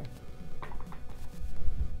painful.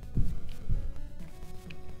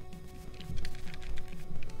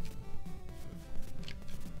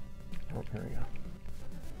 Oh, here we go.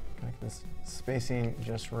 Make this spacing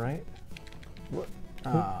just right. What?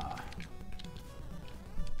 Ah.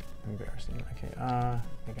 Embarrassing. Okay, I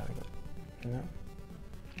gotta go. No.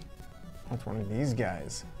 What's one of these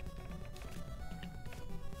guys?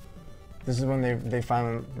 This is when they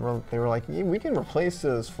finally they were like, yeah, we can replace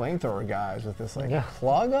those flamethrower guys with this like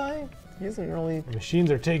claw guy. He isn't really. The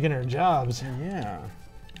machines are taking our jobs. Yeah.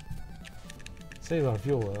 Save on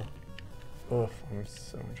fuel though. Oof, I'm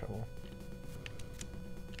so in trouble.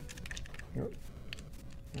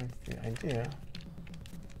 That's the idea.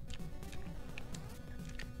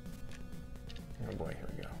 Oh boy, here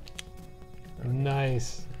we go.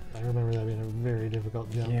 Nice. I remember that being a very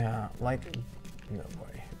difficult jump. Yeah, like, no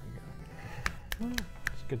boy. It's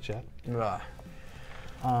a good shot.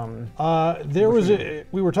 There was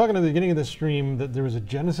we were talking at the beginning of the stream that there was a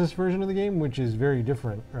Genesis version of the game, which is very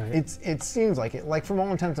different, right? It seems like it. Like, from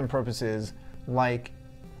all intents and purposes, like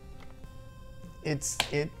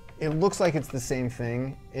it looks like it's the same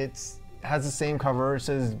thing. It has the same cover. It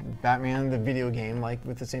says Batman the video game, like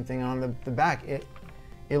with the same thing on the back. It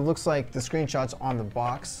looks like the screenshots on the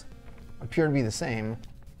box appear to be the same,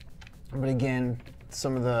 but again,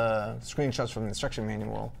 some of the screenshots from the instruction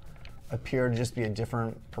manual appear to just be a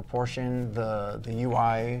different proportion. The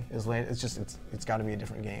UI is laid. It's got to be a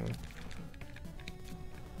different game.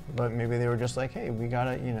 But maybe they were just like, hey, we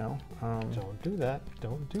gotta, you know. Don't do that.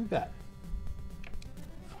 Don't do that.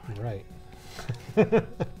 Right.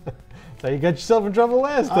 So you got yourself in trouble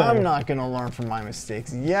last time. I'm not gonna learn from my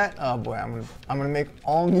mistakes yet. Oh boy, I'm gonna make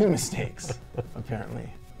all new mistakes, apparently.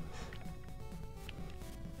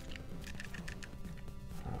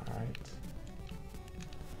 All right.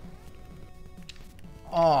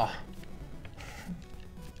 Oh.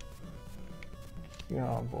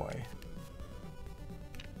 Oh boy.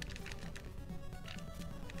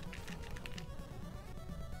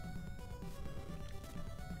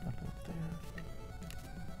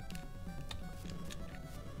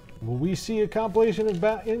 Will we see a compilation of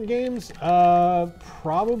Batman games?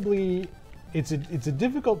 Probably. It's a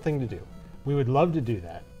difficult thing to do. We would love to do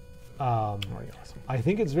that. Awesome. I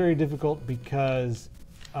think it's very difficult because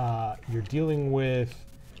you're dealing with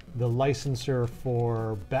the licensor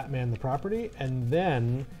for Batman the property, and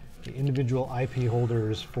then the individual IP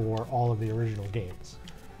holders for all of the original games.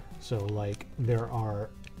 So, like, there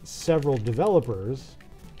are several developers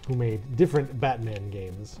who made different Batman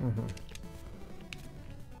games. Mm-hmm.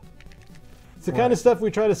 It's the kind of stuff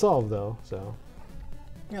we try to solve, though. So,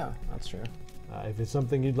 yeah, that's true. If it's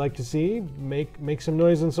something you'd like to see, make some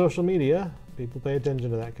noise on social media. People pay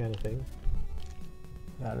attention to that kind of thing.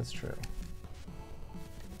 That is true.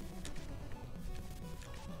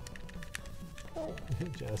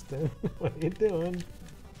 Justin, what are you doing?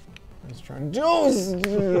 I was trying to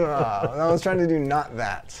do. I was trying to do not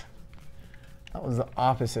that. That was the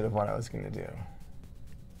opposite of what I was going to do.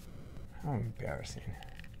 How embarrassing.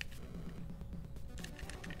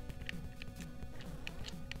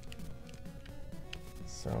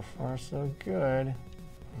 So far, so good.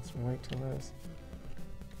 Let's wait till this.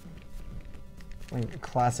 Like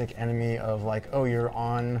classic enemy of like, oh, you're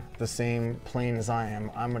on the same plane as I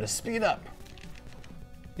am. I'm going to speed up.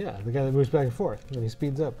 Yeah, the guy that moves back and forth, and he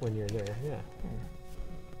speeds up when you're there, yeah.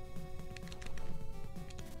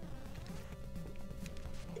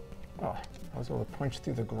 Oh, I was able to punch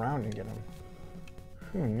through the ground and get him.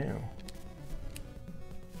 Who knew?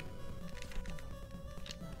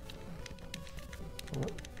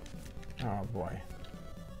 Oh boy.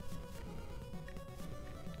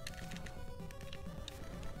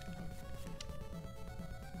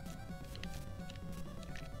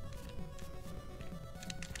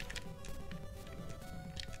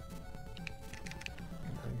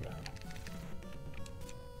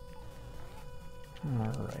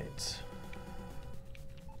 All right.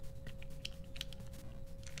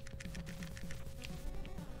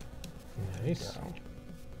 Nice.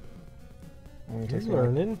 He's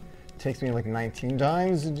learning. Takes me like 19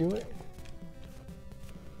 times to do it.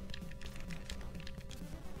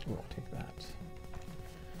 We'll take that.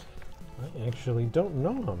 I actually don't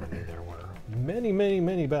know how many there were. Many, many,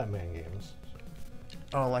 many Batman games.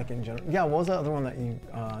 Oh, like in general. Yeah, what was that other one that you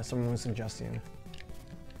someone was suggesting?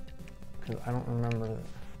 Because I don't remember.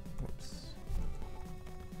 Whoops.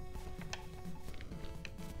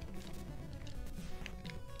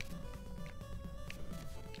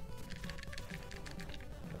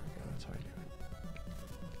 That's how I do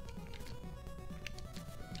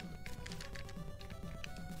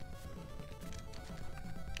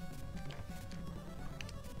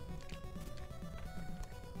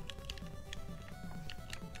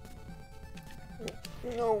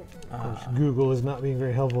it. No. Of course, Google is not being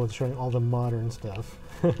very helpful with showing all the modern stuff.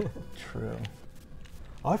 True.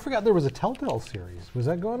 Oh, I forgot there was a Telltale series. Was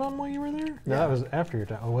that going on while you were there? No, Yeah. that was after your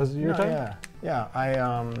time. Oh, was it your time? Yeah. I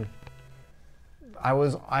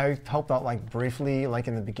helped out like briefly, like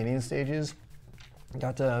in the beginning stages.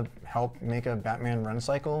 Got to help make a Batman run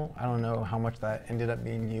cycle. I don't know how much that ended up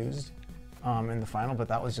being used in the final, but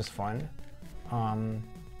that was just fun.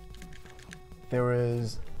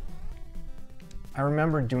 I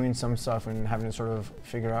remember doing some stuff and having to sort of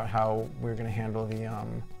figure out how we were going to handle the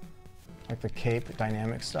like the cape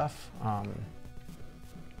dynamic stuff. So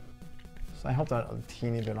I helped out a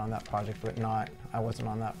teeny bit on that project, but I wasn't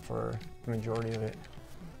on that for the majority of it.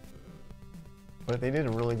 But they did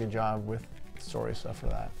a really good job with story stuff for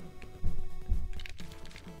that.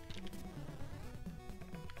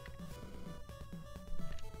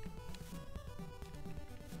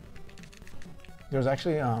 There was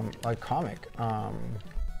actually a comic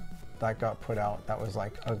that got put out that was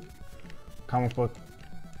like a comic book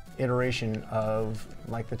iteration of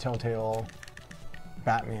like the Telltale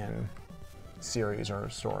Batman series or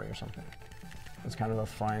story or something. It was kind of a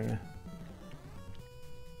fun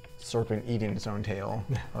serpent eating its own tail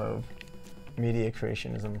of media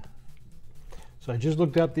creationism. So I just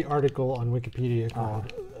looked up the article on Wikipedia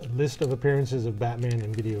called List of Appearances of Batman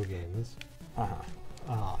in Video Games.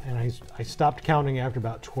 And I stopped counting after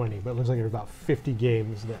about 20, but it looks like there are about 50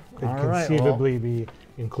 games that could conceivably be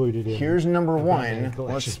included in. Here's number one.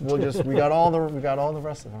 We got all the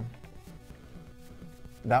rest of them.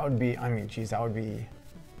 That would be, I mean, geez, that would be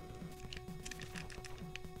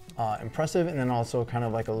impressive, and then also kind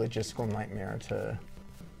of like a logistical nightmare for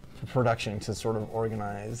production to sort of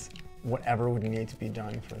organize whatever would need to be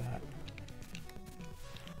done for that.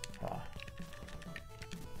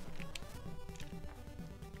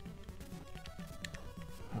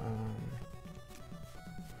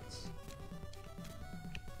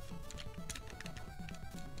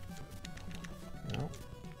 No.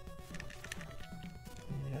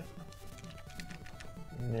 Yeah.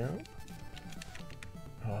 No.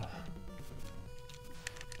 Oh.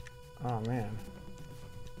 Oh man.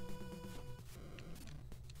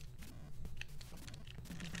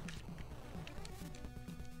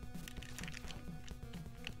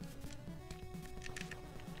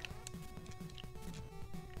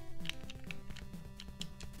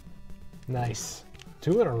 Nice.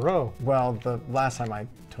 2 in a row. Well, the last time I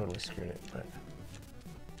totally screwed it,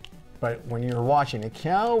 but when you were watching a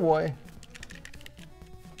cowboy.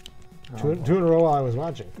 Two in a row while I was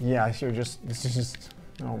watching. Yeah, I see. This is just.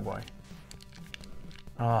 Oh boy.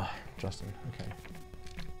 Ah, Justin. Okay.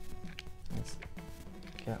 Let's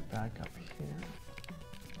get back up here.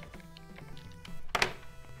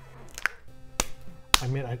 I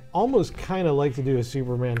mean, I'd almost kind of like to do a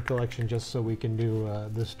Superman collection just so we can do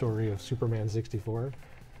the story of Superman 64.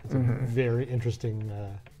 It's a very interesting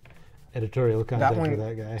editorial content for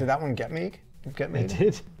that guy. Did that one get made? It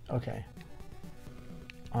did. Okay.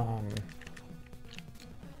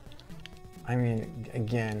 I mean,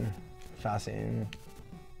 again, fascinating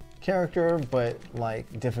character, but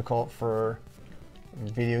like difficult for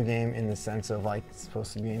video game in the sense of like it's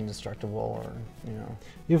supposed to be indestructible, or you know.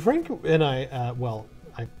 Yeah, Frank and I, well,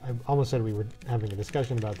 I almost said we were having a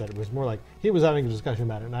discussion about that. It was more like he was having a discussion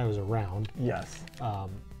about it, and I was around. Yes.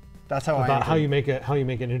 That's how about how you make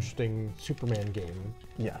an interesting Superman game.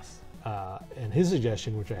 Yes. And his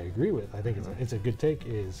suggestion, which I agree with, I think it's a good take,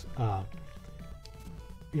 is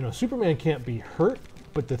you know, Superman can't be hurt,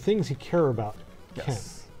 but the things he cares about can.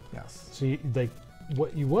 Yes. So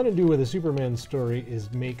what you want to do with a Superman story is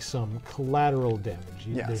make some collateral damage.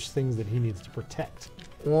 There's things that he needs to protect.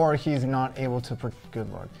 Or he's not able to, good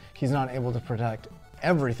Lord, he's not able to protect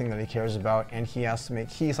everything that he cares about, and he /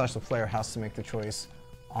 the player has to make the choice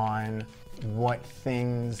on what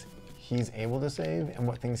things he's able to save and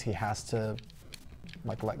what things he has to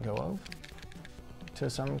like let go of to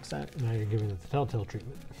some extent. Now you're giving it the Telltale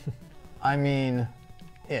treatment. I mean,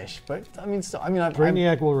 ish, but I mean, still, I mean,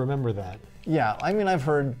 Brainiac will remember that. Yeah, I mean, I've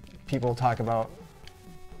heard people talk about,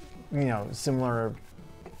 you know, similar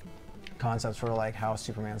concepts for like how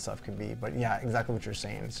Superman stuff could be, but yeah, exactly what you're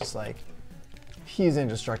saying. It's just like he's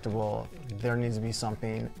indestructible. There needs to be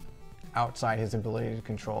something outside his ability to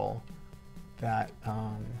control that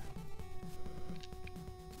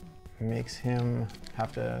makes him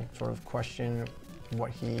have to sort of question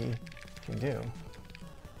what he can do.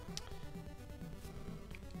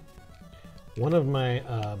 One of my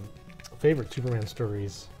favorite Superman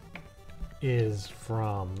stories is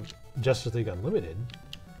from Justice League Unlimited,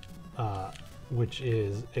 which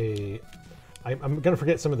is I'm going to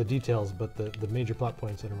forget some of the details, but the major plot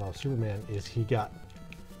points that involve Superman is he got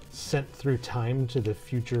sent through time to the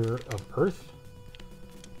future of Earth,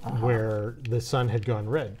 where the sun had gone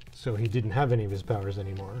red, so he didn't have any of his powers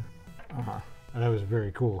anymore. And that was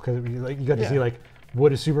very cool, because like, you got to see like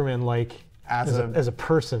what is Superman like as a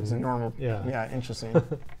person. As a normal, yeah, interesting.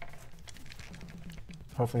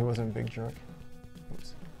 Hopefully he wasn't a big jerk.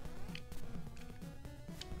 Oops.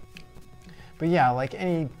 But yeah, like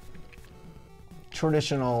any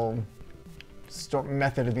traditional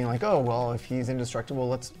method of being like, oh, well, if he's indestructible,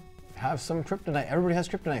 let's have some kryptonite. Everybody has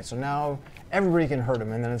kryptonite, so now everybody can hurt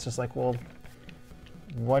him. And then it's just like, well,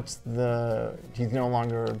 he's no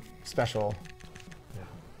longer special. Yeah.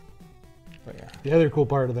 But yeah. The other cool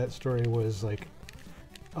part of that story was like,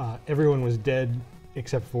 everyone was dead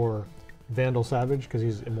except for Vandal Savage, because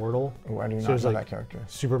he's immortal. Oh, I do not know like that character.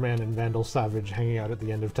 Superman and Vandal Savage hanging out at the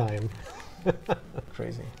end of time.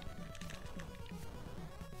 Crazy.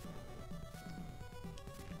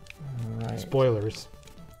 All right. Spoilers.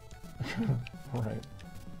 All right.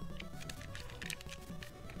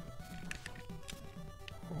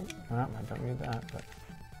 Oh, I don't need that, but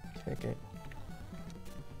take it.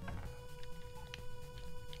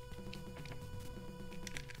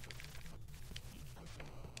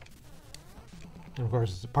 And of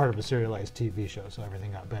course, it's part of a serialized TV show, so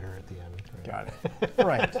everything got better at the end. Right? Got it.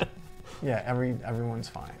 Right. Yeah, everyone's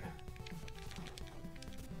fine.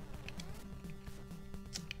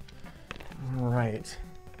 All right.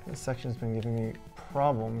 This section's been giving me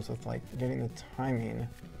problems with like getting the timing.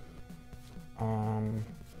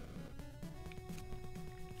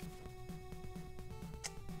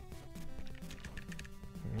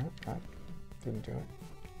 Didn't do it.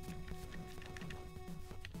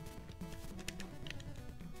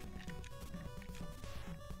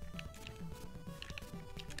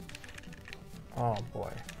 Oh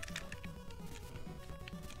boy.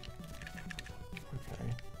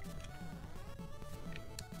 Okay.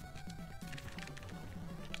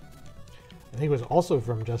 I think it was also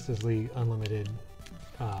from Justice League Unlimited.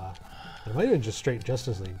 It might have been just straight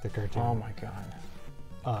Justice League, the cartoon. Oh my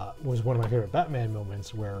god. Was one of my favorite Batman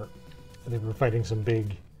moments where they were fighting some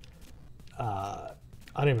big, I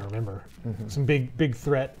don't even remember, some big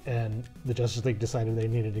threat, and the Justice League decided they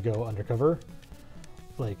needed to go undercover,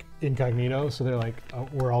 like incognito. So they're like, oh,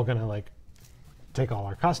 we're all gonna like take all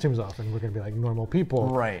our costumes off, and we're gonna be like normal people,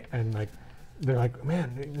 right? And like, they're like,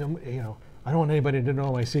 man, you know, I don't want anybody to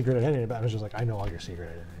know my secret identity. But I was just like, I know all your secret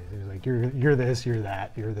identities. He was like, you're this, you're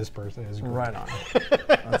that, you're this person. It's great. Right on.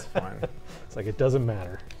 That's fine. It's like, it doesn't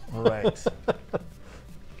matter. Right.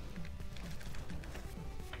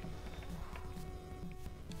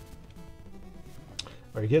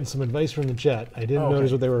 Are you getting some advice from the chat? I didn't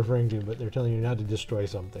notice what they were referring to, but they're telling you not to destroy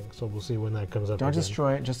something. So we'll see when that comes up. Don't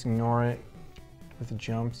destroy it. Just ignore it. With the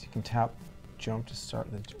jumps, you can tap jump to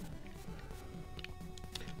start the.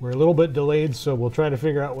 We're a little bit delayed, so we'll try to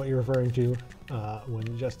figure out what you're referring to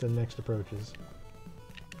when Justin next approaches.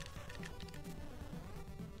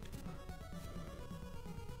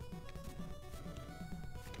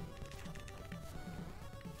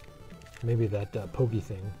 Maybe that pokey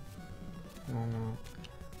thing. Oh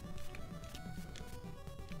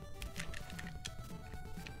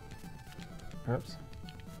no. Oops.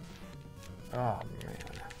 Oh man.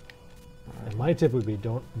 And my tip would be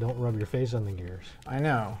don't rub your face on the gears. I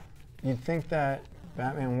know. You'd think that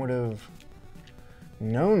Batman would have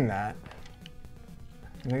known that.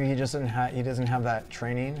 Maybe he just doesn't have that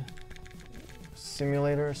training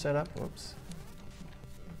simulator set up. Whoops.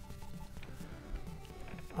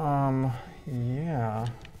 Yeah.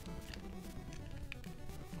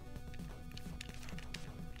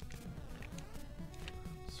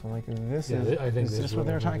 So like this I think is this what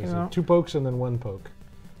they're talking about? 2 pokes and then 1 poke.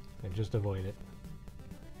 And just avoid it.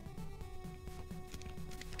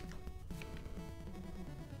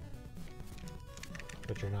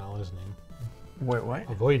 But you're not listening. Wait, what?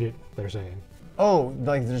 Avoid it, they're saying. Oh,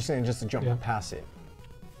 like they're saying just to jump past it.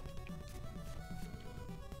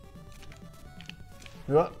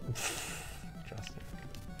 Justin.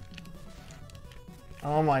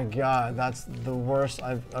 Oh my god, that's the worst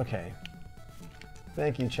okay.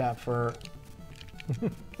 Thank you, chat, for...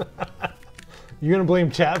 You gonna blame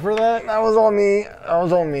chat for that? That was all me. That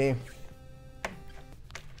was all me.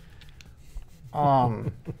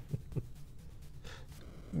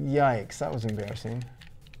 Yikes, that was embarrassing.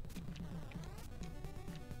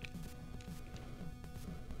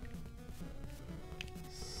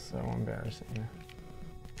 So embarrassing.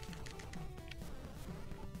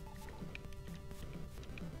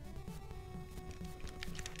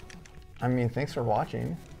 I mean, thanks for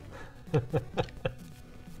watching.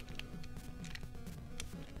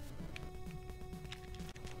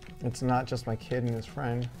 It's not just my kid and his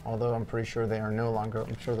friend, although I'm pretty sure they are no longer.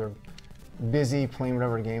 I'm sure they're busy playing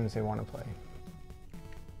whatever games they want to play.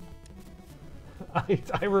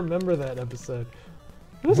 I remember that episode.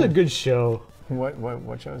 It was a good show.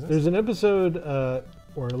 What show is this? There's an episode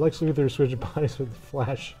where Lex Luthor switched bodies with the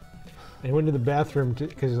Flash, and he went to the bathroom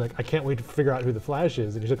because he's like, I can't wait to figure out who the Flash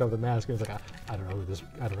is, and he took off the mask and he's like, I don't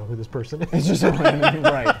know who this person is. It's just a random,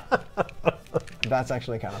 right? That's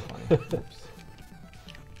actually kind of funny. Oops.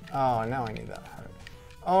 Oh, now I need that heart.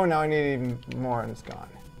 Oh, now I need even more, and it's gone.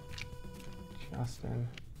 Justin.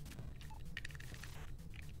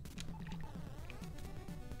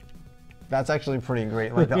 That's actually pretty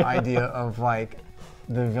great. Like the idea of like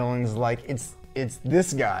the villain's like it's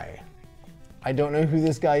this guy. I don't know who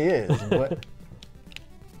this guy is, but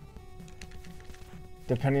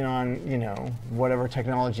depending on whatever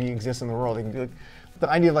technology exists in the world, the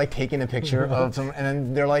idea of like taking a picture of someone and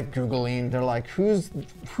then they're like Googling, they're like, who's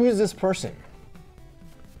this person?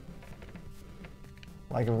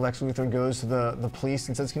 Like if Lex Luthor goes to the police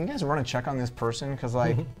and says, can you guys run a check on this person? Because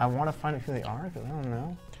like I want to find out who they are, because I don't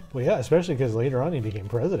know. Well, yeah, especially because later on he became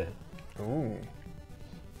president. Ooh.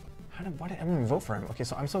 Why did everyone vote for him? Okay,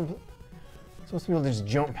 so I'm supposed to be able to just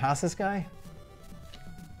jump past this guy?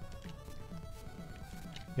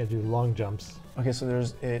 You gotta do long jumps. Okay, so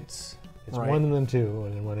it's right. 1 and then 2,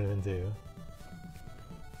 and then 1 and then 2.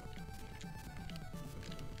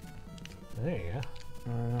 There you go.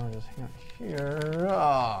 No, just hang out here.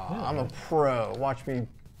 Oh, yeah, I'm a pro. Watch me.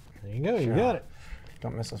 There you go, you got it.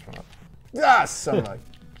 Don't mess this one up. Ah, son of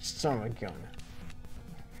a gun.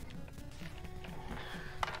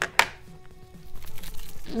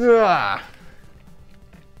 Ugh.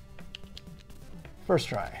 First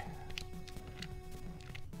try.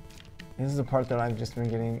 This is the part that I've just been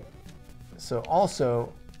getting. So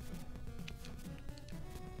also,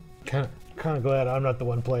 kind of glad I'm not the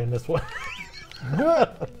one playing this one.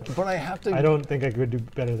 but I have to. I don't think I could do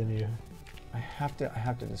better than you. I have to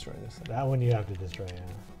destroy this thing. That one you have to destroy.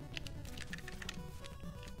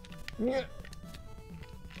 Yeah.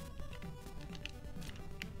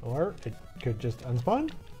 Or it could just unspawn.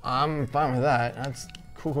 I'm fine with that. That's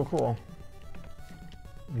cool.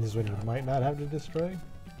 This is when you might not have to destroy.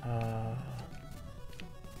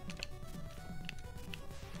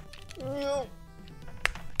 No.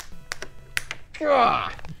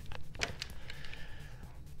 God.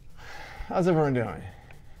 How's everyone doing?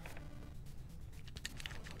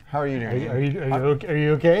 How are you doing? Are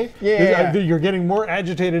you okay? Yeah. You're getting more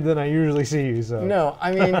agitated than I usually see you. So. No,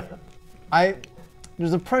 I mean,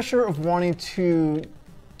 there's a pressure of wanting to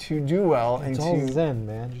do well it's all zen,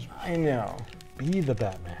 man. Just I know. Be the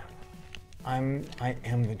Batman. I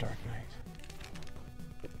am the Dark Knight.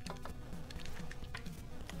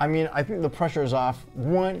 I mean, I think the pressure is off.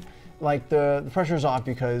 One, like the pressure is off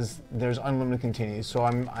because there's unlimited continues. So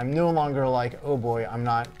I'm no longer like, oh boy,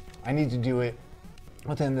 I need to do it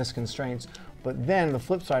within this constraints. But then the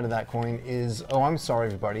flip side of that coin is, oh, I'm sorry,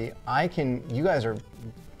 everybody. I'm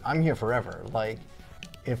here forever. Like,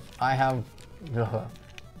 if I have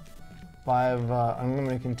 5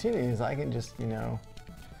 unlimited continues, I can just,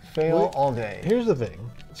 fail all day. Here's the thing.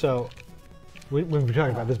 So, we've been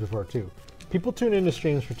talking about this before too. People tune into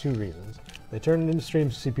streams for 2 reasons. They turn into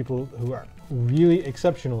streams to see people who are really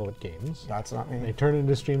exceptional at games. That's not me. They turn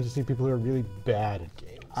into streams to see people who are really bad at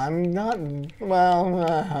games. I'm not,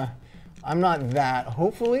 I'm not that,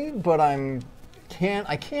 hopefully, but I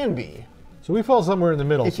can be. So we fall somewhere in the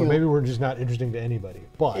middle, so maybe we're just not interesting to anybody.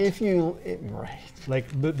 But right.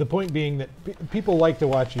 Like the point being that people like to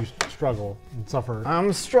watch you struggle and suffer.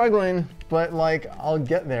 I'm struggling, but like I'll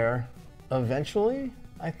get there eventually,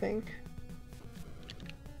 I think.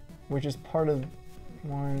 Which is part of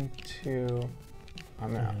 1, 2.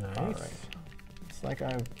 I'm out. Nice. All right. It's like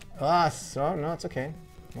no, it's okay.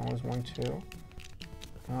 One was 1, 2.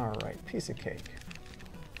 All right, piece of cake.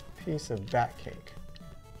 Piece of bat cake.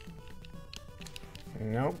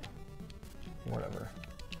 Nope. Whatever.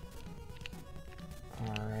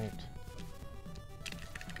 All right.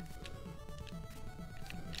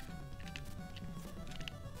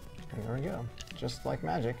 And there we go. Just like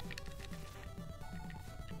magic.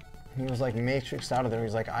 He was like matrixed out of there.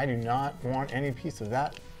 He's like, I do not want any piece of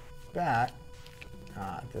that bat.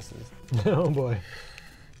 This is... Oh boy.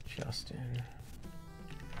 Justin.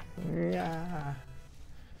 Yeah.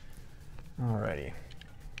 Alrighty.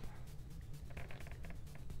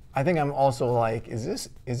 I think I'm also like, is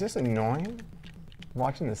this annoying?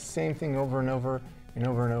 Watching the same thing over and over and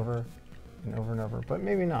over and over and over and over, but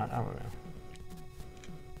maybe not, I don't know.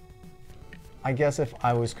 I guess if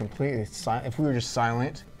I was completely silent, if we were just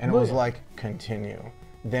silent and it was like continue,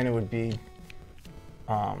 then it would be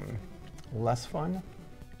less fun.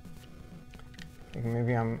 I think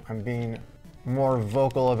maybe I'm being more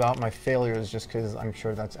vocal about my failures just because I'm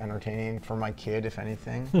sure that's entertaining for my kid, if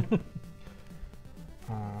anything.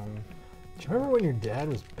 Do you remember when your dad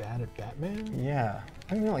was bad at Batman? Yeah,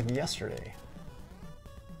 I mean like yesterday.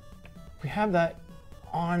 We have that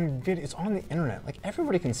on video. It's on the internet. Like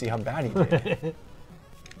everybody can see how bad he did.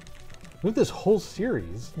 With this whole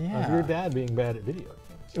series of your dad being bad at video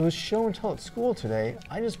games. It was show and tell at school today.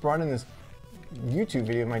 I just brought in this YouTube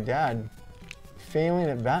video of my dad failing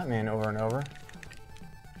at Batman over and over.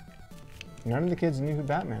 None of the kids knew who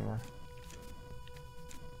Batman were.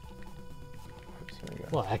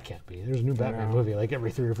 Well, that can't be. There's a new Batman movie like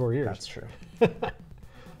every 3 or 4 years. That's true.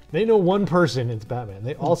 They know one person, it's Batman.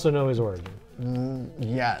 They also know his origin.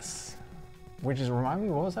 Yes. Which is, remind me,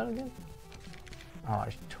 what was that again? Oh,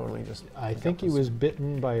 I totally just... I think he was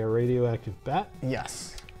bitten by a radioactive bat.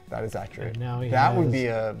 Yes, that is accurate. And now he that has would be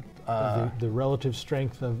the relative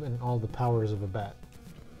strength of and all the powers of a bat.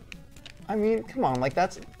 I mean, come on, like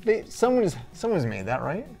that's... someone's made that,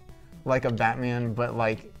 right? Like a Batman, but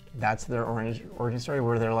like that's their origin story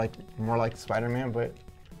where they're like more like Spider-Man, but...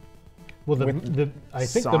 Well, I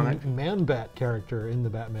think Sonic. The Man-Bat character in the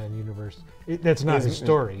Batman universe, that's not his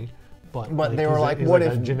story, but like, they were like, what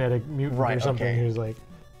if... a genetic mutant or something? Okay. He was like,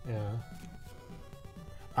 yeah.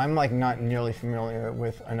 I'm like not nearly familiar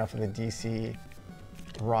with enough of the DC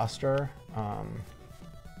roster,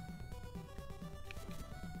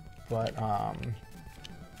 but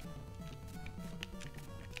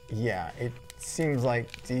yeah, it seems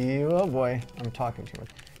like oh boy, I'm talking too much.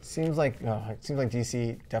 Seems like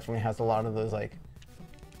DC definitely has a lot of those like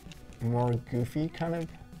more goofy kind of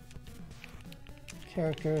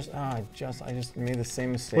characters. I just made the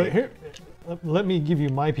same mistake. Wait, here, let me give you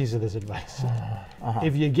my piece of this advice.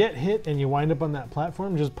 If you get hit and you wind up on that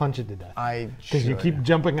platform, just punch it to death. Because you keep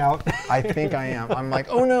jumping out. I think I am. I'm like,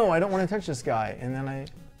 oh no, I don't want to touch this guy, and then I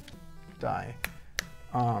die.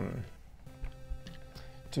 I'm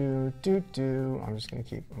just gonna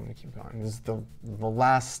keep going. This is the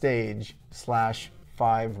last stage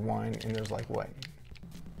 /5-1, and there's like what,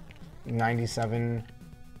 97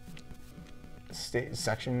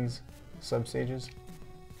 sections, sub-stages?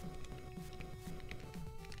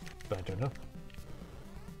 I don't know.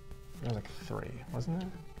 There was like 3, wasn't there?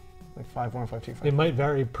 Like 5-1, 5-2, 5-2. It might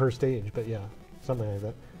vary per stage, but yeah, something like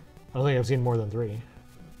that. I don't think I've seen more than 3.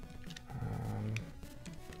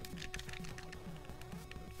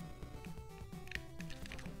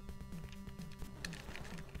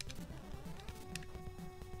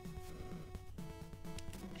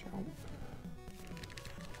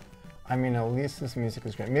 I mean, at least this music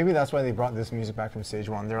is great. Maybe that's why they brought this music back from stage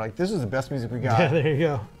 1. They're like, this is the best music we got. Yeah, there you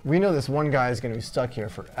go. We know this one guy is going to be stuck here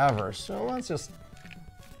forever, so let's just...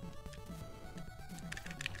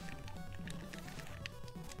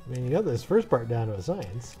 I mean, you got this first part down to a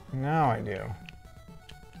science. Now I do.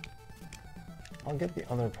 I'll get the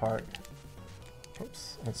other part,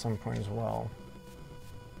 at some point as well.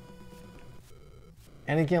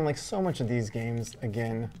 And again, like so much of these games,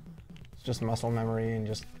 again, it's just muscle memory and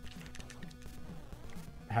just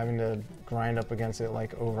having to grind up against it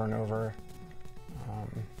like over and over.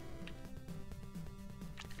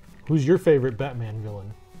 Who's your favorite Batman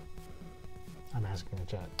villain? I'm asking the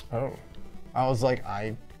chat. Oh, I was like,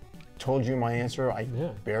 I told you my answer. I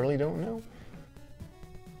barely don't know.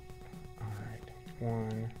 All right,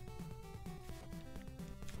 1.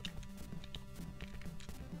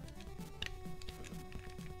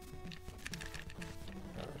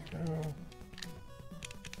 There we go.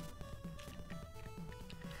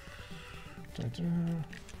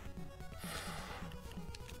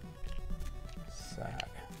 Sad.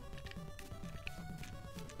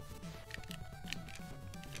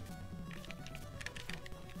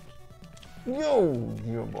 Yo,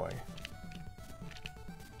 boy.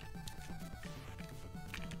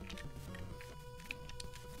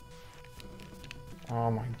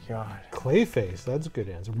 Oh my God. Clayface, that's a good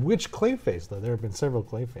answer. Which Clayface, though? There have been several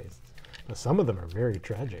Clayfaces. Now, some of them are very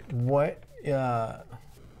tragic. What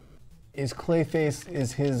is Clayface?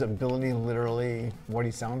 Is his ability literally what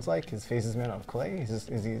he sounds like? His face is made out of clay? Is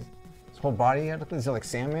his whole body out of clay? Is it like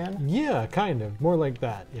Sandman? Yeah, kind of. More like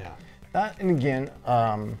that, yeah. That, and again,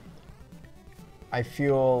 I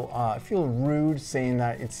feel rude saying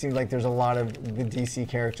that. It seems like there's a lot of the DC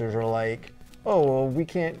characters are like, oh, well, we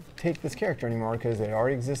can't take this character anymore because they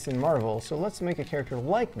already exist in Marvel, so let's make a character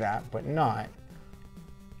like that, but not.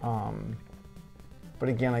 But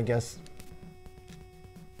again, I guess,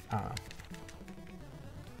 I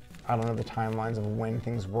don't know the timelines of when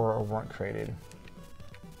things were or weren't created.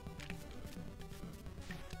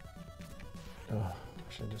 Ugh, I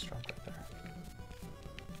should have just dropped that there.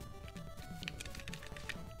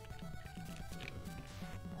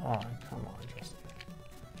 Oh, come on, Justin.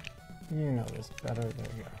 You know this better. There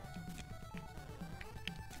you go.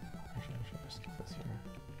 Actually, I should just keep this here.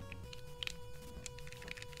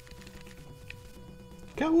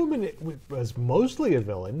 Catwoman was mostly a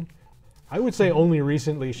villain. I would say only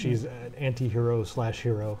recently she's an anti-hero /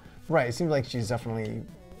 hero. Right, it seems like she's definitely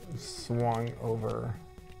swung over,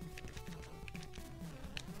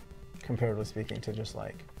 comparatively speaking, to just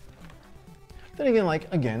like. Then again, like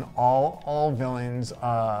all villains,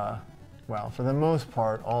 well, for the most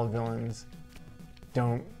part, all villains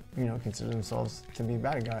don't, consider themselves to be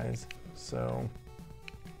bad guys. So.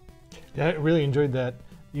 Yeah, I really enjoyed that.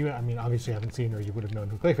 I mean, obviously, haven't seen or you would have known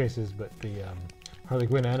who Clayface is, but the Harley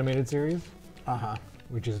Quinn animated series,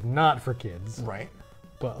 which is not for kids, right?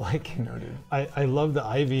 But like, no, dude. I love the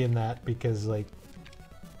Ivy in that because like,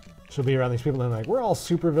 she'll be around these people and like, we're all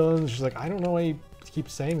super villains. She's like, I don't know why you keep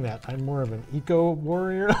saying that. I'm more of an eco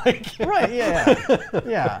warrior. Like, right?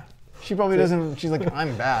 Yeah. She probably doesn't. She's like,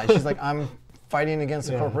 I'm bad. She's like, I'm fighting against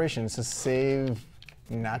the corporations to save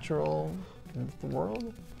the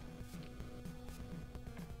world.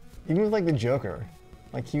 Even with like the Joker,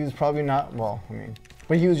 like he was probably not, well, I mean,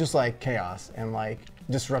 but he was just like chaos and like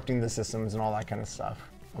disrupting the systems and all that kind of stuff,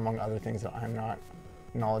 among other things that I'm not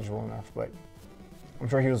knowledgeable enough, but I'm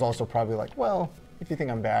sure he was also probably like, well, if you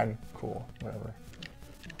think I'm bad, cool, whatever.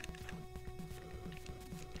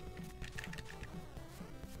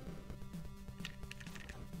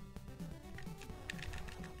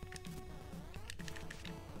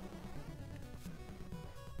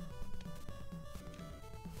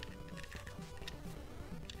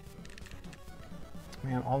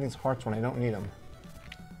 Man, all these hearts when I don't need them.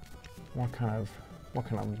 What kind of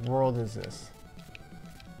world is this?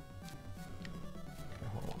 Okay,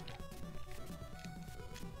 hold on.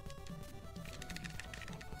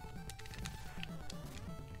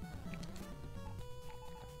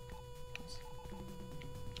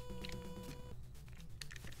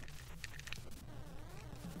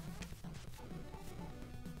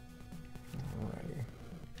 Alrighty.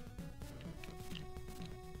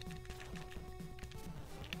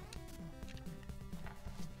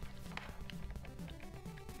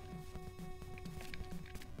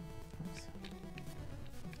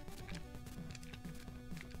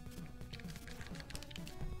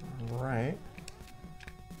 Right.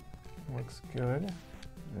 Looks good.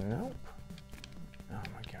 Nope. Oh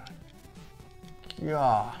my god.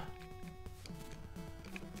 Yeah.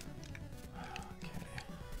 Okay.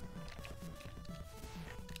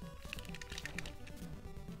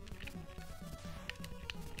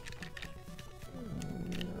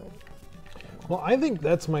 Nope. Well, I think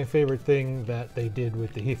that's my favorite thing that they did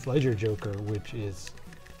with the Heath Ledger Joker, which is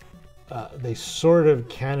they sort of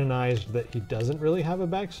canonized that he doesn't really have a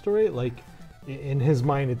backstory. Like, in his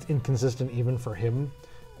mind, it's inconsistent even for him,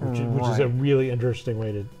 which is a really interesting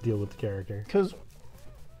way to deal with the character. Because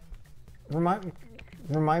remind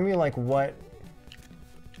me like what?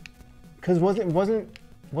 Because wasn't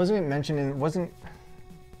it mentioned in wasn't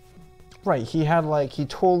right? He had like he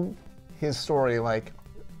told his story like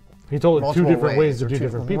he told it two different ways to two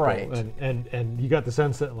different people, right? And you got the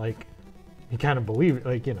sense that like he kind of believed it,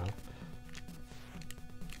 like, you know.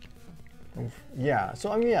 Yeah. So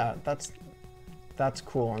I mean, yeah, that's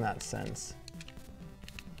cool in that sense.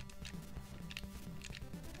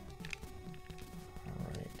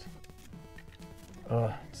 All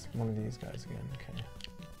right. It's one of these guys again. Okay.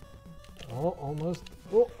 Oh, almost.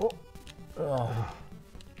 Oh, oh. Ugh.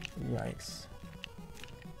 Yikes.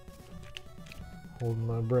 Holding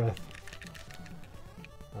my breath.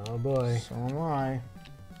 Oh boy. So am I.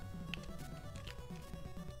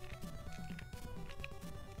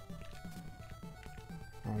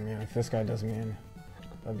 Oh man, if this guy does me in,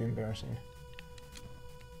 that'd be embarrassing.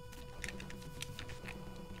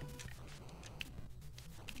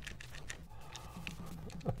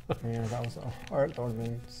 Man, that was a heart. That would have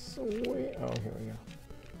been sweet. Oh, here we go.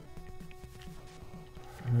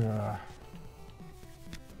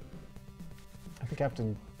 I think I have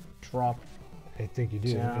to drop. I think you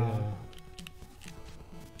do. Down.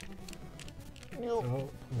 Yeah. Nope. Oh,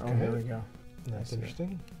 okay. Oh, here we go. That's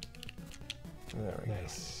interesting. There we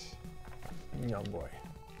Nice. go. Yo, boy.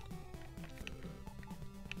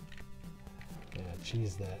 Yeah,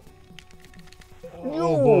 cheese that. Oh,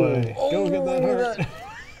 Oh boy. oh, Go get that heart.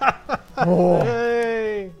 Oh.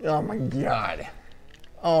 Hey. Oh my god.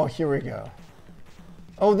 Oh, here we go.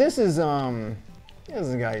 Oh, this is the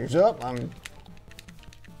guy who's up.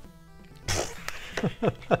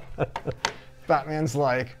 Batman's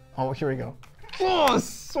like, oh, here we go. Oh,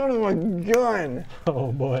 son of a gun.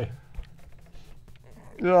 Oh boy.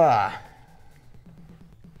 Ugh.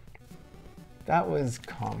 That was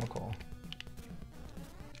comical.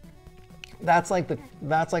 That's like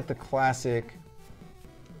the classic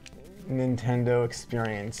Nintendo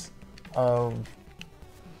experience of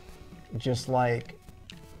just like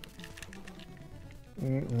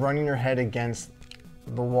running your head against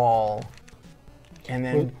the wall and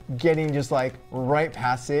then getting just like right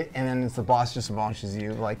past it, and then the boss just launches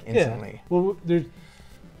you like instantly. Yeah. Well,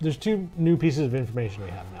 there's two new pieces of information we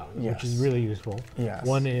have now, which is really useful. Yes.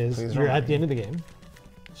 One is you're at the end of the game,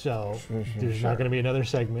 so there's not going to be another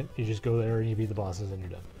segment. You just go there and you beat the bosses and you're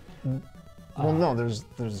done. Well, no,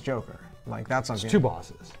 there's Joker. Like that's not. It's two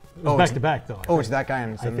bosses. It's back to back though. It's that guy.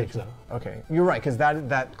 I think so. Okay, you're right, because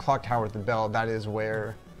that clock tower with the bell, that is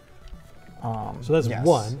where. So that's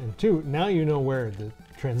one, and two. Now you know where the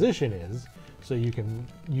transition is, so you can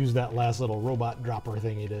use that last little robot dropper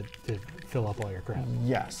thingy to fill up all your crap.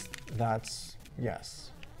 Yes, yes.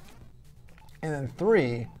 And then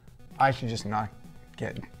 3, I should just not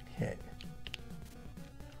get hit.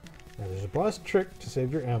 Now there's a boss trick to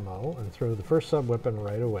save your ammo and throw the first sub-weapon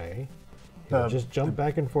right away. Just jump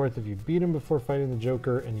back and forth. If you beat him before fighting the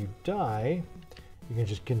Joker and you die, you can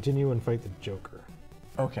just continue and fight the Joker.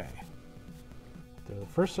 Okay. Throw the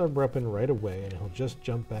first sub-weapon right away and he'll just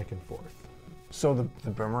jump back and forth. So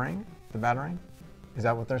the boomerang, the batarang, is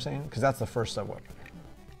that what they're saying? Because that's the first sub-weapon.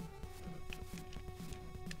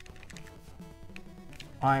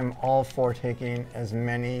 I'm all for taking as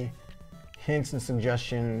many hints and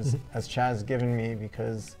suggestions as Chad's given me,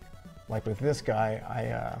 because like with this guy,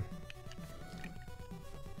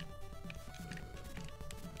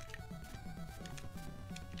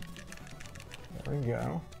 there There we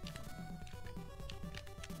go.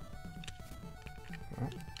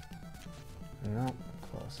 No,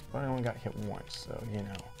 close. But I only got hit once, so, you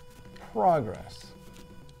know. Progress.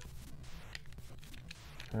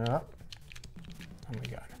 Yep. Oh my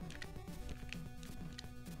god.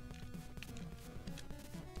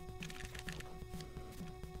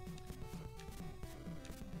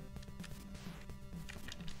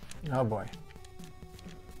 Oh boy.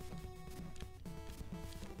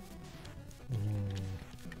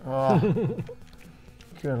 Oh,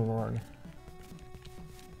 good lord.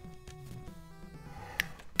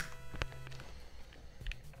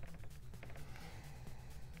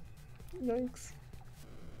 Yikes.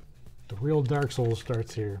 The real Dark Souls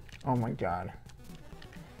starts here. Oh my god.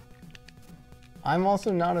 I'm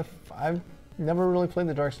also not a. I've never really played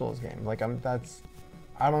the Dark Souls game. Like I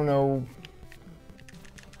don't know.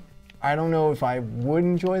 I don't know if I would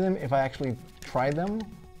enjoy them if I actually tried them,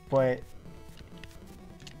 but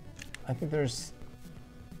I think there's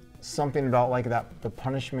something about like the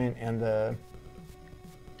punishment and the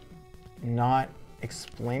not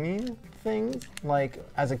explaining things. Like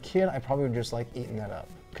as a kid, I probably would just like eaten that up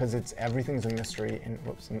because everything's a mystery and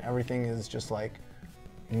everything is just like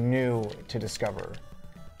new to discover.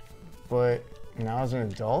 But now as an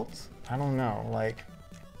adult, I don't know. Like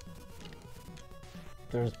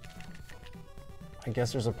I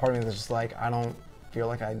guess there's a part of me that's just like, I don't feel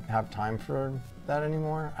like I have time for that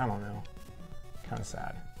anymore. I don't know. Kind of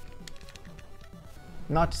sad.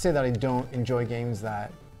 Not to say that I don't enjoy games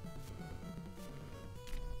that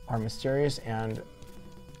are mysterious and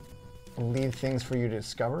leave things for you to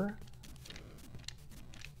discover.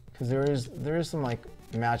 Because there is some like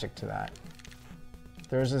magic to that.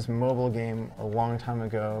 There's this mobile game a long time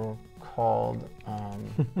ago called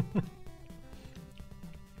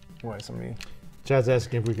what, somebody? Chad's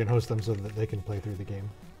asking if we can host them so that they can play through the game.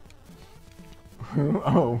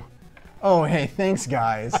 Oh, hey, thanks,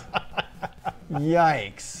 guys.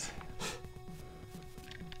 Yikes.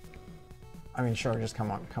 I mean, sure, just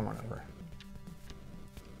come on over.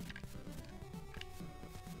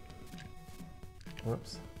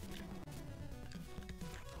 Whoops.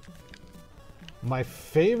 My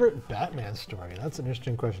favorite Batman story. That's an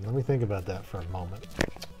interesting question. Let me think about that for a moment.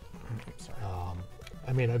 Sorry.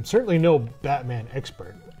 I mean, I'm certainly no Batman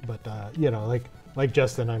expert, but you know, like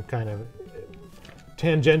Justin, I'm kind of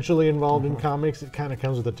tangentially involved in comics. It kind of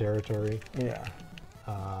comes with the territory. Yeah.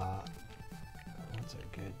 What's a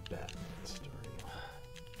good Batman story?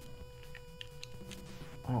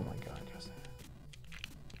 Oh my God, Justin.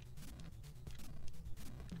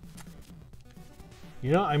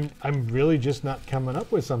 You know, I'm really just not coming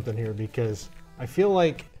up with something here because I feel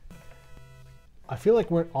like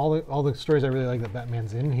all the stories I really like that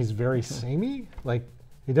Batman's in, he's very samey. Like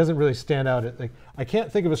he doesn't really stand out. I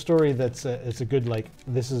can't think of a story that's it's a good like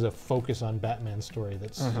this is a focus on Batman story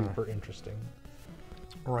that's super interesting.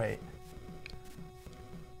 Right.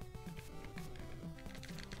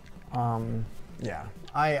 Yeah,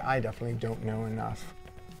 I definitely don't know enough.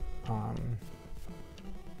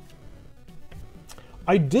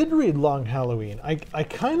 I did read Long Halloween. I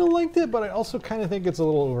kind of liked it, but I also kind of think it's a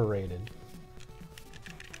little overrated.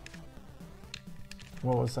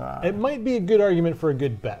 What was It might be a good argument for a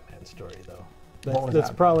good Batman story, though. That's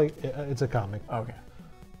probably it's a comic. Oh, okay.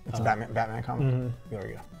 It's a Batman comic. Mm-hmm. There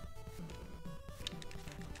we go.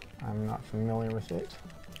 I'm not familiar with it.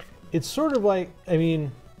 It's sort of like, I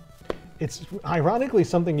mean, it's ironically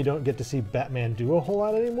something you don't get to see Batman do a whole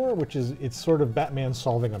lot anymore, which is it's sort of Batman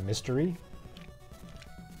solving a mystery.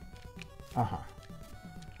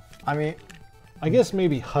 I mean, I guess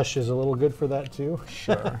maybe Hush is a little good for that too.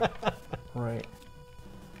 Sure. Right.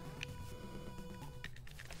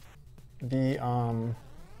 The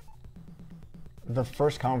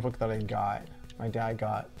first comic book that I got, my dad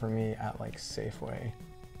got for me at like Safeway,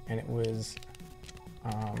 and it was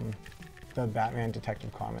the Batman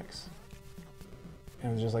Detective Comics.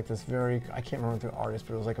 And it was just like this very, I can't remember the artist,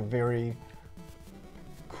 but it was like a very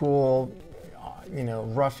cool, you know,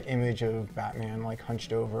 rough image of Batman like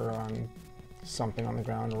hunched over on something on the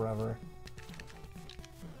ground or whatever.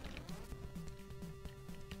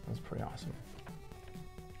 That was pretty awesome.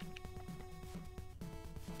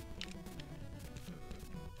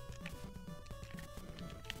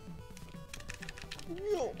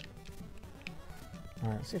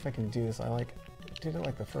 Alright, let's see if I can do this. I did it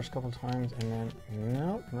like the first couple times and then,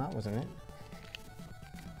 nope, that wasn't it.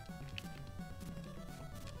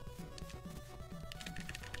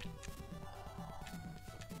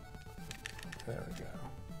 There we go.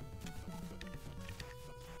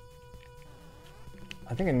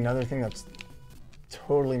 I think another thing that's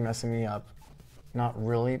totally messing me up not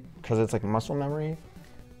really, because it's like muscle memory.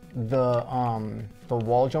 The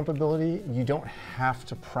wall jump ability, you don't have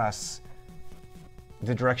to press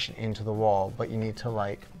the direction into the wall, but you need to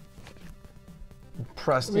like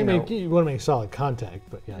press. You want to make solid contact,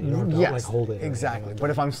 but yeah, you don't have to like hold it. Exactly. But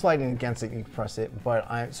if I'm sliding against it, you press it. But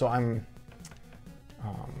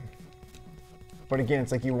but again,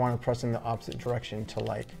 it's like you want to press in the opposite direction to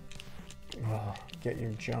like get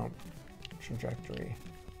your jump trajectory.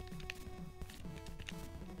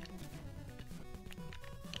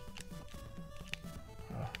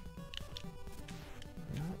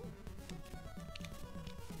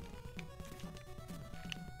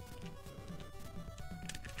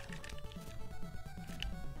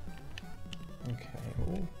 Okay,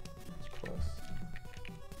 ooh, that's close.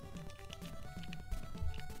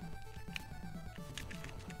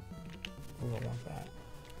 We don't want that.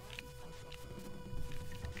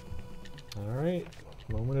 All right,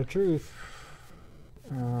 moment of truth.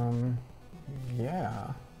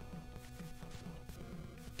 Yeah.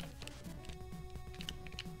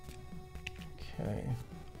 Okay.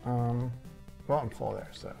 Well, I'm full there,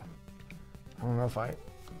 so I don't know if I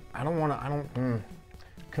don't want to.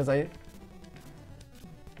 Because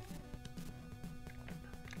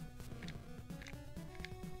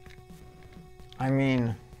I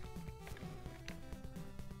mean,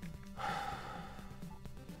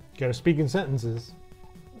 gotta speak in sentences.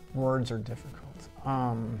 Words are difficult.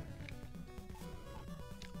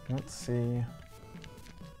 Let's see.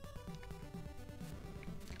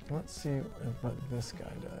 Let's see what this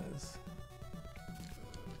guy does.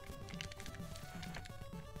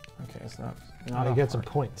 Okay, so not I get some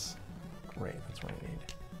points. Great, that's what I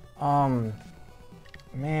need.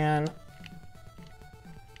 Man.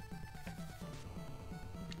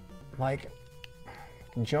 Like,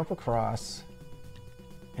 jump across,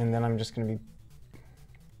 and then I'm just gonna be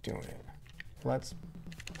doing it. Let's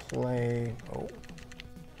play. Oh,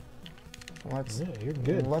 yeah, you're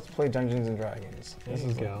good. Let's play Dungeons and Dragons. There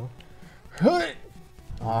you go.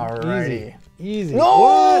 Alrighty. Easy.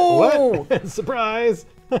 No! What? Surprise!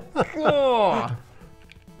 Oh,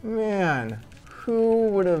 man, who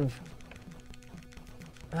would have?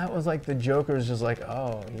 That was like the Joker's just like,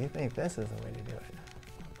 oh, you think this is the way to do it?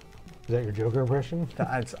 Is that your Joker impression?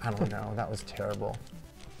 I don't know. That was terrible.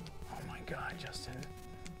 Oh my God, Justin.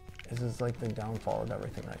 This is like the downfall of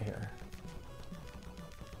everything right here.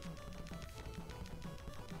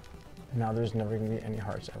 Now there's never going to be any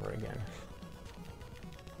hearts ever again.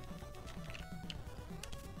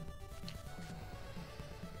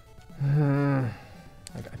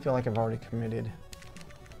 Like, I feel like I've already committed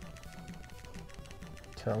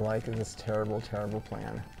to like this terrible, terrible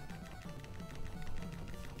plan.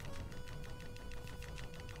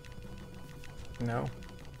 No.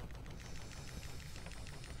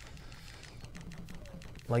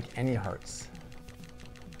 Like any hearts.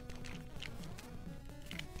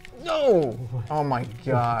 No! Oh my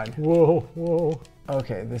God. Whoa, whoa.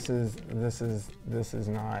 Okay, this is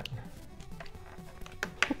not.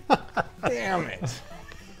 Damn it.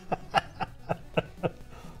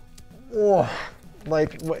 Oh,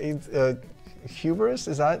 like what? Hubris?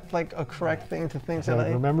 Is that like a correct thing to think So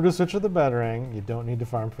today? remember to switch with the batarang. You don't need to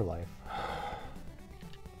farm for life.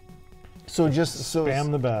 So just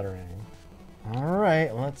spam the batarang. All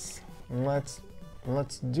right, let's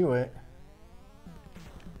do it.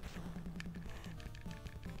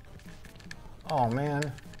 Oh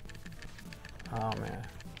man. Oh man.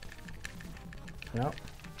 Nope.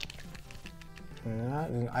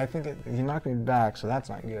 I think he knocked me back, so that's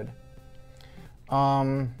not good.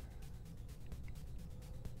 Son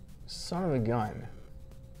of a gun.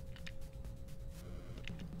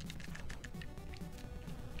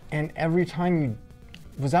 And every time you...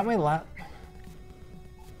 Was that my last...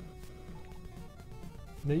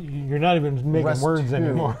 You're not even making words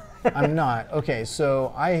anymore. I'm not. Okay,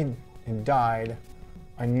 so I had died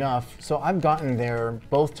enough. So I've gotten there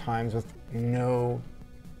both times with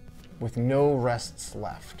no rests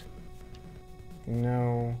left.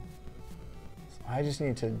 No. I just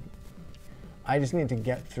need to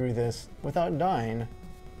get through this without dying.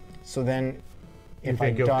 So then if I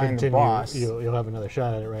die in the boss, you'll have another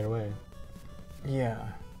shot at it right away. Yeah.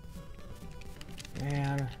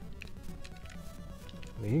 Man.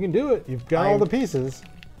 You can do it. You've got all the pieces.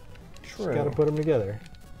 True. Just got to put them together.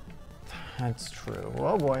 That's true.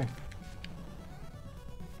 Oh boy.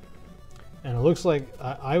 And it looks like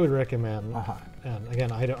I would recommend, and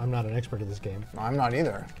again, I'm not an expert at this game. I'm not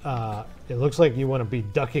either. It looks like you want to be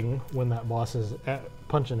ducking when that boss is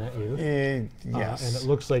punching at you. Yes. And it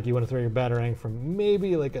looks like you want to throw your batarang from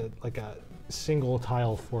maybe like a single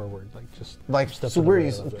tile forward, like just like so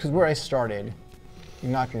where I started, you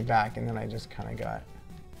knocked me back, and then I just kind of got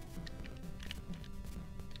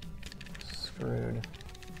screwed.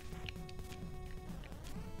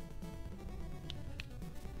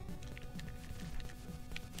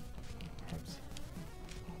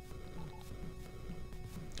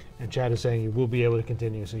 And Chad is saying you will be able to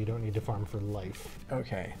continue, so you don't need to farm for life.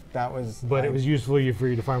 Okay, that was... But it was useful for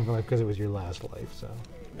you to farm for life because it was your last life, so...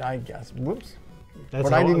 I guess. Whoops. That's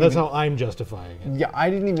how I'm justifying it. Yeah,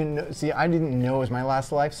 I didn't even know... See, I didn't know it was my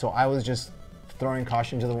last life, so I was just throwing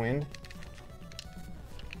caution to the wind.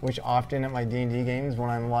 Which often at my D&D games,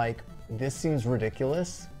 when I'm like, this seems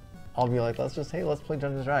ridiculous, I'll be like, let's play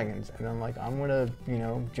Dungeons & Dragons. And I'm like, I'm gonna, you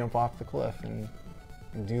know, jump off the cliff and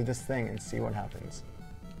do this thing and see what happens.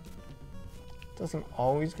 Doesn't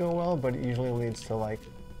always go well, but it usually leads to like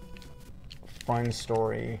fun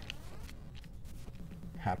story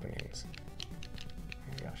happenings. Oh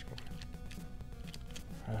my gosh,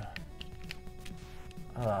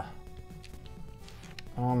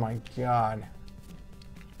 oh my god.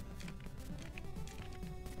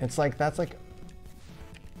 It's like, that's like,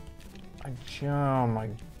 oh my,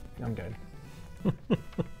 I'm dead.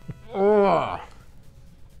 Ugh.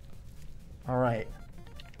 All right.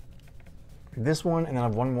 This one, and then I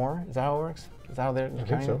have one more. Is that how it works? Is that how they're I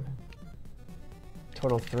think so.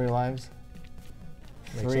 Total 3 lives.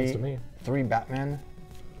 Makes sense to me. 3 Batmans.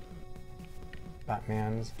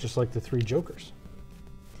 Just like the 3 Jokers.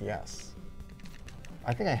 Yes.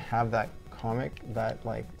 I think I have that comic, that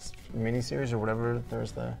like miniseries or whatever.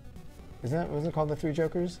 There's the, was it called the 3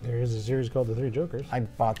 Jokers? There is a series called the 3 Jokers. I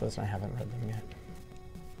bought those and I haven't read them yet.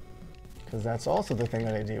 Because that's also the thing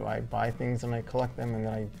that I do. I buy things and I collect them, and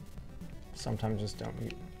then I sometimes just don't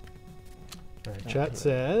eat. All right, chat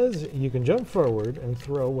says you can jump forward and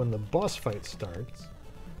throw when the boss fight starts.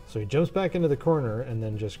 So he jumps back into the corner and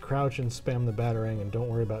then just crouch and spam the batarang, and don't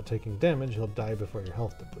worry about taking damage. He'll die before your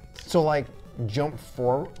health depletes. So like jump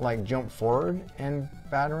forward and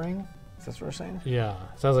battering? Is that what we're saying? Yeah,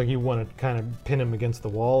 sounds like you want to kind of pin him against the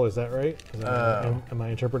wall. Is that right? Am I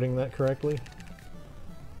interpreting that correctly?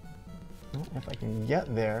 Well, if I can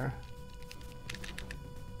get there.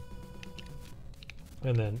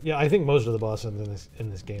 And then, yeah, I think most of the bosses in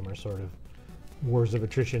this game are sort of wars of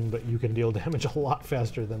attrition, but you can deal damage a lot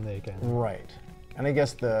faster than they can. Right. And I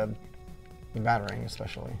guess the battering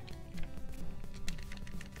especially.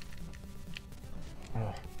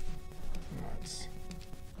 Oh, nuts.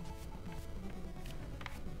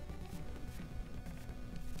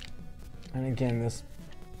 And again, this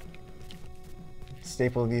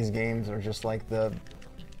staple of these games are just like the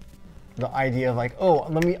idea of like,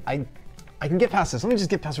 oh, I can get past this. Let me just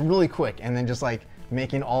get past it really quick, and then just like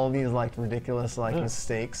making all of these like ridiculous like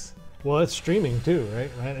mistakes. Well, it's streaming too, right?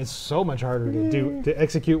 It's so much harder to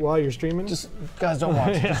execute while you're streaming. Just guys, don't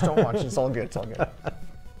watch. Yeah. Just don't watch. It's all good. It's all good. All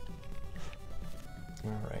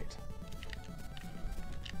right.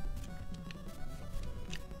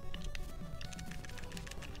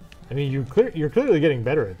 I mean, you're clearly getting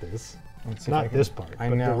better at this. Not this part, but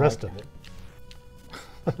the rest of it.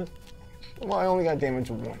 Well, I only got damage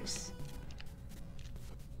once.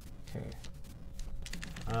 Okay.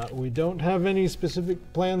 We don't have any specific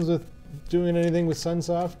plans with doing anything with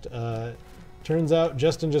Sunsoft. Turns out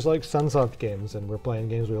Justin just likes Sunsoft games, and we're playing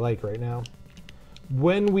games we like right now.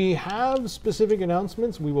 When we have specific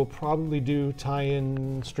announcements, we will probably do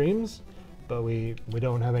tie-in streams, but we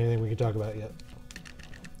don't have anything we can talk about yet.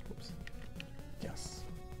 Oops. Yes.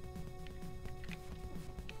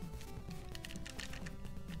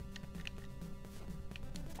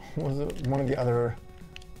 Was it one of the other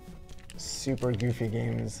super goofy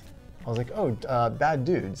games? I was like, oh, Bad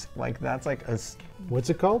Dudes. Like, that's like a... What's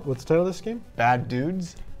it called? What's the title of this game? Bad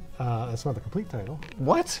Dudes? That's not the complete title.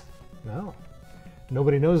 What? No.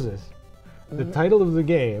 Nobody knows this. The title of the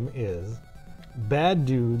game is Bad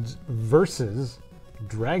Dudes versus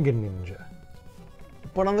Dragon Ninja.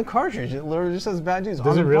 But on the cartridge, it literally just says Bad Dudes.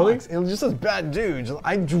 Does it really? Box. It just says Bad Dudes.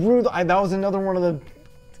 I drew, that was another one of the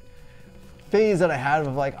phase that I had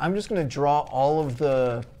of like, I'm just gonna draw all of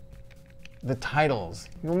the titles.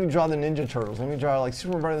 Let me draw the Ninja Turtles. Let me draw like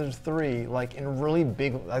Super Mario Brothers 3, like in really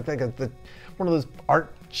big, I think one of those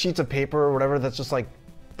art sheets of paper or whatever that's just like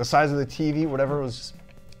the size of the TV, whatever. It was just,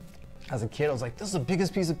 as a kid, I was like, this is the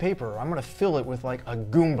biggest piece of paper. I'm gonna fill it with like a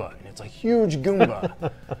Goomba, and it's a huge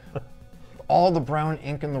Goomba. All the brown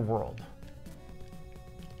ink in the world.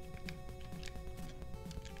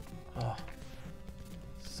 Oh.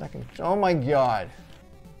 Second, oh my God.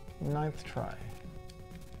 9th try.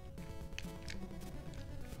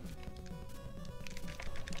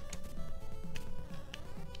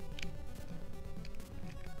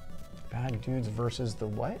 Bad Dudes versus the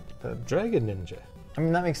what? The Dragon Ninja. I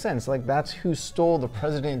mean, that makes sense. Like, that's who stole the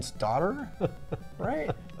president's daughter, right?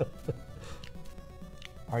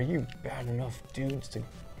 Are you bad enough dudes to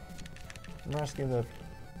rescue the...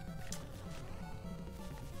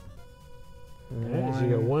 Alright, so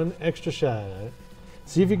you got one extra shot at it.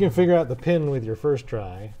 See if you can figure out the pin with your first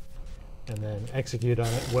try, and then execute on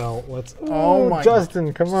it. Well, let's... Oh my...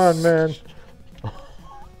 Justin, come on, man.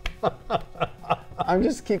 I'm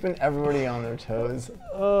just keeping everybody on their toes.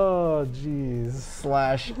 Oh, jeez.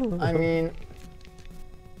 Slash, I mean...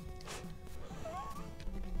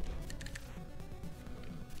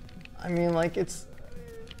 like, it's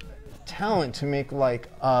talent to make, like,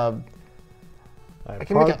 Pause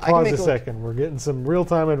a second. We're getting some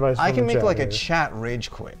real-time advice from the chat. I can make, like, here. a chat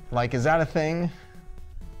rage quit. Like, is that a thing?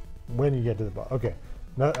 When you get to the boss. Okay.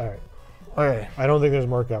 All right. Okay. I don't think there's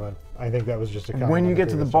more coming. I think that was just a comment. When you get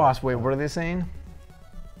to the boss, wait, what are they saying?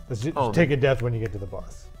 Take a death when you get to the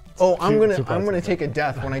boss. Oh, I'm gonna take a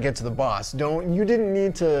death when I get to the boss. You didn't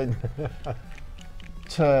need to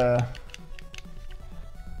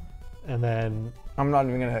And then I'm not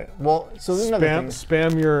even gonna. Well, so there's another thing.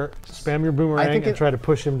 Spam your boomerang and try to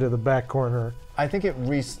push him to the back corner. I think it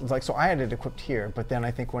like, so I had it equipped here, but then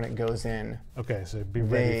I think when it goes in. Okay, so be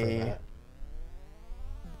ready for that.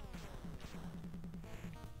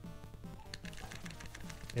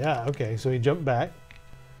 Yeah. Okay, so he jumped back.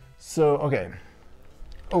 So okay.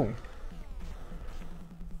 Oh.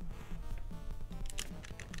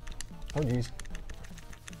 Oh geez.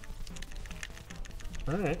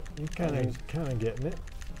 All right, you kind of getting it.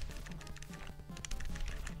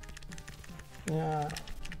 Yeah.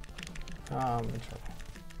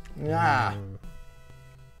 Yeah.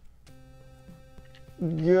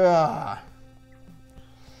 Yeah.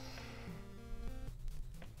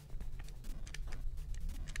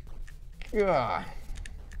 Yeah.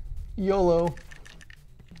 YOLO.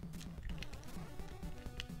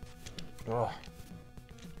 Oh.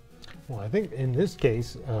 Well, I think in this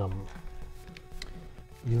case,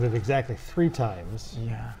 you live exactly 3 times.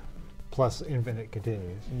 Yeah. Plus infinite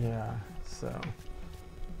continues. Yeah. So,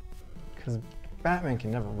 because Batman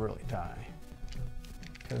can never really die,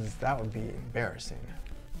 because that would be embarrassing.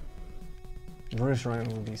 Bruce Wayne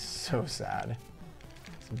would be so sad.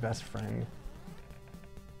 His best friend.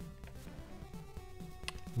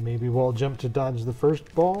 Maybe we'll jump to dodge the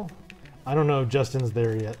first ball. I don't know if Justin's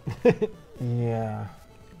there yet. Yeah.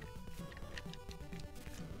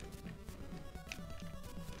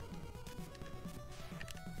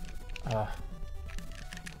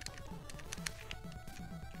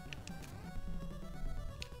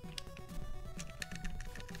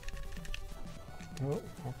 Oh,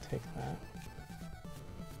 I'll take that.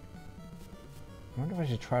 I wonder if I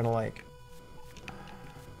should try to, like,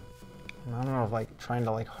 I don't know if, like, trying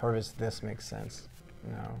to, like, harvest this makes sense.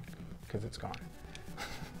 No, because it's gone.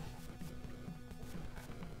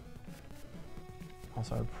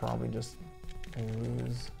 Also, I'd probably just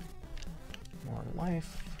lose more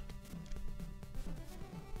life.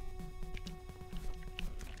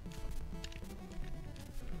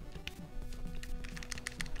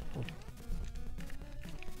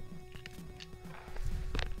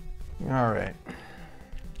 All right.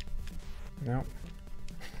 Nope.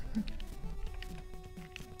 I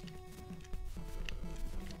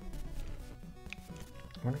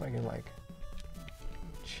wonder if I could, like,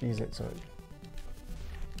 cheese it so it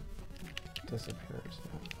disappears.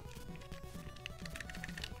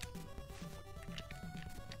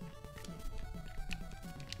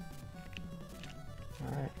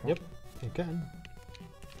 All right. Yep, you can.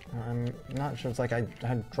 I'm not sure. It's like I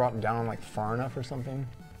had dropped down, like, far enough or something.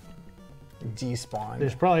 Despawn.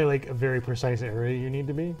 There's probably, like, a very precise area you need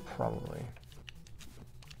to be. Probably.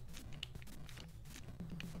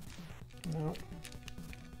 No.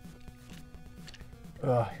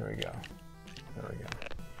 Oh, here we go. There we go.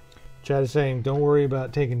 Chad is saying, don't worry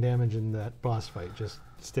about taking damage in that boss fight. Just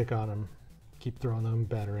stick on him. Keep throwing them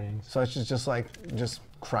batarangs. So it's just like, just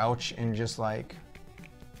crouch and just, like,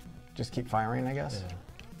 just keep firing, I guess? Yeah.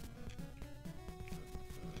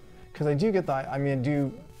 Because I do get that, I mean,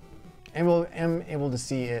 am able to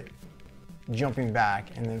see it jumping back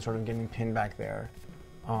and then sort of getting pinned back there.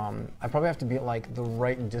 I probably have to be at, like, the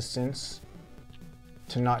right distance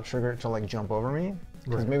to not trigger it to, like, jump over me.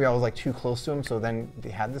 Because maybe I was, like, too close to him, so then they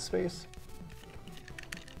had the space.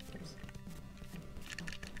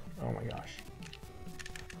 Oh my gosh.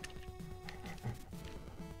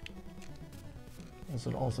 This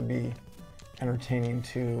would also be entertaining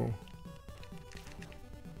to...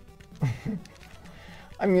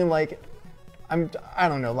 I mean, like, I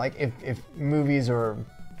don't know, like, if movies or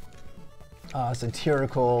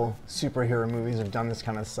satirical superhero movies have done this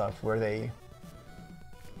kind of stuff where they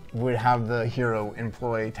would have the hero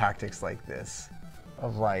employ tactics like this,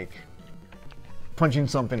 of like punching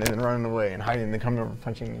something and then running away and hiding and then coming over and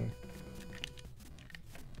punching me.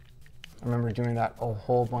 I remember doing that a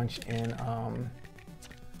whole bunch in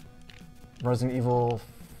Resident Evil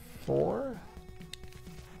 4.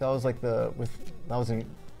 That was like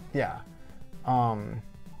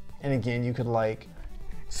and again, you could like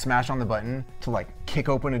smash on the button to like kick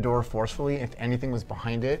open a door forcefully. If anything was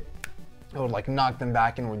behind it, it would like knock them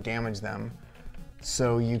back and would damage them.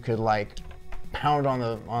 So you could like pound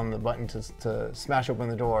on the button to smash open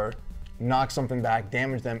the door, knock something back,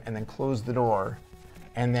 damage them, and then close the door.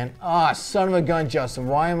 And then, son of a gun, Justin,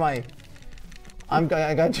 why am I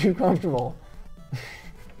got too comfortable.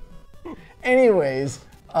 Anyways,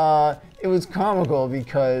 it was comical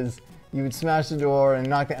because you would smash the door and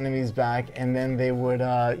knock the enemies back, and then they would,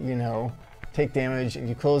 you know, take damage, and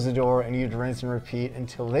you close the door, and you'd rinse and repeat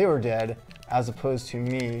until they were dead, as opposed to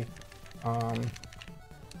me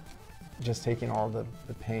just taking all the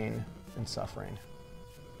pain and suffering.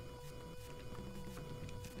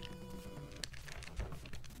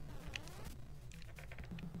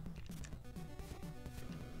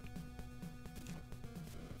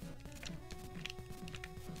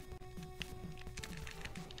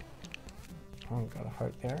 Oh, got a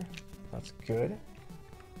heart there. That's good.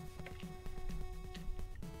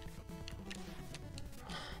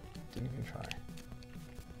 Didn't even try.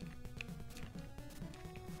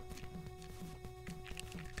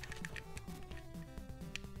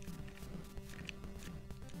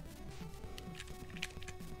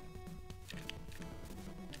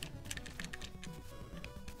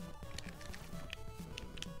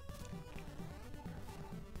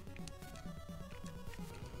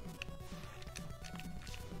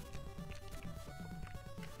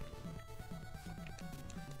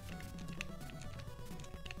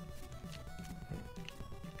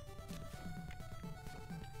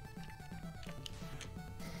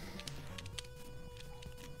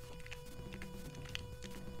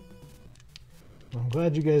 I'm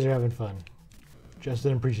glad you guys are having fun.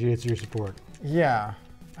 Justin appreciates your support. Yeah,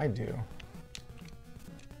 I do.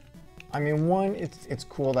 I mean, one, it's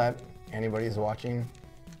cool that anybody's watching,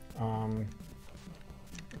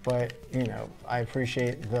 but you know, I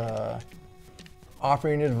appreciate the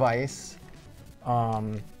offering advice,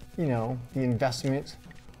 you know, the investment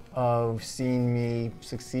of seeing me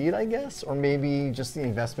succeed, I guess, or maybe just the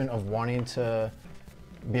investment of wanting to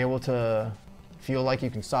be able to feel like you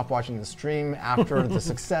can stop watching the stream after the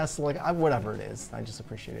success, like whatever it is. I just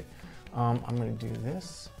appreciate it. I'm gonna do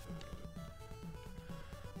this.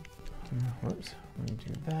 Whoops, I'm gonna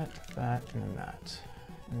do that, and then that.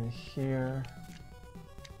 And then here.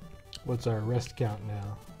 What's our rest count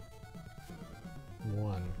now?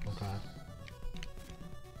 1, okay.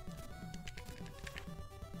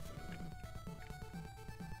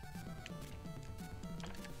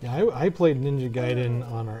 Yeah, I played Ninja Gaiden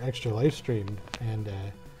on our extra live stream, and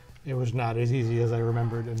it was not as easy as I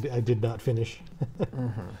remembered, and I did not finish.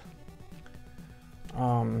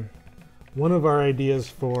 One of our ideas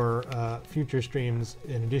for future streams,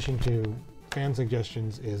 in addition to fan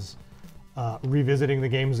suggestions, is revisiting the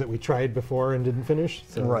games that we tried before and didn't finish.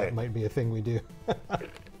 So that might be a thing we do.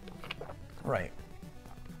 Right.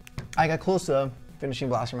 I got close to finishing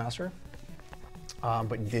Blaster Master,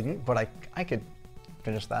 but didn't. But I could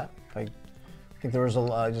finish that. I think there was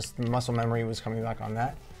a just muscle memory was coming back on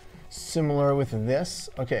that. Similar with this.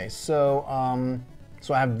 Okay, so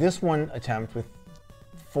so I have this one attempt with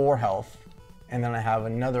 4 health, and then I have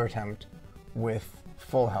another attempt with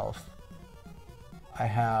full health. I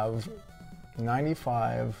have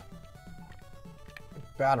 95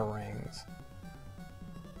 batarangs.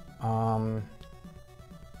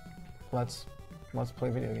 Let's play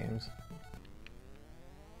video games.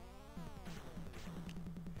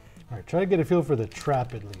 All right, try to get a feel for the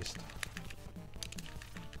trap at least.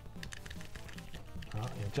 Oh,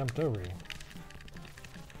 you jumped over you.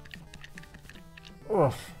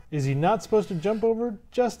 Oof. Is he not supposed to jump over,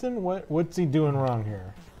 Justin? What's he doing wrong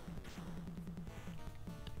here?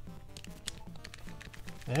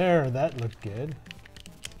 There, that looked good.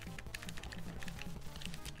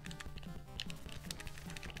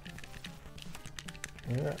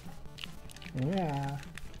 Yeah. Yeah.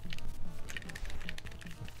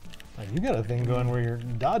 Oh, you got a thing going where you're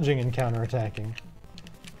dodging and counterattacking.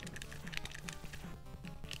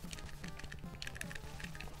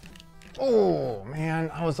 Oh man,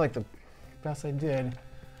 I was like the best I did.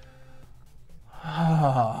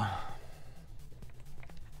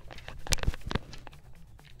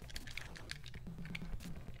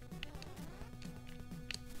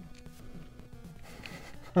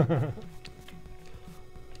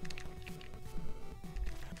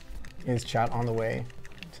 Is chat on the way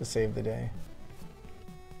to save the day?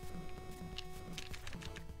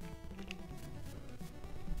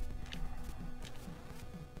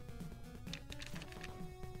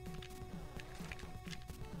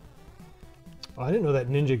 Oh, I didn't know that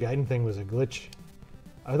Ninja Gaiden thing was a glitch.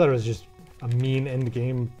 I thought it was just a mean end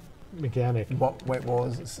game mechanic. Wait, what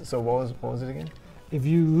was it? So what was it again? If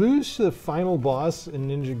you lose to the final boss in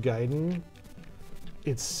Ninja Gaiden,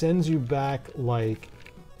 it sends you back like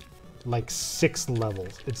 6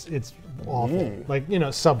 levels. It's awful. Like, you know,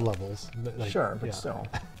 sub levels. Like, sure, but still.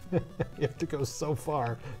 You have to go so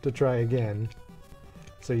far to try again.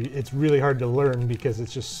 So it's really hard to learn because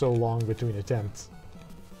it's just so long between attempts.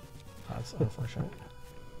 That's unfortunate.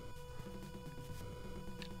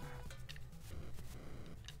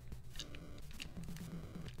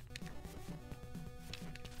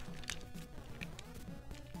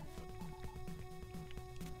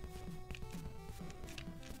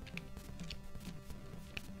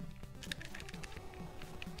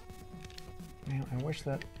 Man, I wish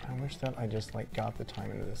that I just like got the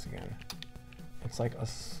time into this again. It's like a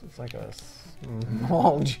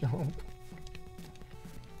small jump.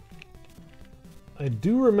 I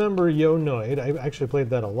do remember Yo Noid. I actually played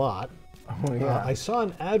that a lot. Oh yeah. I saw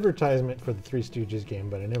an advertisement for the Three Stooges game,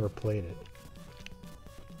 but I never played it.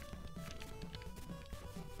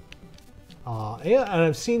 Yeah, and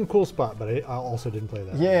I've seen Cool Spot, but I also didn't play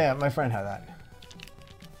that. Yeah, my friend had that.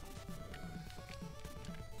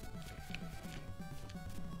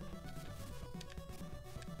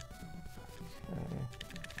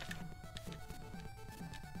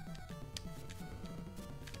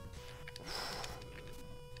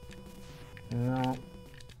 No.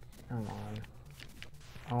 Come on.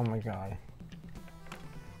 Oh my god.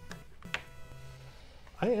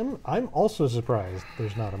 I'm also surprised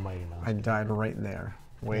there's not a Mighty Mouse. I died right there.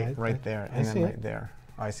 Wait, Yeah, right there, and then right there.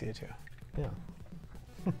 I see it too. Yeah.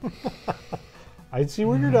 I see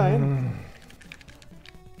where you're dying.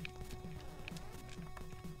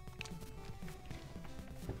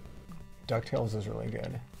 DuckTales is really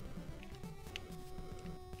good.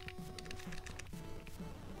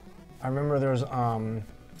 I remember there was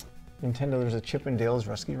Nintendo. There's a Chip and Dale's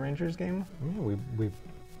Rescue Rangers game. Yeah,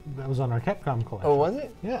 that was on our Capcom collection. Oh, was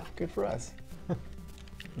it? Yeah. Good for us.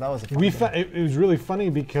 That was a fun game. It was really funny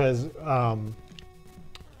because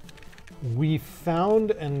we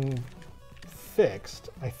found and fixed,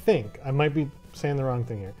 I think, I might be saying the wrong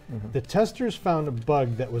thing here. The testers found a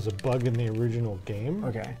bug that was a bug in the original game.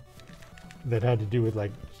 Okay. That had to do with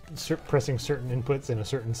like pressing certain inputs in a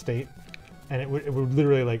certain state, and it would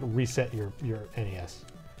literally like reset your NES.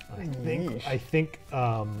 I think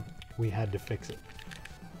we had to fix it.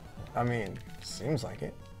 I mean, seems like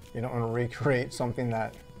it. You don't want to recreate something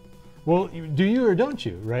that. Well, do you or don't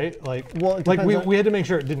you? Right? Like, well, like we had to make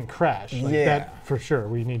sure it didn't crash. Like yeah. That for sure.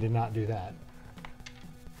 We need to not do that.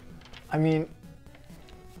 I mean,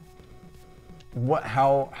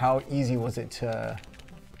 how easy was it to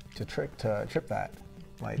trip that?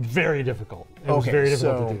 Like very difficult. It was very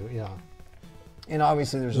difficult to do. Yeah. And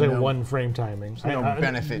obviously there's like one frame timing. There's no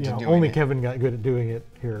benefit to doing only it. Kevin got good at doing it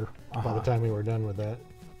here by the time we were done with that.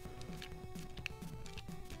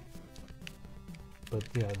 But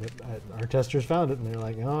yeah, our testers found it and they're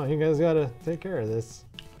like, oh, you guys got to take care of this.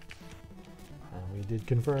 And we did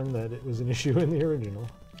confirm that it was an issue in the original.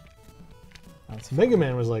 Mega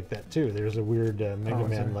Man was like that too. There's a weird Mega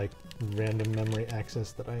Man like random memory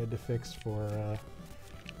access that I had to fix for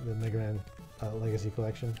the Mega Man Legacy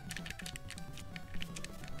Collection.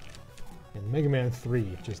 And Mega Man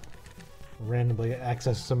 3 just randomly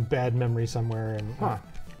accessed some bad memory somewhere and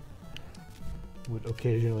would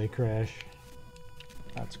occasionally crash.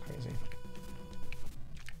 That's crazy.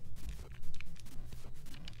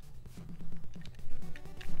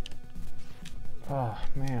 Oh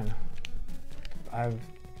man. I've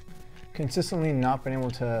consistently not been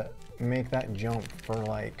able to make that jump for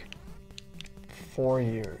like 4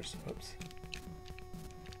 years. Oops.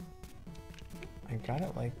 I got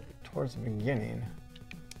it like towards the beginning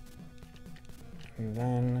and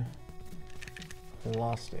then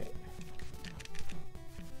lost it.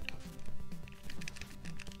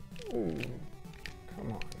 Ooh,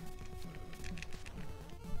 come on.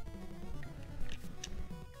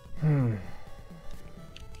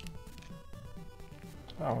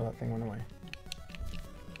 Oh, that thing went away.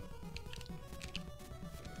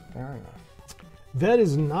 Fair enough. That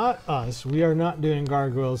is not us. We are not doing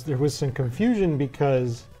gargoyles. There was some confusion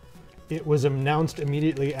because it was announced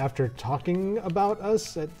immediately after talking about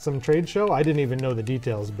us at some trade show. I didn't even know the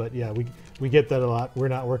details, but yeah, we get that a lot. We're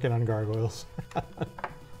not working on gargoyles.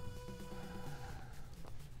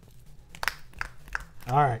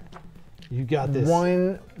 All right. You got this.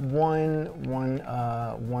 One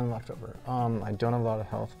left over. I don't have a lot of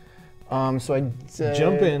health. So I say...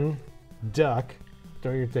 Jump in, duck,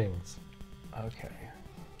 throw your things. Okay.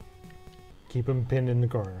 Keep them pinned in the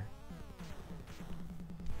corner.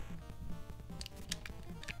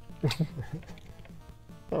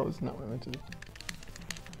 That was not what I meant to do.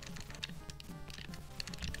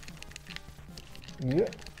 Yeah.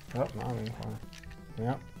 Oh, now I'm in the corner.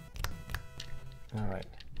 Yep. All right.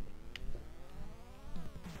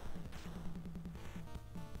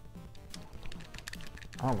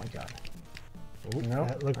 Oh my God. Ooh, nope.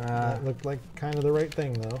 That looked like kind of the right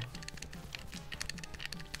thing, though.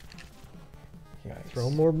 Yikes. Throw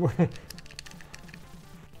more.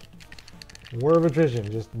 War of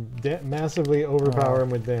attrition. Just massively overpower him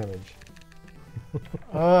with damage.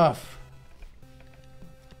 Ugh.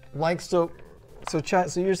 Like so,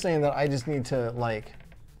 chat. So you're saying that I just need to like,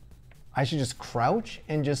 I should just crouch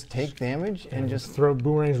and just take damage and just throw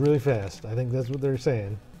boomerangs really fast. I think that's what they're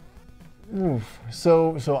saying. Oof.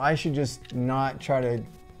 So I should just not try to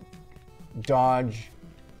dodge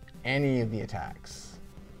any of the attacks.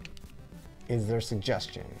 Is their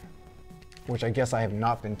suggestion, which I guess I have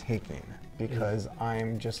not been taking because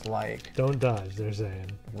I'm just like. Don't dodge. They're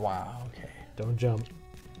saying. Wow. Okay. Don't jump.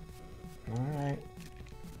 All right.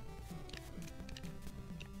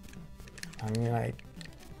 I mean,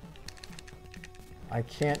 I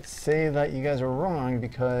can't say that you guys are wrong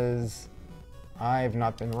because I've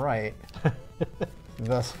not been right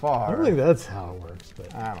thus far. I don't think that's how it works,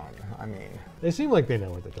 but I don't know. I mean, they seem like they know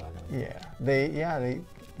what they're talking Yeah, about. it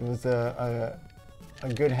was a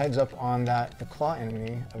good heads up on that the claw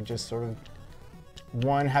enemy of just sort of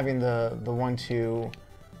having the 1-2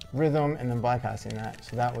 rhythm and then bypassing that.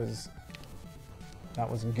 So that was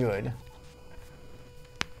good.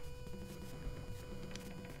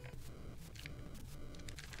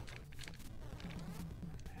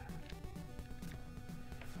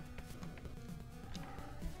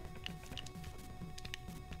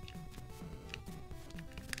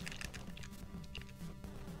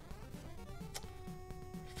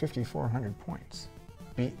 $5,400 points.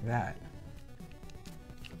 Beat that.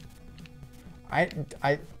 I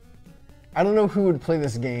don't know who would play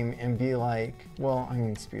this game and be like, well, I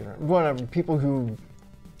mean, speedrun, whatever. People who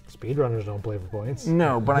speedrunners don't play for points.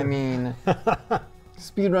 No, but I mean,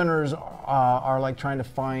 speedrunners are like trying to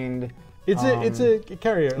find. It's a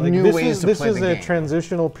carrier. Like new ways to play the game. This is a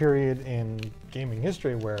transitional period in gaming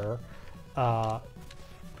history where.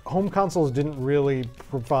 Home consoles didn't really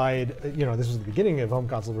provide, this was the beginning of home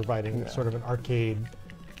consoles providing sort of an arcade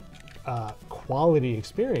quality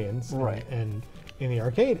experience. Right. And in the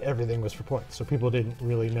arcade, everything was for points. So people didn't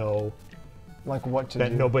really know like what to do.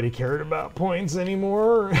 That nobody cared about points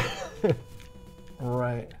anymore.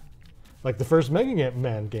 Right. Like the first Mega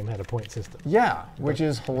Man game had a point system. Yeah, which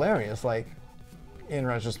is hilarious. Like, in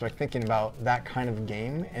retrospect, thinking about that kind of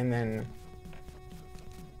game and then,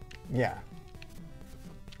 yeah.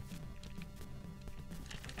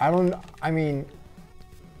 I mean,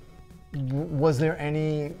 was there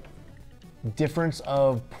any difference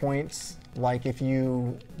of points, like if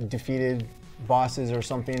you defeated bosses or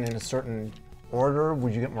something in a certain order,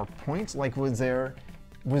 would you get more points? Like, was there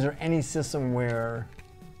any system where,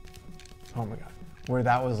 oh my God, where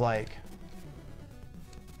that was like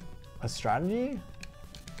a strategy?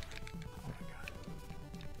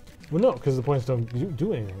 Well, no, because the points don't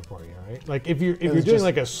do anything for you, right? Like if you're doing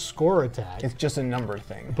like a score attack, it's just a number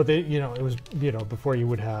thing. But it was before you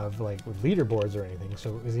would have like with leaderboards or anything,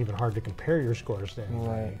 so it was even hard to compare your scores to anything.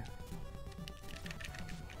 Right.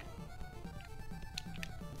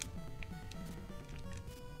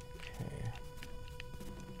 Okay.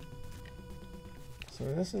 So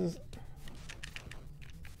this is.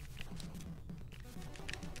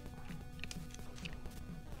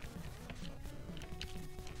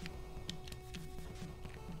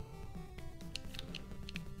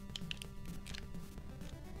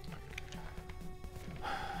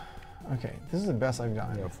 Okay, this is the best I've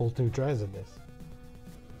gotten. Yeah, full 2 tries of this.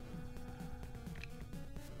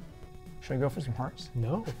 Should I go for some hearts?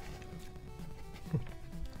 No.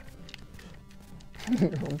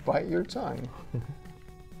 Bite your tongue.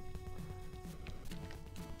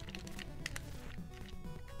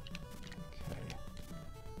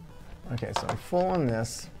 Okay, so I'm full on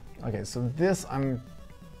this. Okay, so this I'm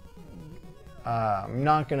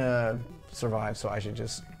not gonna survive, so I should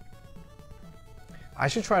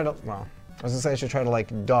try to, well, I was gonna say I should try to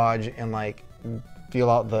like dodge and like feel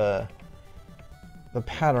out the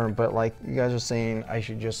pattern, but like you guys are saying I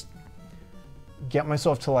should just get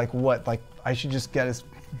myself to like what? Like I should just get us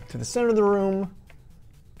to the center of the room.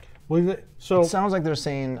 Well, so it sounds like they're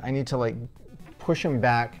saying I need to like push him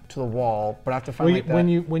back to the wall, but I have to find like that.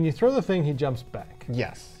 When you throw the thing, he jumps back.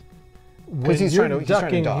 Yes. Because he's trying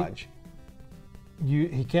to dodge.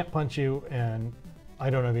 He can't punch you, and I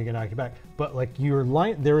don't know if he can knock you back. But like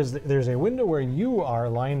there's a window where you are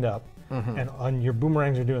lined up, and on your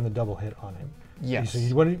boomerangs are doing the double hit on him. Yes. So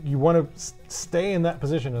you want to stay in that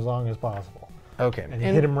position as long as possible. Okay. And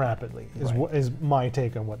hit him rapidly is my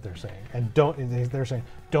take on what they're saying. And they're saying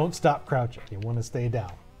don't stop crouching. You want to stay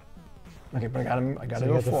down. Okay, but I got to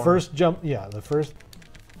go forward. The first jump. Yeah.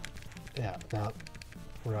 Now,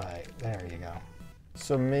 right there you go.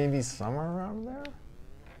 So maybe somewhere around there.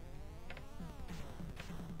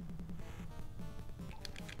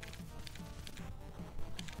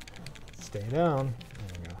 Stay down.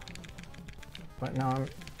 There you go. But now I'm.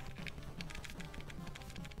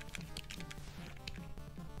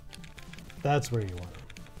 That's where you want it,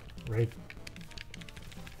 right?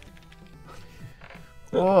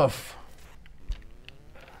 Oof.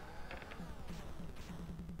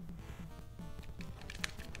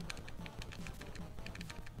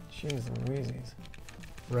 Jeez Louises.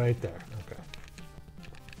 Right there. Okay.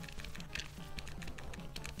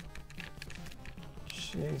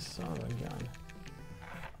 Jeez, son of a gun.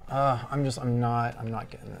 I'm not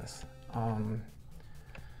getting this.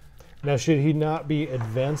 Now, should he not be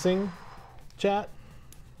advancing, chat?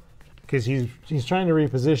 Because he's trying to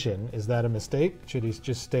reposition. Is that a mistake? Should he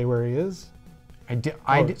just stay where he is?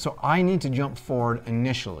 So I need to jump forward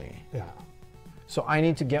initially. Yeah. So I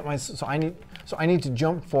need to get my. So I need to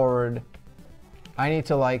jump forward. I need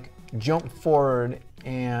to like jump forward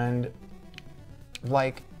and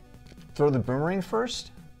like throw the boomerang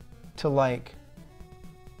first to like.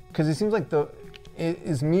 Because it seems like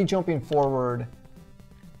is me jumping forward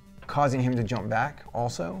causing him to jump back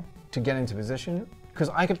also to get into position? Because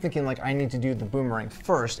I kept thinking like I need to do the boomerang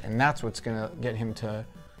first, and that's what's gonna get him to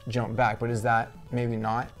jump back. But is that maybe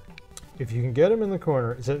not? If you can get him in the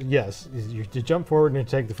corner, so yes, you jump forward and you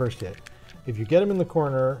take the first hit. If you get him in the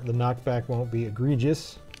corner, the knockback won't be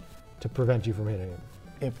egregious to prevent you from hitting him.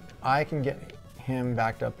 If I can get him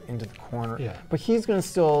backed up into the corner, yeah. But he's gonna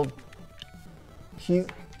still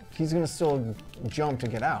jump to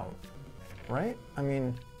get out, right? I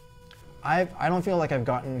mean, I don't feel like I've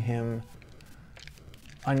gotten him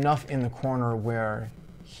enough in the corner where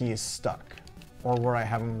he is stuck or where I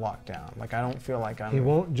have him locked down. Like I don't feel like I'm. He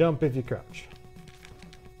won't jump if you crouch.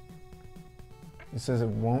 It says it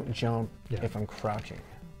won't jump if I'm crouching.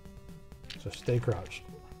 So stay crouched.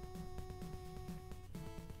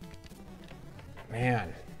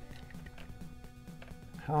 Man,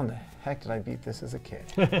 how in the heck did I beat this as a kid?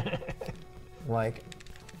 Like,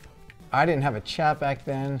 I didn't have a chat back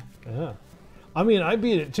then. Yeah. I mean, I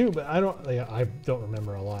beat it too, but I don't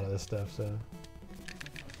remember a lot of this stuff, so.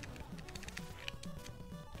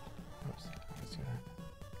 Oops, let's do that.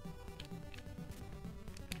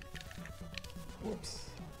 Whoops.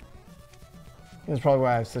 That's probably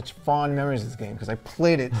why I have such fond memories of this game, because I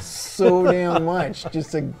played it so damn much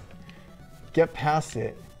just to get past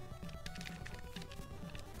it.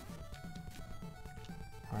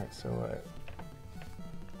 All right, so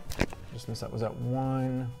just missed that. Was that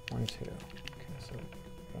 1, 1, 2? Okay, so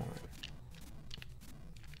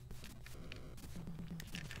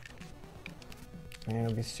 1. Man, it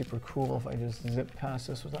would be super cool if I just zip past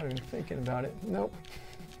this without even thinking about it. Nope.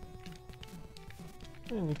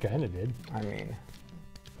 And you kind of did. I mean,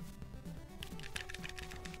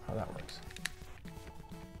 how that works.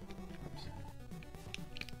 Oops.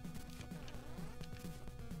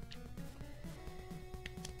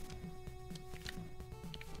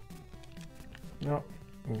 No.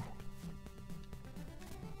 Ooh.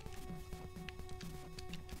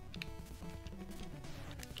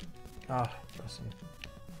 Ah, listen.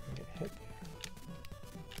 Get hit.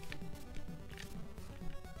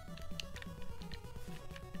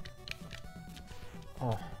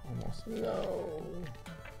 Oh, almost. No.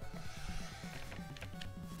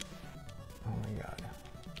 Oh my God.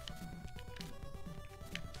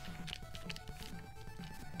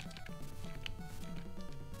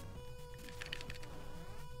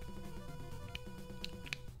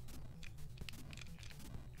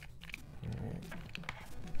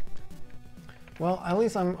 Well, at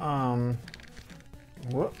least I'm,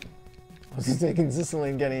 whoop. I was gonna say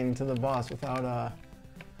consistently getting to the boss without,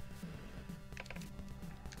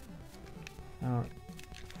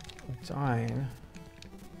 dying,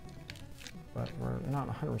 but we're not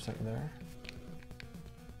 100% there.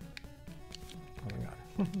 Oh my God.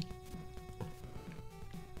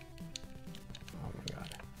 Oh my God,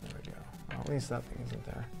 there we go. Well, at least that thing isn't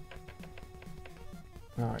there.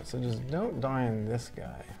 All right, so just don't die in this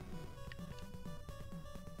guy.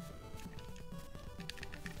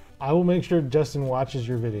 I will make sure Justin watches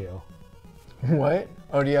your video. What?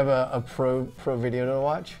 Oh, do you have a pro video to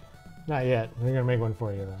watch? Not yet. We're gonna make one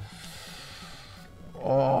for you though.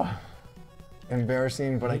 Oh,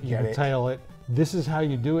 embarrassing, but I get it. Title it. This is how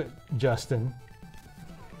you do it, Justin.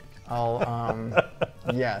 I'll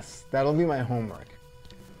yes, that'll be my homework.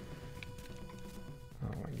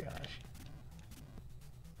 Oh my gosh.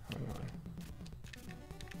 Hold on.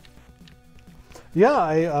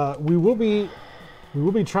 Yeah, we will be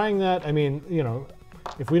trying that. I mean, you know,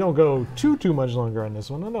 if we don't go too much longer on this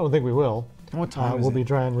one, I don't think we will. What time is we'll it? be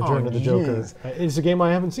trying Return to the Joker. It's a game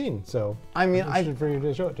I haven't seen, so I mean, I'm interested for you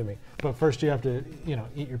to show it to me. But first, you have to, you know,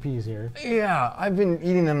 eat your peas here. Yeah, I've been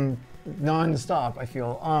eating them non-stop. I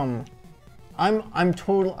feel. I'm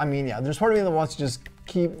total. I mean, yeah. There's part of me that wants to just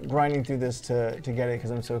keep grinding through this to get it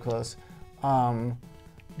because I'm so close.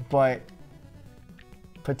 But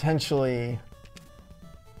potentially,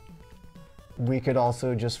 we could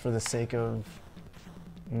also, just for the sake of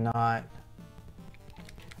not.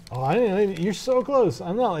 Oh, you're so close.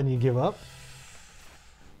 I'm not letting you give up.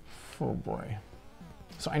 Oh boy.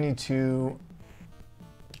 So I need to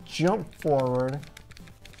jump forward.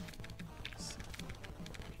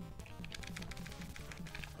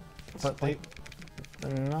 But like,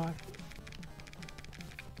 I'm not.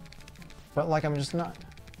 But like, I'm just not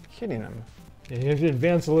hitting him. Yeah, you have to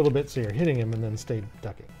advance a little bit so you're hitting him and then stay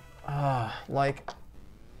ducking. Like.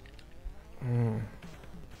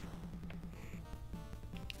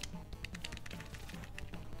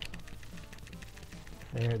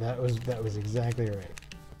 There, that was exactly right.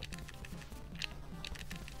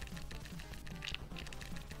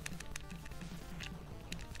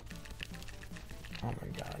 Oh my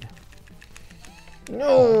God.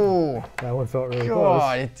 No! That one felt really God,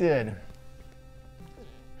 close. it did.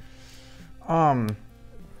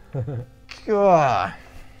 God.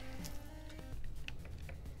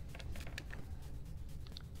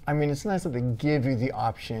 I mean, it's nice that they give you the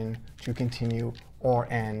option to continue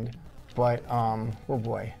or end, but, oh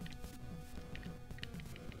boy.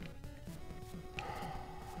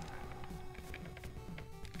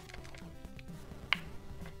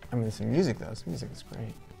 I mean, some music though. This music is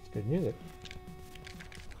great. It's good music.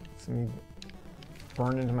 It's me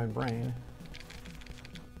burned into my brain.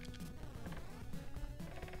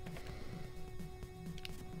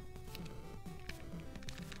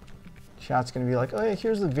 Chat's gonna be like, oh yeah,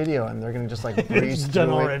 here's the video, and they're gonna just like breeze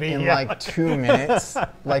through it in like 2 minutes,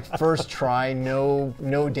 like first try, no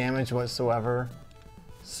damage whatsoever,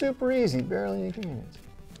 super easy, barely any damage.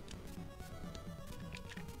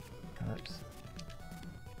 Oops.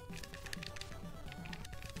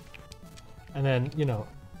 And then, you know,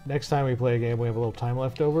 next time we play a game, we have a little time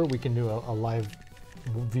left over. We can do a live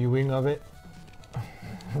viewing of it.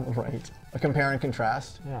 Right. A compare and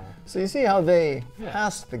contrast. Yeah. So you see how they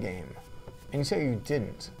passed the game, and you see how you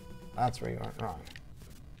didn't. That's where you went wrong.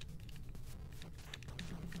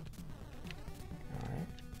 All right.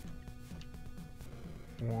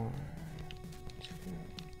 1, 2.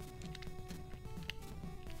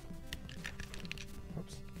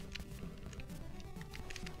 Oops.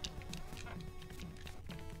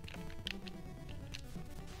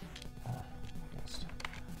 Almost.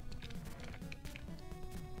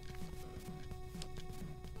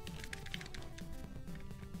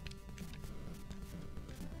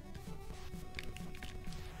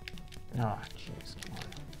 Oh, jeez, come on.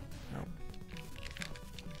 Nope.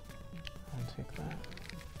 I'll take that.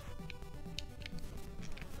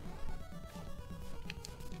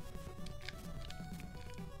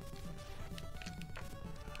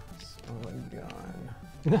 Oh my God.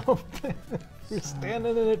 No, you're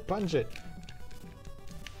standing in it, punch it.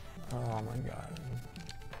 Oh my God.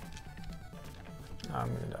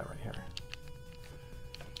 I'm gonna die right here.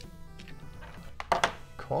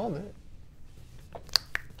 Called it.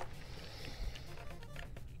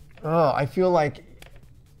 Oh, I feel like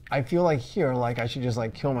here, like I should just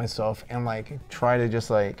like kill myself and like try to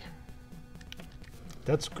just like.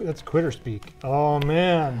 That's quitter speak. Oh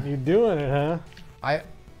man, you're doing it, huh?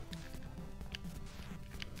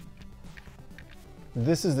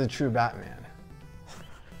 This is the true Batman.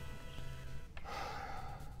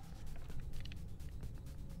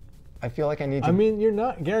 I feel like I need to. I mean, you're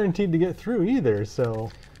not guaranteed to get through either, so.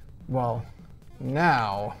 Well,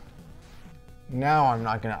 now I'm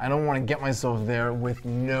not gonna. I don't want to get myself there with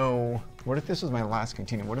no. What if this was my last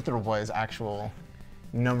continue? What if there was actual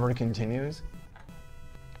numbered continues?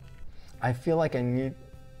 I feel like I need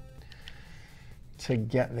to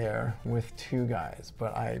get there with 2 guys,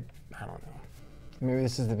 but I don't know. Maybe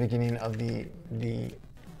this is the beginning of the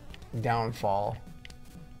downfall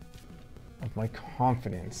of my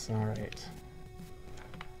confidence. All right.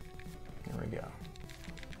 Here we go.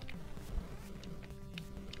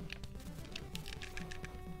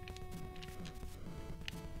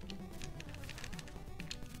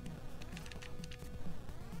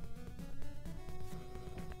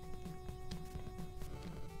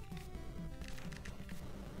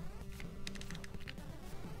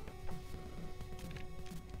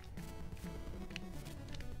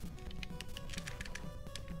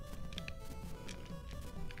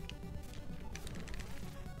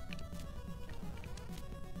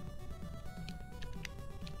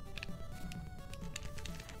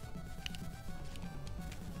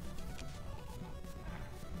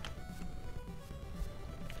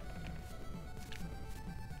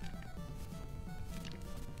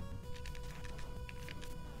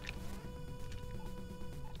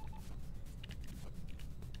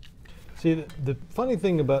 See, the funny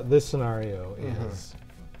thing about this scenario is,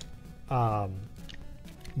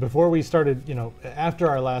 before we started, you know, after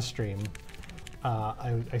our last stream,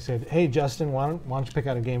 I said, hey, Justin, why don't you pick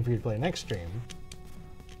out a game for you to play next stream?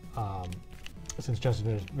 Since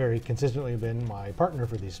Justin has very consistently been my partner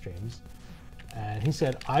for these streams. And he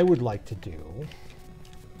said, I would like to do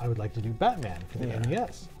Batman for the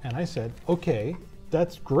NES. And I said, okay,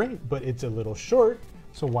 that's great, but it's a little short.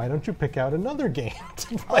 So why don't you pick out another game?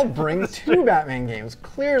 I'll bring 2 Batman games.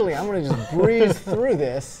 Clearly, I'm going to just breeze through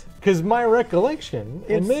this. Because my recollection,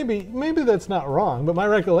 and maybe that's not wrong, but my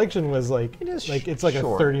recollection was like, it's like a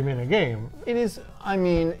 30-minute game. It is. I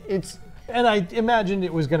mean, it's. And I imagined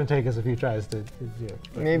it was going to take us a few tries to do it.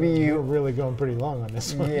 Maybe you're really going pretty long on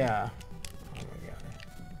this one. Yeah. Oh my god.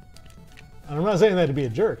 And I'm not saying that to be a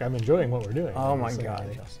jerk. I'm enjoying what we're doing. Oh my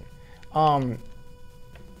god, Justin.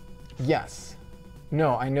 Yes.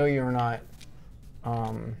 No, I know you're not.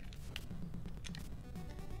 You're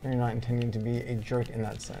not intending to be a jerk in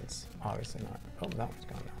that sense. Obviously not. Oh, that one's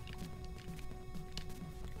gone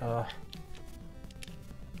now.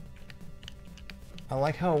 I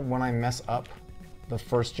like how when I mess up the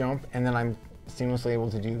first jump and then I'm seamlessly able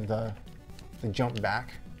to do the jump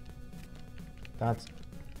back. That's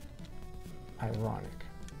ironic.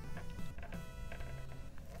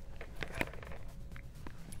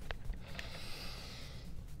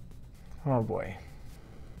 Oh boy.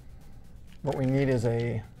 What we need is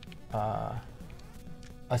a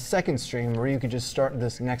second stream where you could just start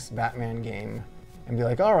this next Batman game and be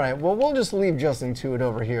like, all right, well, we'll just leave Justin to it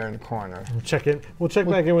over here in the corner. We'll check it. We'll check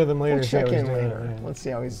back in with him later. We'll check in later. Let's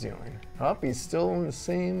see how he's doing. Oh, he's still in the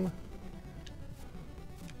same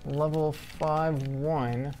level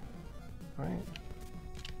 5-1, right?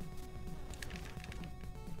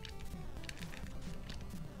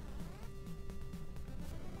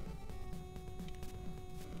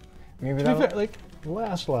 Maybe that like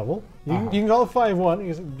last level. You can call it 5-1.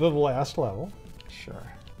 You can the last level. Sure.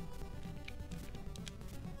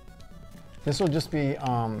 This will just be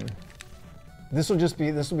this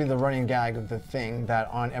will be the running gag of the thing that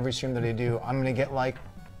on every stream that I do, I'm gonna get like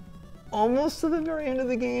almost to the very end of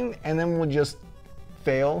the game, and then we'll just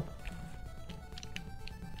fail.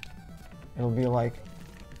 It'll be like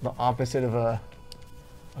the opposite of a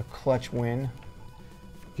clutch win.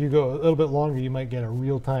 If you go a little bit longer, you might get a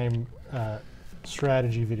real-time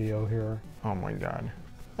strategy video here. Oh my god.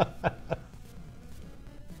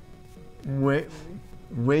 Wait,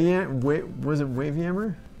 was it Wave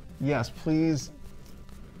Yammer? Yes, please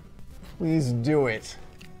do it.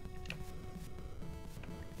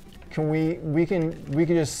 Can we can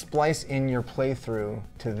just splice in your playthrough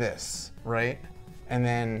to this, right? And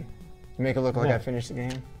then make it look like I finished the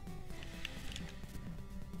game?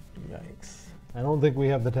 Yikes. I don't think we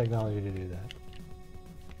have the technology to do that.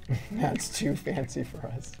 That's too fancy for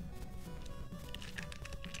us.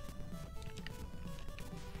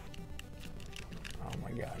 Oh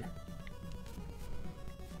my god.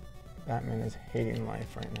 Batman is hating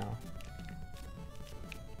life right now.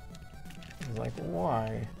 He's like,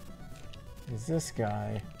 why is this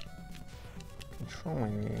guy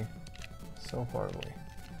controlling me so horribly?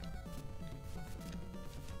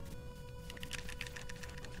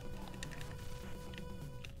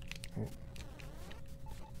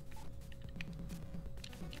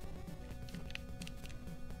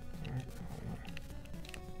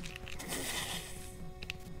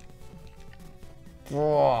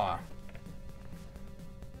 Whoa.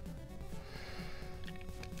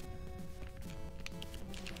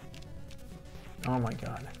 Oh my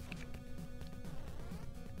god.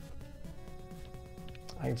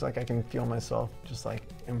 It's like I can feel myself just like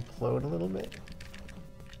implode a little bit.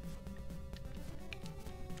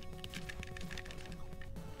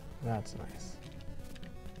 That's nice.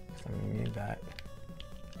 I'm gonna need that.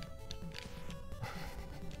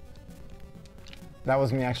 That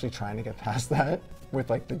was me actually trying to get past that with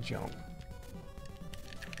like the jump.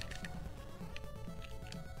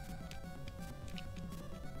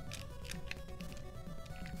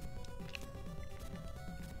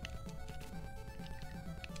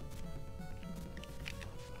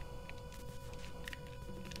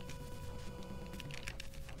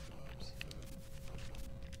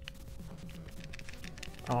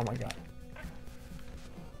 Oh my god.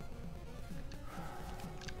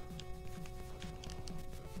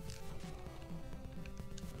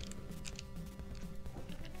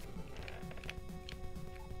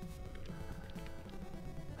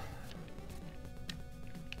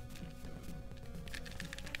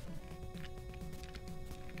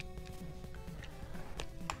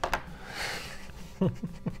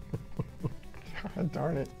 God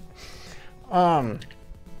darn it. Yeah.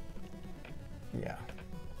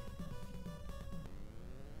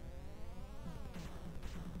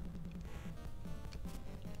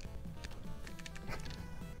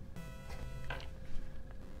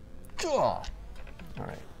 All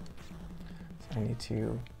right. So I need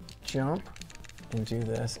to jump and do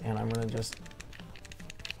this, and I'm gonna just,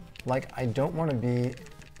 like, I don't want to be.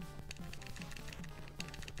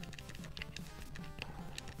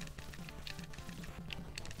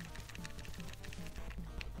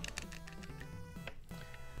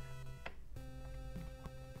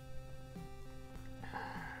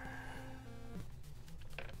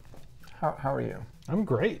 How are you? I'm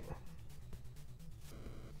great.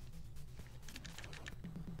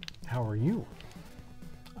 How are you?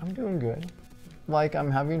 I'm doing good. Like, I'm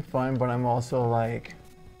having fun, but I'm also like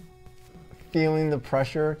feeling the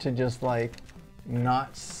pressure to just like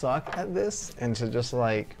not suck at this and to just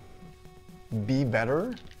like be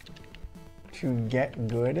better, to get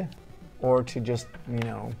good, or to just, you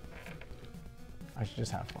know, I should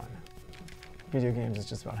just have fun. Video games is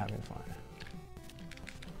just about having fun.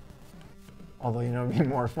 Although, you know, it'd be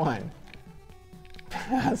more fun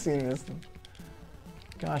passing this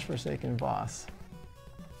gosh forsaken boss.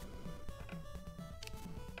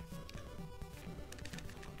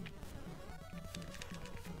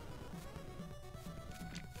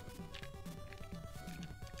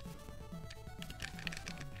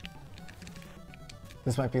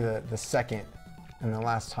 This might be the second and the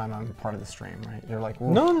last time I'm part of the stream, right? You're like,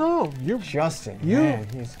 no, you're Justin. You man,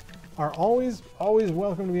 he's are always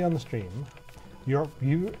welcome to be on the stream. I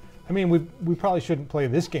mean, we probably shouldn't play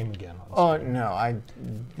this game again. Oh no,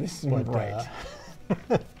 this is But, right.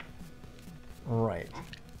 Right.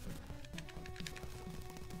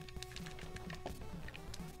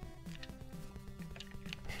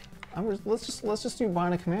 Let's just do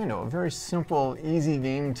Bionic Commando, a very simple, easy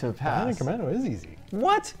game to pass. Bionic Commando is easy.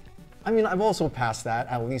 What? I mean, I've also passed that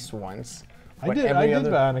at least once. I did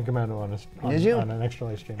Bionic Commando on an extra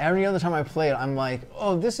live stream. Every other time I play it, I'm like,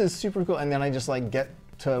 oh, this is super cool, and then I just like get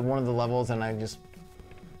to one of the levels and I just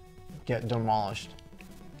get demolished.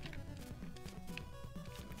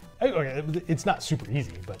 Okay, it's not super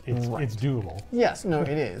easy, but it's doable. Yes, no, it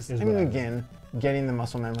is. I mean, again, getting the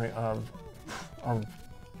muscle memory of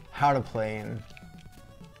how to play and.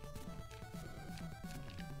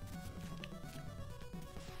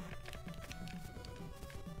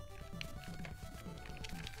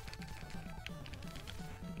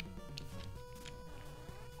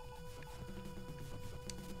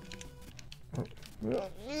 Oh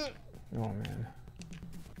man.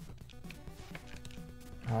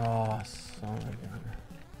 Oh, son of a gun.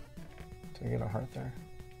 Did I get a heart there?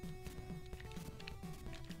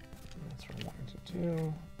 That's what I wanted to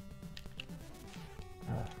do.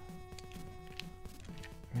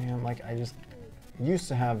 Man, like I just used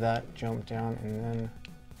to have that jump down and then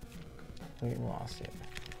completely lost it.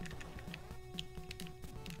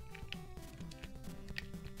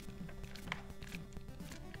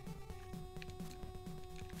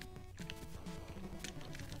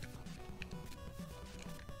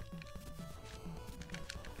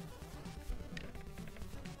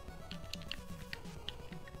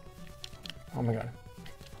 Oh my god.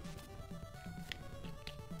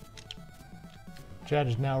 Chad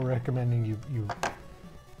is now recommending you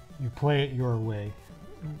play it your way.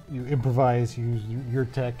 You improvise, use your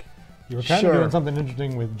tech. You were kind of doing something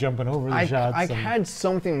interesting with jumping over the shots. I had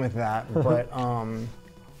something with that, but oh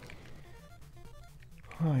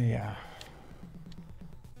yeah.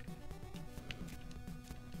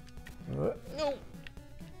 No.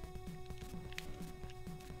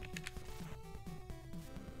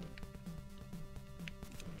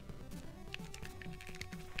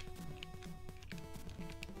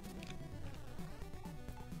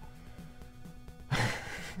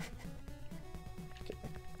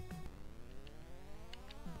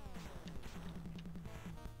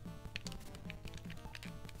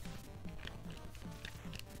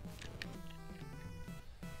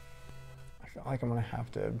 like I'm gonna have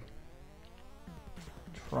to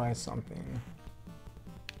try something.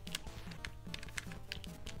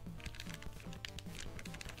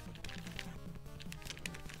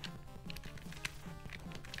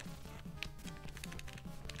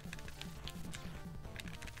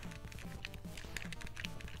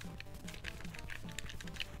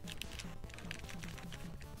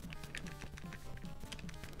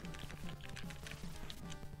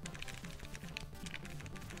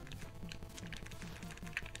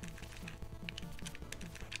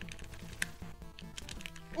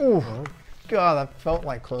 Ooh, God, that felt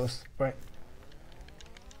like close, but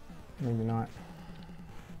maybe not.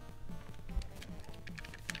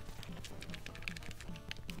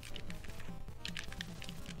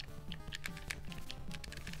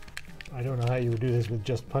 I don't know how you would do this with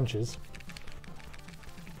just punches.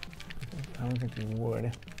 I don't think you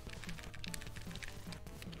would.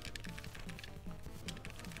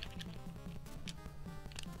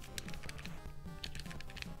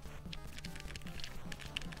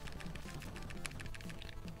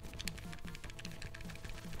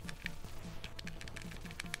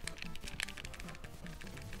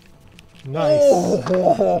 Nice.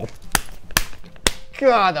 Oh,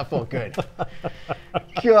 God, that felt good.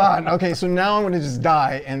 God. Okay, so now I'm gonna just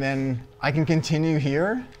die, and then I can continue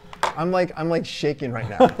here. I'm like shaking right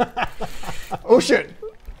now. Oh shit.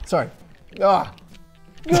 Sorry. Ah.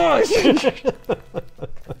 Gosh.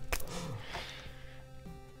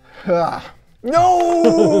 Ah.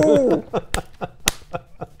 No.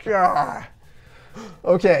 God.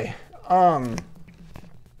 Okay.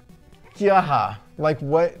 Yeah. Like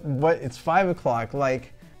what? It's 5 o'clock.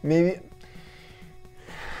 Like maybe.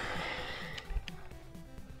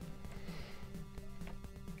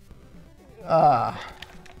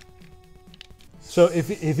 So if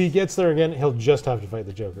he gets there again, he'll just have to fight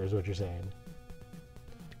the Joker, is what you're saying.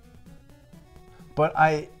 But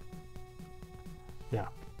I. Yeah.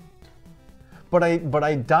 But I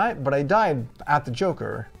died at the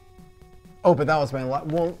Joker. Oh, but that was my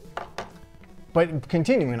well. But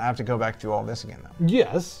continuing, I have to go back through all this again, though.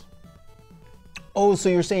 Yes. Oh, so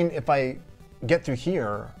you're saying if I get through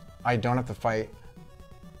here, I don't have to fight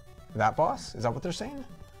that boss? Is that what they're saying?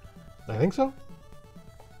 I think so.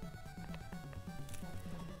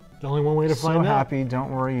 There's only one way to find out. So happy,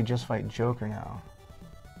 don't worry, you just fight Joker now.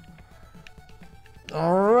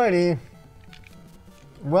 Alrighty.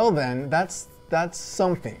 Well then, that's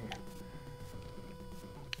something.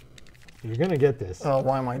 You're gonna get this. Oh,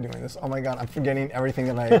 why am I doing this? Oh my God, I'm forgetting everything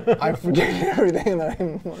that I'm forgetting everything that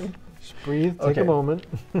I'm doing. Just breathe, take a moment.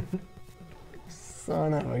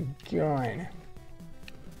 Son of a gun.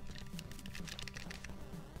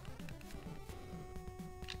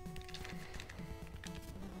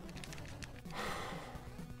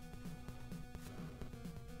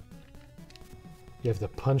 You have to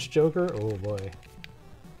punch Joker? Oh boy.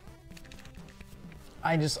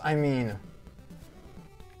 I mean,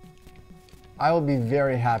 I will be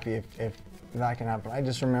very happy if that can happen. I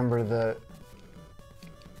just remember the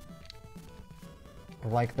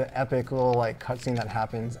epic little cutscene that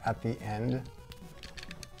happens at the end.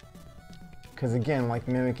 Because again, like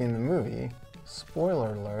mimicking the movie,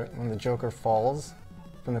 spoiler alert, when the Joker falls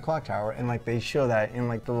from the clock tower, and they show that in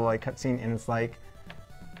the little cutscene, and it's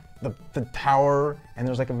the tower, and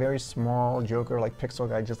there's a very small Joker pixel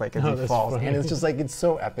guy just as he falls, funny. And it's just it's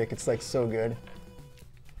so epic. It's so good.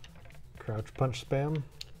 Crouch punch spam.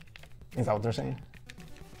 Is that what they're saying?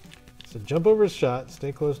 So jump over his shot,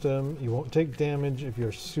 stay close to him. You won't take damage if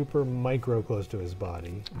you're super micro close to his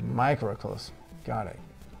body. Micro close. Got it.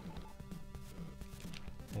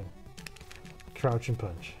 And crouch and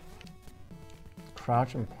punch.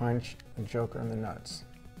 Crouch and punch the Joker in the nuts.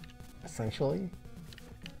 Essentially.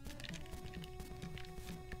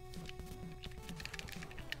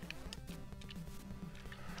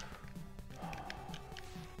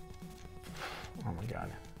 Oh my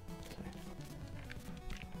God. Okay.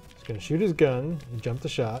 He's gonna shoot his gun, you jump the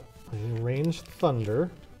shot, and you range thunder.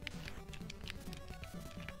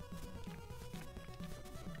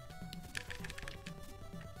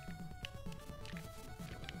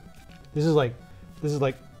 This is like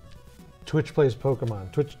Twitch plays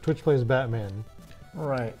Pokemon. Twitch plays Batman.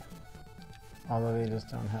 Right. Although they just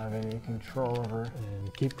don't have any control over.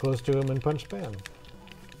 And keep close to him and punch spam.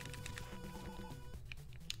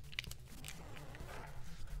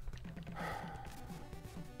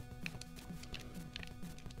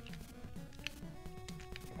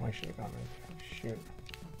 Why should you got me? Shoot.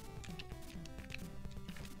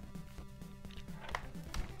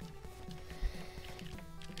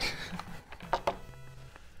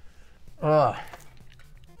 Ugh.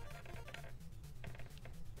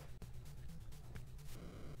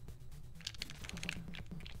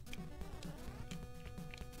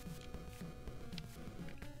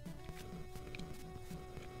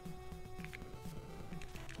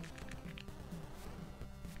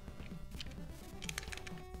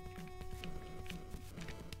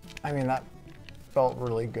 I mean, that felt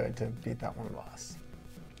really good to beat that one boss.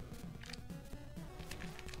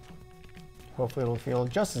 Hopefully it'll feel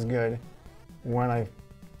just as good when I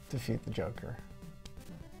defeat the Joker.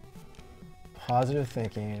 Positive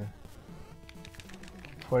thinking.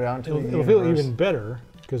 Put out into the universe. It'll feel even better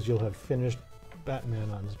because you'll have finished Batman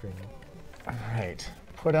on screen. Right.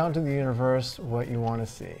 Put out into the universe what you want to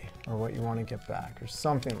see or what you want to get back or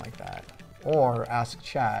something like that. Or ask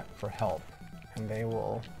chat for help and they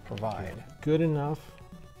will provide. You're good enough.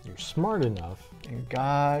 You're smart enough. And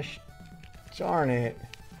gosh darn it.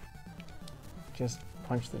 Just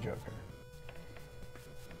punch the Joker.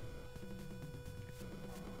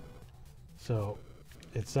 So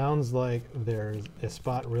it sounds like there's a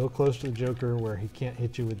spot real close to the Joker where he can't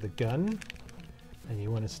hit you with the gun, and you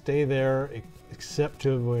want to stay there except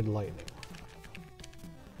to avoid lightning.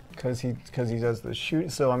 Because he does the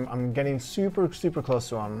shoot. So I'm getting super close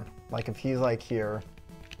to him. Like if he's like here,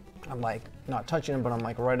 I'm like not touching him, but I'm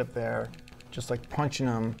like right up there, just like punching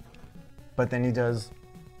him. But then he does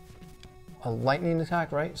a lightning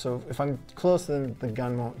attack, right? So if I'm close, then the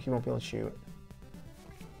gun he won't be able to shoot.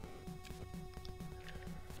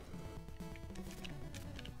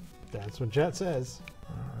 That's what chat says.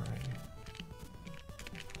 All right.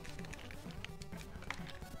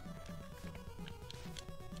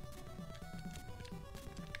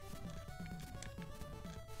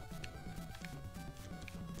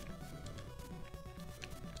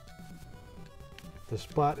 The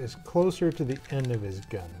spot is closer to the end of his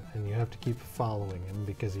gun, and you have to keep following him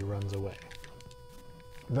because he runs away.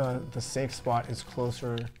 The safe spot is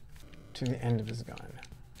closer to the end of his gun.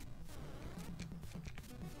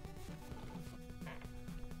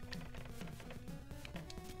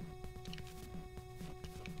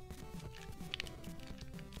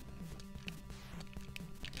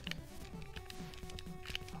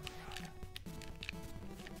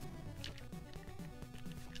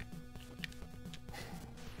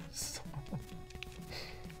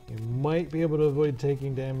 You might be able to avoid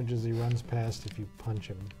taking damage as he runs past if you punch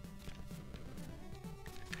him.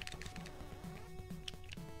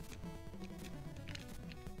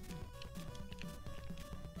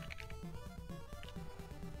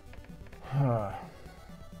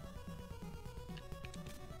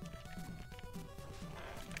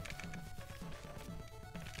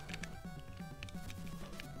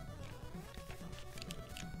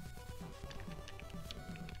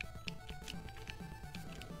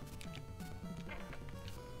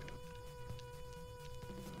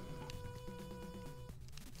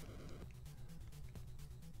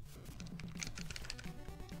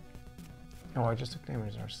 Oh, I just took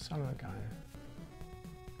damage there, son of a gun.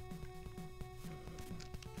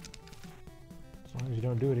 As long as you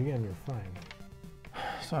don't do it again, you're fine.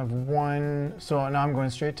 So I have one, so now I'm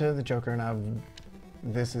going straight to the Joker and I have,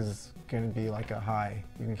 this is gonna be like a high,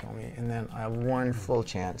 you can kill me. And then I have one full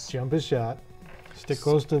chance. Jump his shot, stick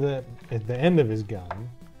close to at the end of his gun,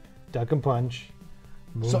 duck and punch,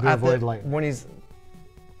 move to avoid lightning. When he's,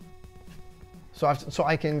 so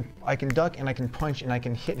I can duck and I can punch and I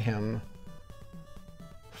can hit him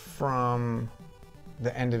from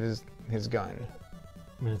the end of his gun.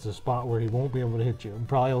 I mean, it's a spot where he won't be able to hit you. And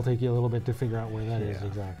probably will take you a little bit to figure out where that is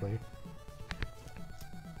exactly.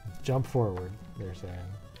 Jump forward, they're saying.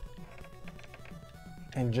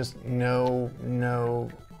 And just no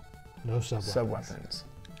sub-weapons.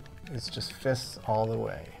 It's just fists all the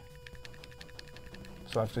way.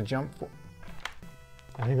 So I have to jump.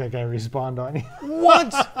 I think that guy respawned on you.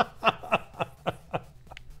 What?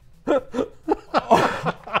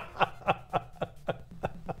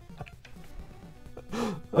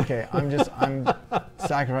 Okay, I'm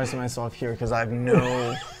sacrificing myself here because I have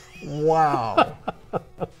no, wow.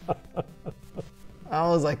 I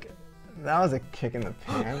was like, that was a kick in the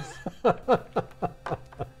pants.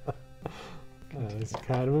 It's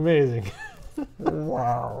kind of amazing.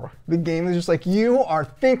 Wow. The game is just like, you are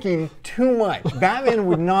thinking too much. Batman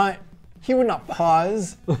would not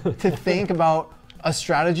pause to think about a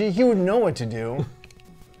strategy. He would know what to do.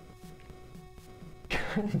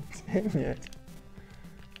 God dang it.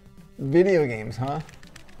 Video games, huh?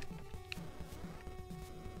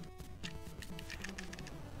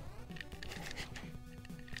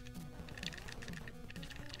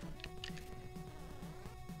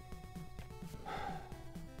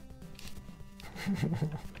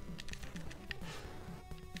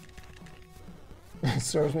 It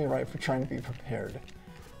serves me right for trying to be prepared,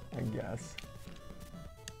 I guess.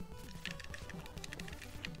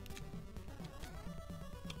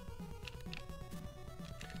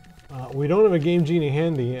 We don't have a Game Genie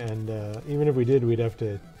handy, and even if we did, we'd have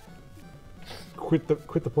to quit the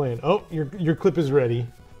plan. Oh, your clip is ready.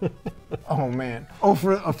 Oh man. Oh,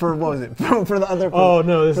 for what was it? For the other. Oh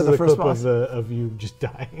no, this is a clip boss. of you just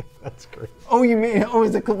dying. That's great. Oh, you mean? Oh,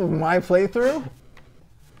 it's a clip of my playthrough.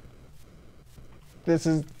 This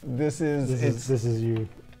is you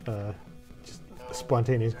just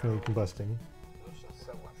spontaneously combusting.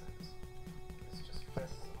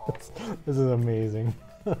 This is amazing.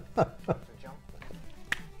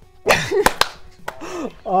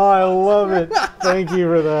 Oh, I love it. Thank you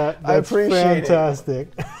for that. That's I appreciate fantastic.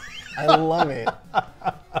 it. I love it.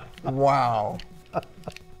 Wow.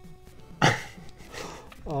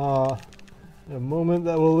 A moment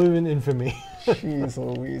that will live in infamy. Jeez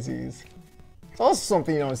Louises. It's also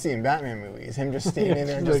something you don't see in Batman movies. Him just standing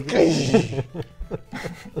there and just...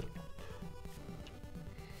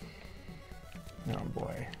 Oh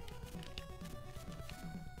boy.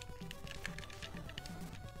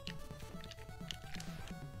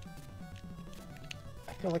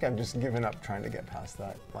 I feel like I've just given up trying to get past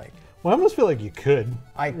that. Like, well, I almost feel like you could.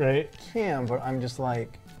 I can, but I'm just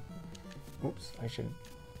like, oops, I should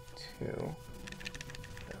two. There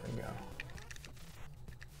we go.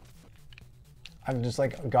 I've just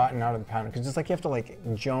like gotten out of the pattern because it's like you have to like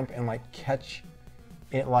jump and like catch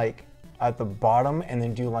it like at the bottom and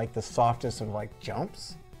then do like the softest of like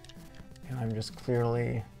jumps. And I'm just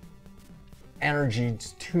clearly energy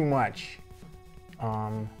too much.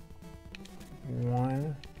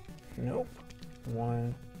 One, nope.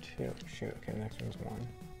 1, 2, shoot, okay, next one's 1.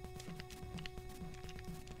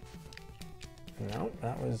 Nope,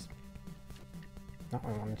 that was not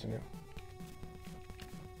what I wanted to do.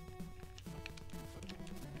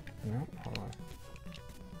 Nope, hold on.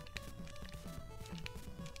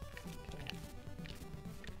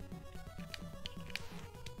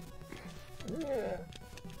 Okay. Yeah.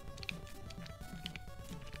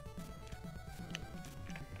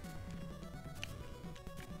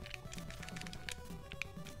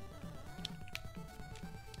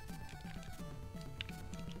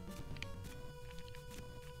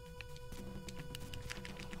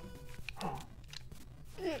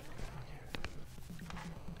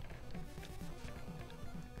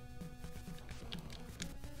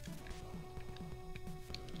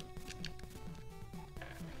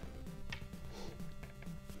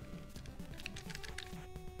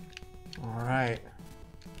 All right.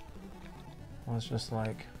 Let's just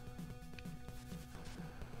like...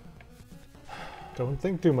 Don't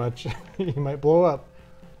think too much. You might blow up.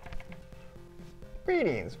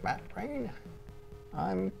 Greetings, Bat Brain.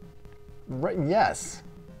 I'm... yes.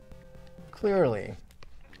 Clearly.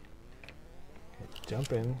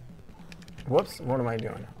 Jump in. Whoops, what am I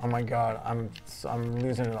doing? Oh my god, I'm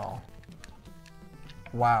losing it all.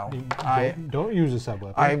 Wow. Don't use a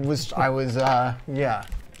sub-weapon. I was, yeah.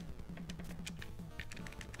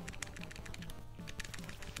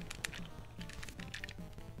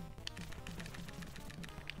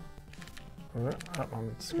 Oh,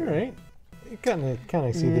 I'm all right. You kind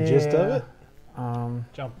of see the gist of it.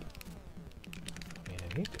 Jump. I mean,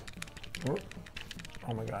 I need to.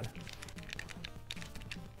 Oh my god.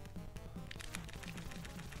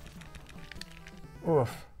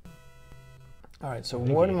 Oof. All right, so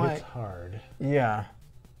what am I? It's hard. Yeah.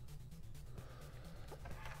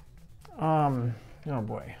 Oh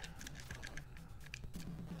boy.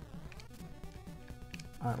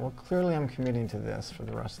 All right, well, clearly I'm committing to this for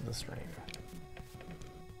the rest of the stream.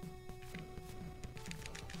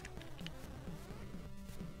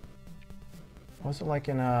 Was it like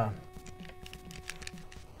in that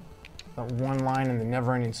one line in the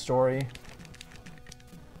Never-Ending Story?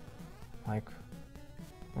 Like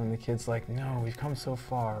when the kid's like, "No, we've come so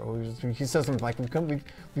far," or he says something like,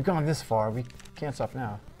 "We've gone this far. We can't stop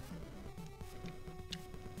now."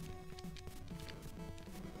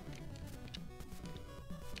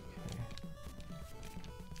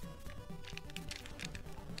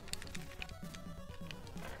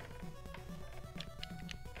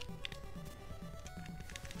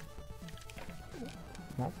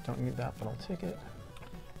 Well, don't need that, but I'll take it.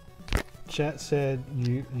 Chat said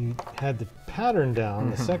you had the pattern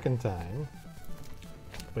down the second time,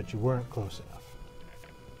 but you weren't close enough.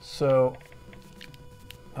 So,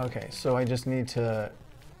 okay, so I just need to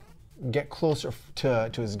get closer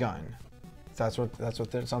to his gun. That's what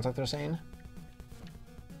it sounds like they're saying.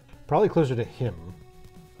 Probably closer to him.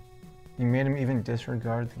 You made him even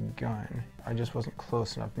disregard the gun. I just wasn't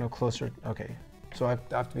close enough. No closer. Okay, so I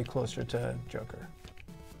have to be closer to Joker.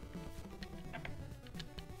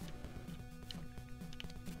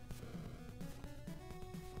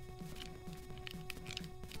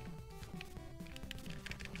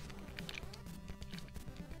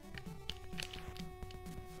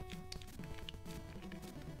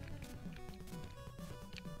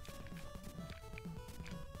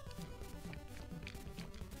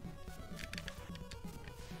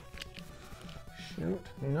 Shoot.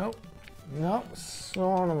 Nope. Nope.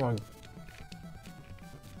 Son of a...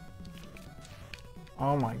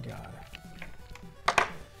 Oh my God.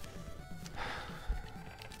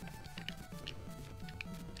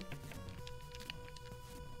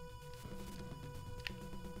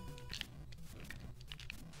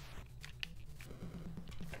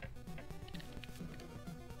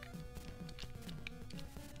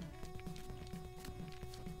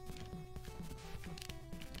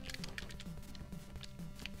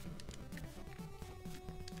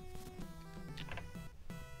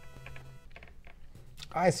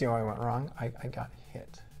 I see why I went wrong. I got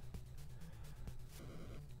hit.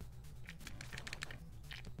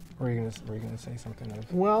 Were you gonna say something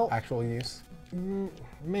of actual use?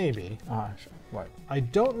 Maybe. Sure. What? I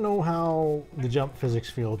don't know how the jump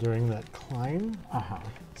physics feel during that climb.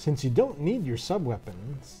 Since you don't need your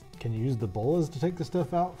sub-weapons, can you use the bolas to take the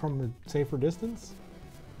stuff out from a safer distance?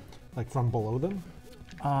 Like from below them?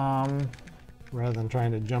 Rather than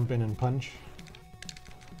trying to jump in and punch?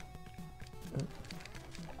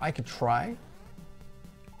 I could try.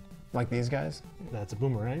 Like these guys? That's a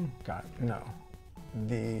boomerang. Got it. No.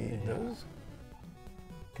 Those?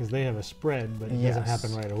 Because they have a spread, but it doesn't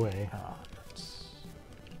happen right away.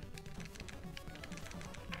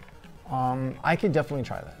 I could definitely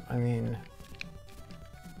try that. I mean...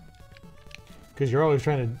 Because you're always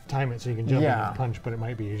trying to time it so you can jump in and punch, but it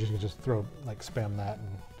might be you just throw, like, spam that. And...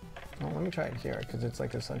 Well, let me try it here, because it's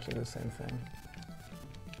like essentially the same thing.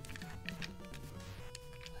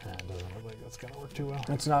 It doesn't look like that's going to work too well.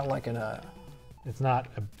 It's not like It's not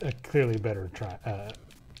a clearly better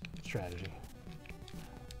strategy.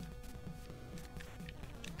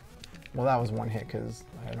 Well, that was one hit because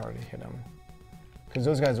I had already hit him. Because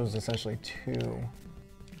those guys was essentially two.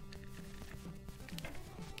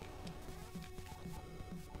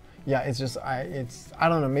 Yeah, it's just I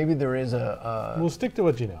don't know. Maybe there is a we'll stick to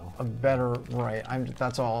what you know. A better right.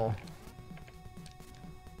 That's all.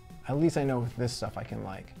 At least I know with this stuff I can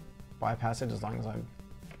like bypass it as long as I'm.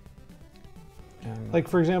 Like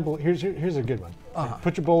for example, here's a good one. Like,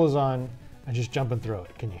 put your bolas on and just jump and throw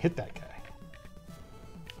it. Can you hit that guy?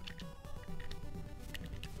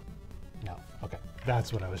 No. Okay,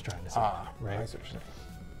 that's what I was trying to say. Right. I see what you're saying.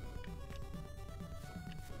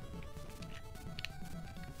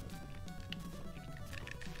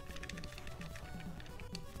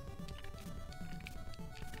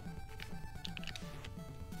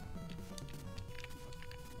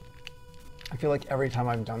 I feel like every time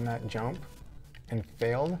I've done that jump and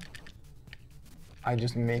failed, I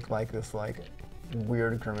just make like this like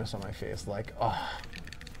weird grimace on my face, like oh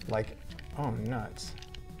nuts.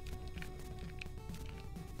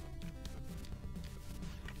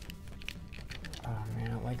 Oh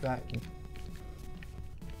man, like that,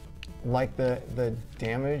 like the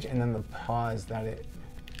damage and then the pause that it.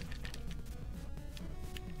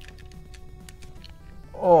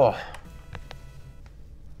 Oh.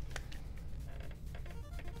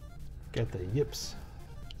 Get the yips.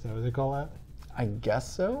 Is that what they call that? I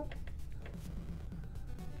guess so.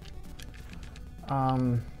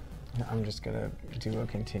 I'm just gonna do a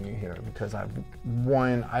continue here because I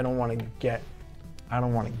don't want to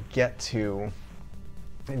get to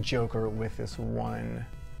the Joker with this one.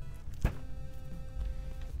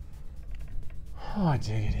 Oh,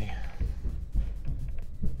 diggity.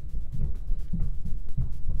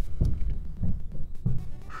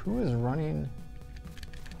 Who is running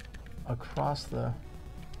across the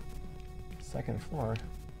second floor?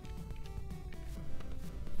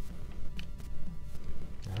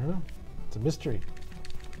 I don't know. It's a mystery.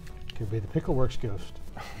 Could be the Pickleworks ghost.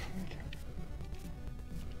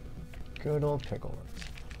 Good old Pickleworks.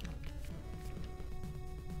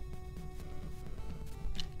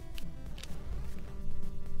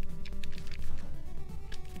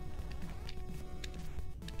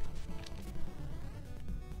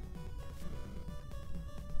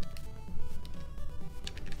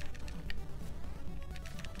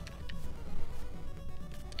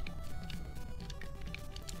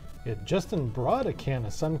 Justin brought a can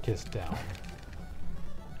of Sunkist down,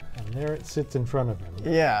 and there it sits in front of him.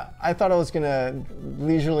 Yeah, I thought I was gonna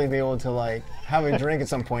leisurely be able to like have a drink at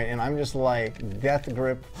some point, and I'm just like death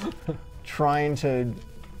grip, trying to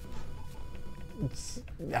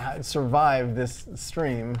survive this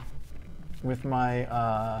stream with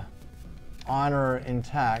my honor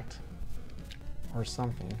intact, or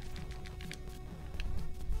something.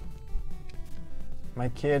 My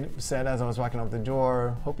kid said as I was walking out the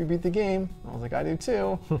door, "Hope you beat the game." I was like, "I do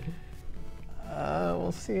too."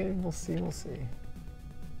 We'll see. We'll see. We'll see.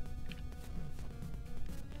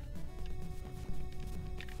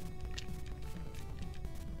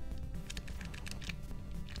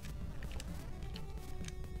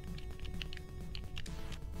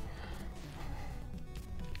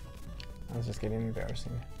 This is getting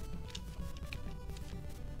embarrassing.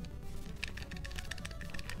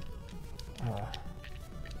 I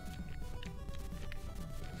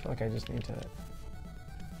feel like I just need to...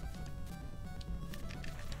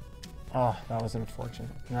 Oh, that was unfortunate.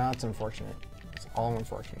 No, it's unfortunate. It's all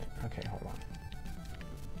unfortunate. Okay, hold on.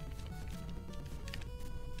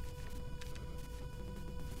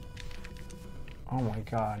 Oh my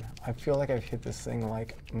god. I feel like I've hit this thing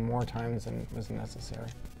like more times than was necessary.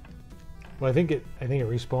 Well, I think it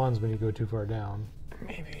respawns when you go too far down.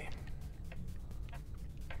 Maybe.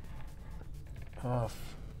 Ugh.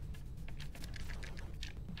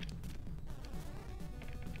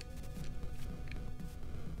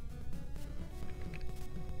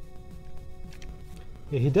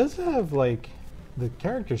 Yeah, he does have like the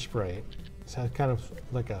character sprite. It's has kind of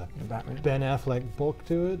like a Ben Affleck bulk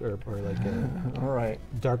to it, or like a all right.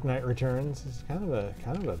 Dark Knight Returns. It's kind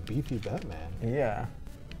of a beefy Batman. Yeah.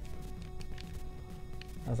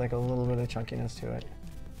 Has like a little bit of chunkiness to it.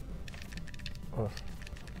 Oof.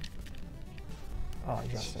 Oh,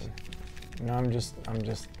 Justin. No, I'm just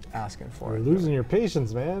asking for it. You're losing your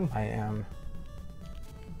patience, man. I am.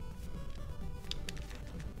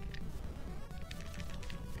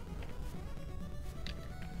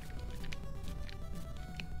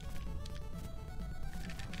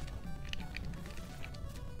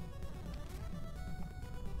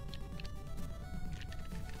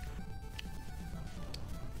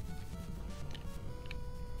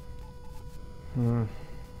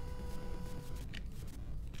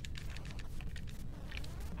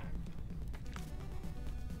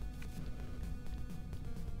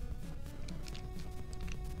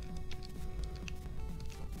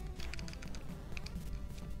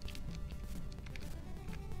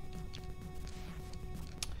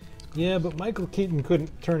 Yeah, but Michael Keaton couldn't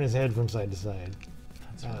turn his head from side to side.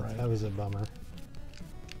 That's right. That was a bummer.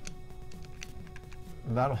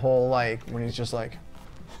 That whole, like, when he's just like...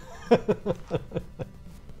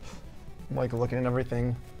 like, looking at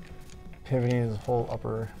everything, pivoting his whole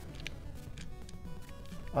upper...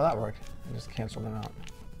 Oh, that worked. I just canceled him out.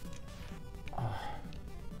 Oh.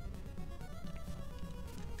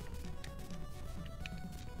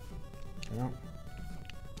 Nope.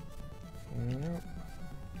 Nope.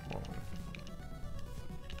 Hold on.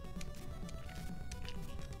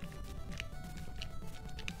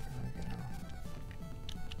 There we go.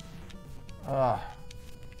 Ah.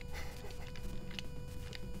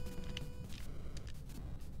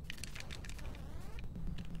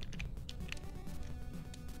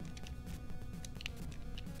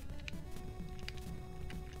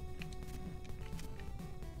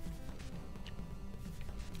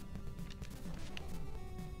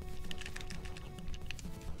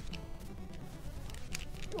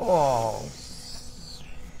 Oh.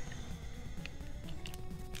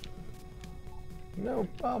 No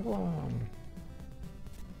problem.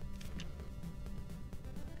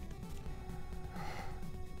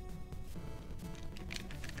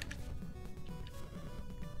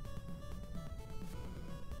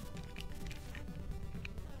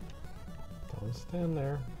 Don't stand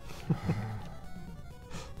there.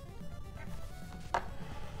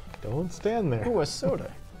 Don't stand there. Ooh, a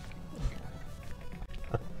soda.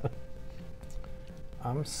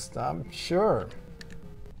 I'm sure.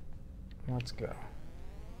 Let's go.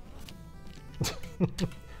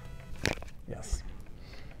 Yes.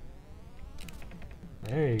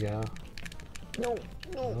 There you go. No,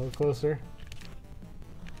 no. A little closer.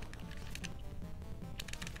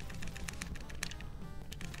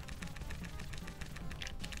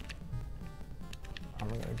 I'm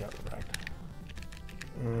gonna get wrecked.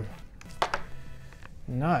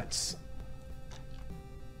 Nuts.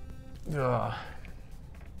 Ugh.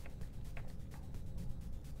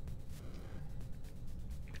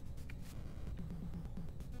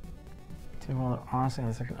 Well, honestly, in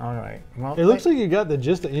a second. All right. Well, it looks like you got the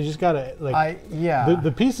gist. You just gotta like. Yeah.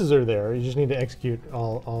 The pieces are there. You just need to execute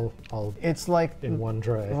all. It's like in one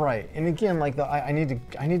try. Right. And again, like I need to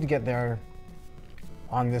get there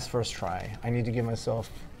on this first try. I need to give myself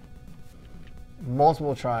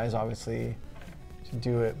multiple tries, obviously, to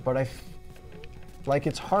do it. But like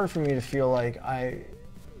it's hard for me to feel like I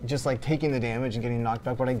just like taking the damage and getting knocked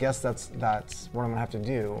back. But I guess that's what I'm gonna have to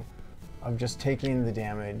do, of just taking the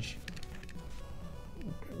damage,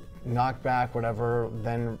 knock back, whatever,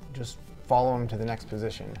 then just follow him to the next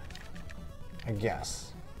position. I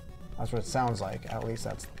guess. That's what it sounds like. At least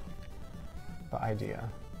that's the idea.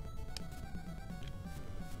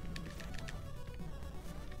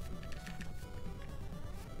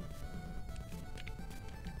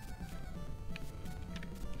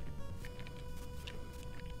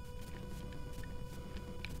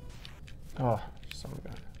 Oh, son of a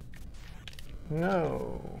gun.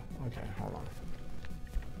 No. Okay, hold on.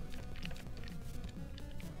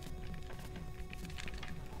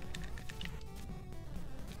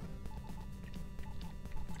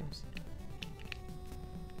 Oops.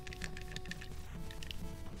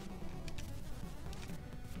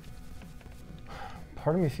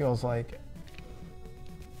 Part of me feels like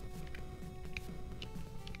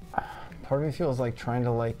trying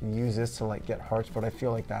to like use this to like get hearts, but I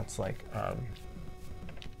feel like that's like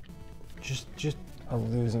just a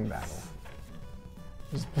losing battle.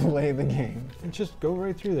 Just play the game. And just go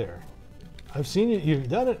right through there. I've seen you. You've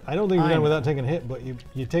done it. I don't think you've done it without taking a hit, but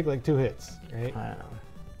you take like 2 hits, right? I know.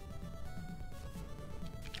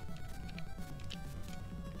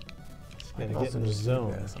 Just gotta get in the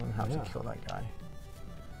zone. I'm gonna have to kill that guy.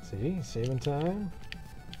 See, saving time.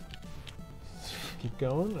 Keep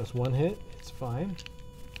going. That's 1 hit. It's fine.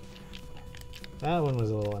 That one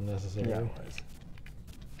was a little unnecessary. Yeah, it was.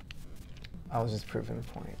 I was just proving the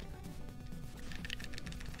point.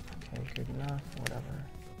 Okay, good enough. Whatever.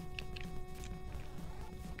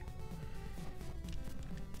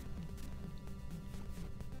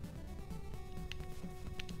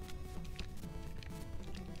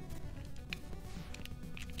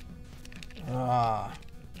 Ah.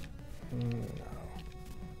 No.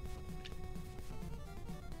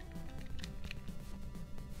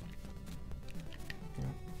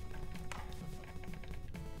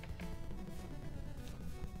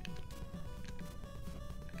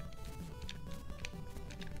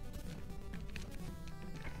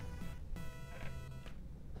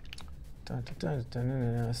 Dun, dun, dun, dun,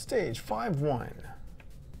 dun, dun. Stage 5-1.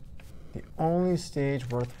 The only stage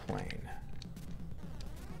worth playing.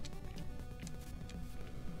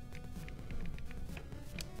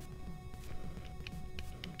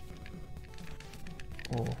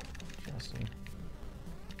 Oh, Justin.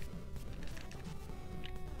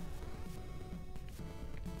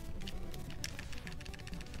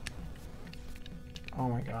 Oh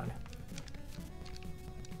my God.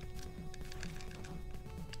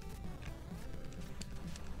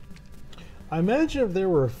 I imagine if there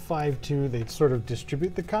were 5-2, they'd sort of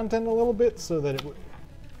distribute the content a little bit so that it would.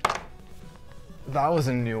 That was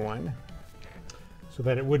a new one. So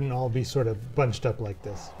that it wouldn't all be sort of bunched up like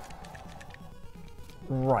this.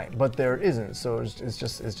 Right, but there isn't. So it's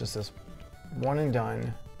just this one and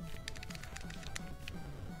done.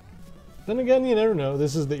 Then again, you never know.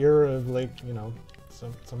 This is the era of like, you know,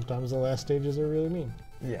 sometimes the last stages are really mean.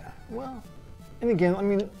 Yeah. Well, and again, I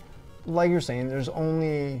mean, like you're saying, there's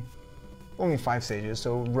only 5 stages,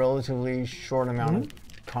 so relatively short amount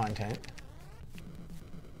of content,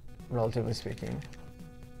 relatively speaking.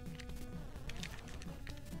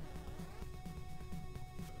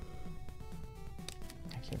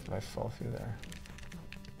 I can't believe I fall through there.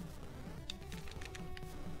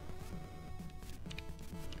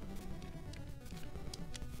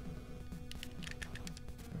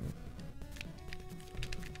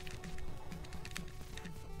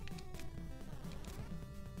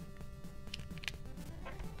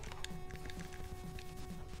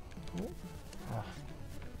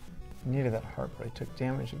 Needed that heart, but I took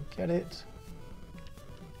damage to get it.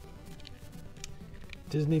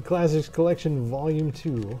 Disney Classics Collection Volume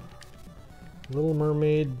 2. Little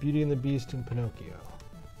Mermaid, Beauty and the Beast, and Pinocchio.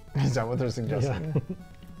 Is that what they're suggesting? Yeah.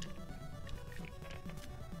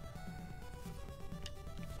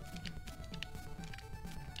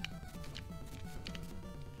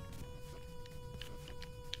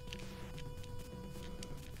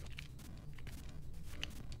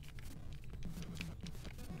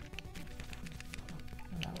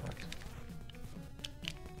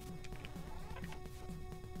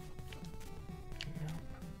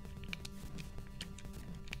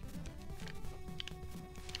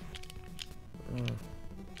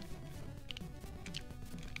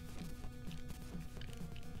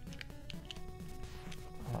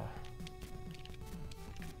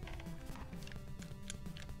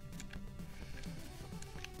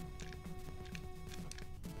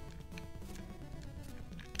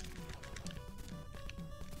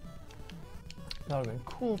 That would have been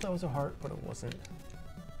cool if that was a heart, but it wasn't.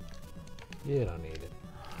 You don't need it.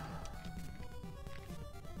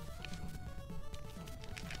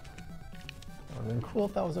 That would have been cool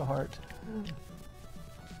if that was a heart. I'm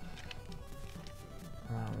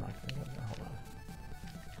not going to go there. Hold on.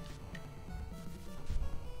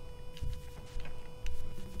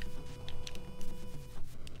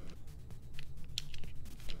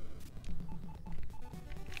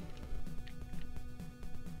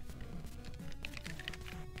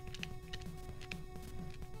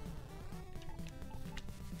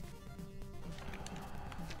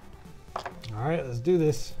 right, let's do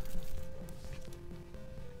this.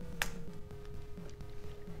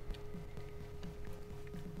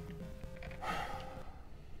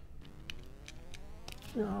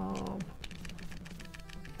 Jump.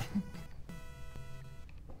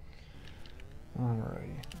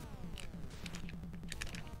 Alrighty.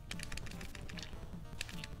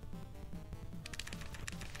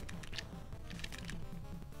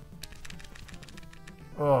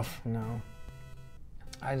 Oh, no.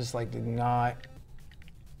 I just like did not,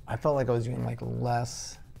 I felt like I was doing like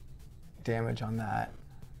less damage on that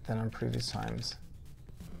than on previous times.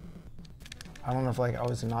 I don't know if like I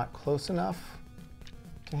was not close enough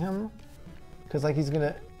to him, because like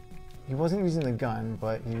he wasn't using the gun,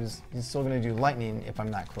 but he's still gonna do lightning if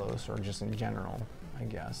I'm that close, or just in general, I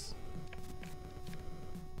guess.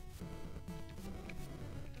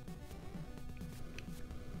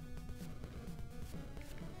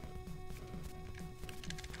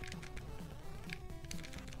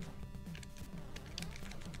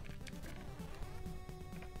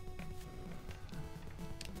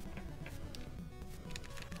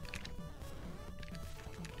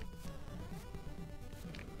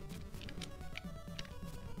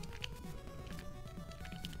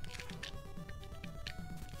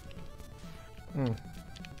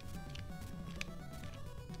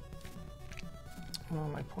 Oh,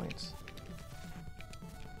 my points.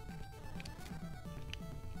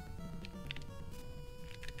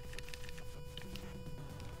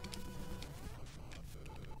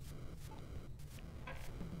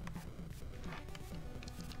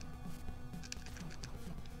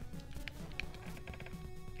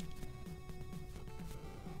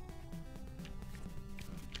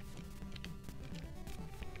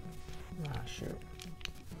 Ah, shoot.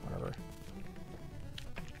 Whatever.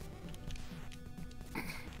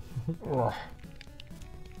 Ugh.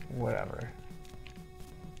 Whatever.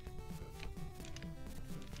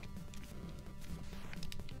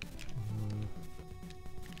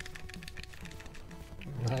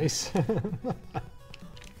 Nice. Oh,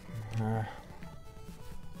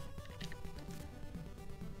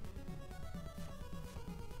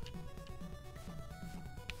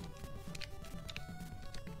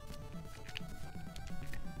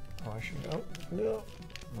 I should. Oh, no.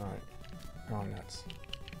 All right. Oh, nuts.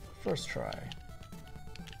 First try.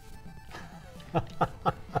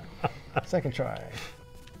 Second try.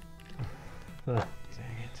 Dang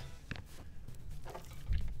it.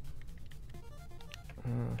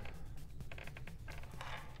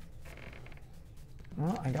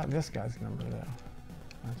 Well, I got this guy's number though.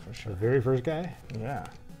 That's for sure. The very first guy? Yeah.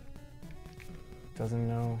 Doesn't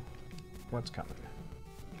know what's coming.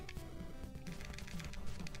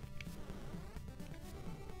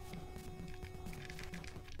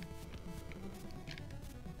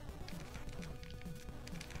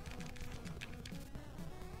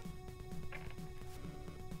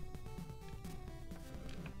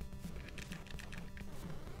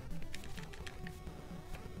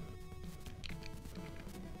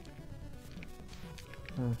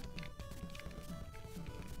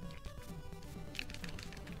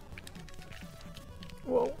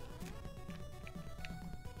 Whoa.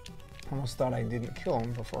 Almost thought I didn't kill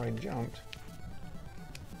him before I jumped.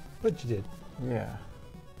 But you did. Yeah.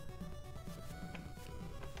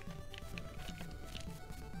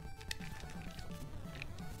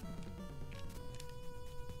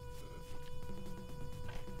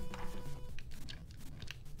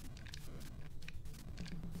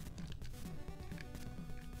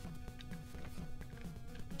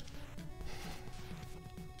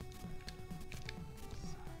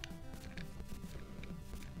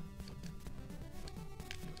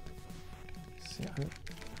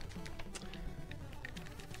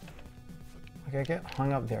 Like I get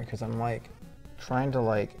hung up there because I'm like trying to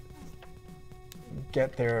like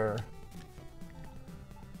get their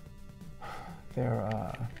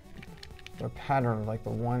pattern of like the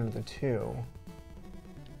 1 or the 2,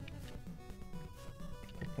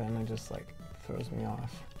 but then it just like throws me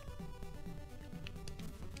off.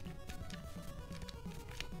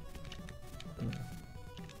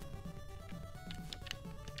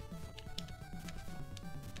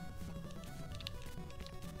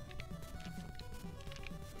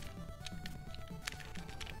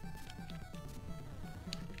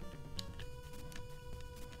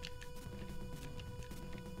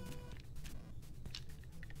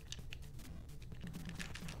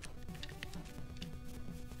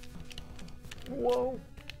 Whoa.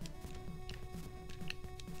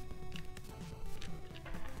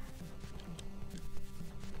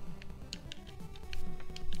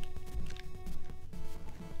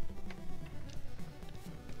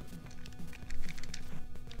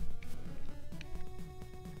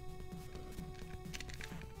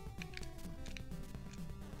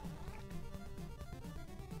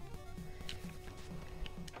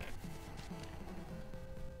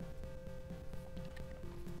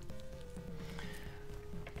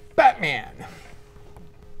 Batman.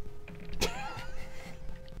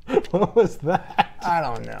 What was that? I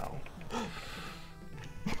don't know.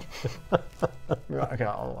 Okay,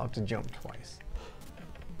 I'll have to jump twice.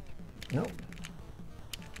 Nope.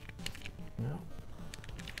 No.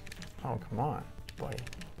 Oh, come on, buddy.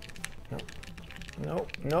 Nope.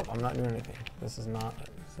 Nope. Nope. I'm not doing anything. This is not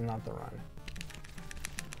the run.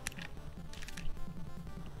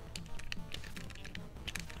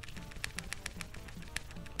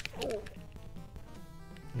 Oh.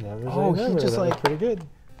 Never Oh, he just that like was pretty good.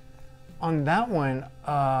 On that one,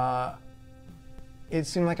 it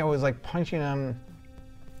seemed like I was like punching him.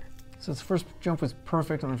 So his first jump was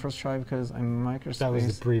perfect on the first try because I'm microspaced. That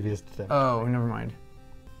was the previous attempt. Oh, never mind.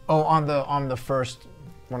 Oh, on the first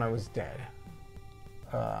when I was dead.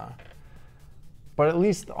 But at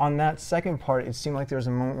least on that second part, it seemed like there was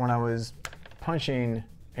a moment when I was punching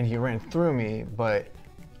and he ran through me, but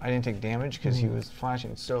I didn't take damage because he was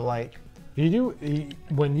flashing. So like.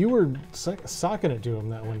 When you were socking it to him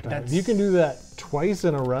that one time, if you can do that twice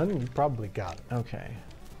in a run, you probably got it. Okay.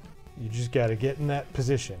 You just got to get in that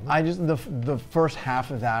position. The first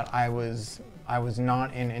half of that, I was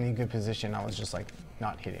not in any good position. I was just like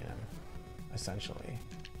not hitting him, essentially.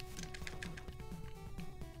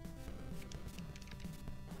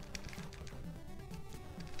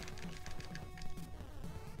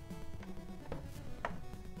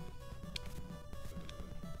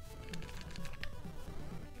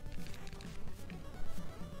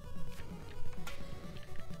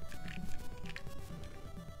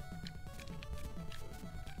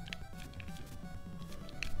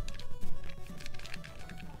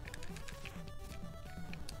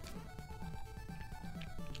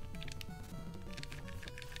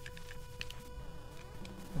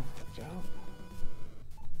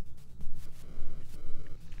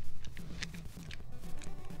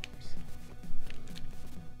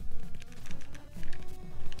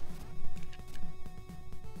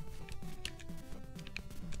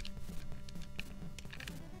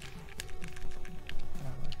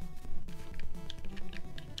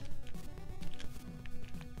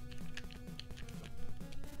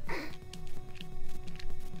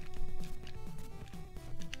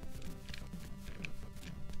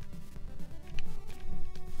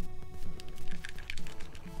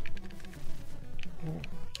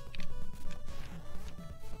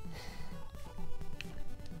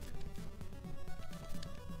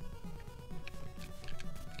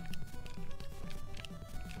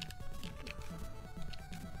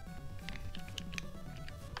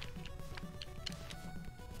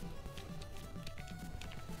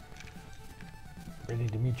 Ready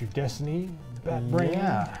to meet your destiny, Bat Brain?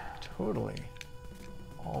 Yeah, totally.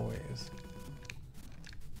 Always.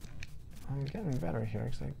 I'm getting better here.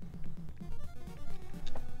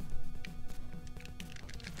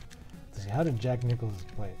 See, how did Jack Nicholson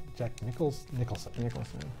play? Nicholson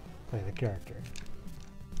play the character.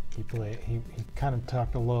 He kind of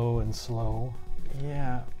talked low and slow.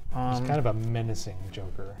 Yeah. He's kind of a menacing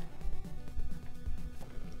Joker.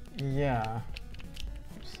 Yeah.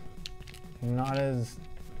 Not as.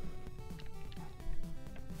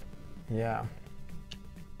 Yeah.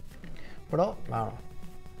 But I don't know.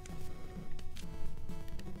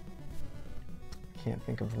 Can't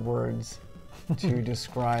think of words to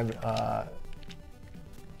describe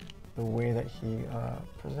the way that he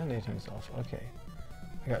presented himself. Okay.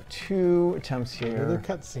 I got 2 attempts here. The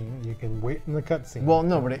cutscene. You can wait in the cutscene. Well,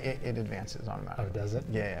 no, but it advances automatically. Oh, does it?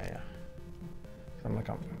 Yeah. So I'm like,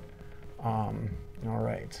 all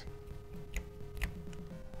right.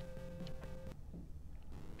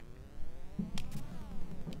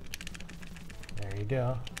 There you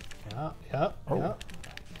go. Yeah.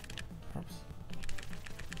 Oops.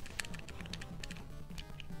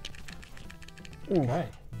 Okay.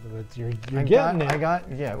 You're getting it. I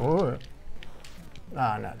got, yeah. Ooh.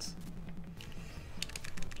 Ah, nuts.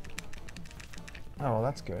 Oh, well,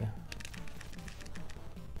 that's good.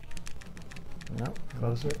 Nope.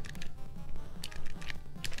 Closer.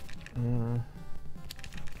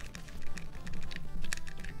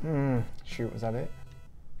 Shoot, was that it?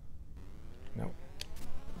 Nope.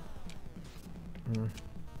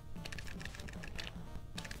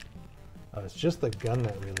 Oh, it's just the gun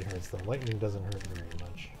that really hurts. The lightning doesn't hurt very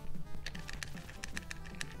much.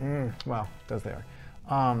 Well, it does there.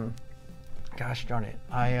 Gosh darn it.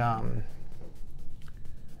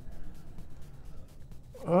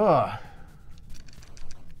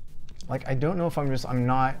 Like, I don't know if I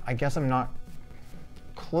guess I'm not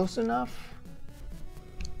close enough.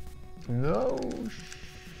 No,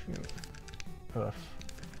 shoot. Ugh.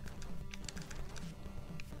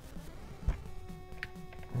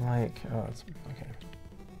 Like, oh, it's, okay.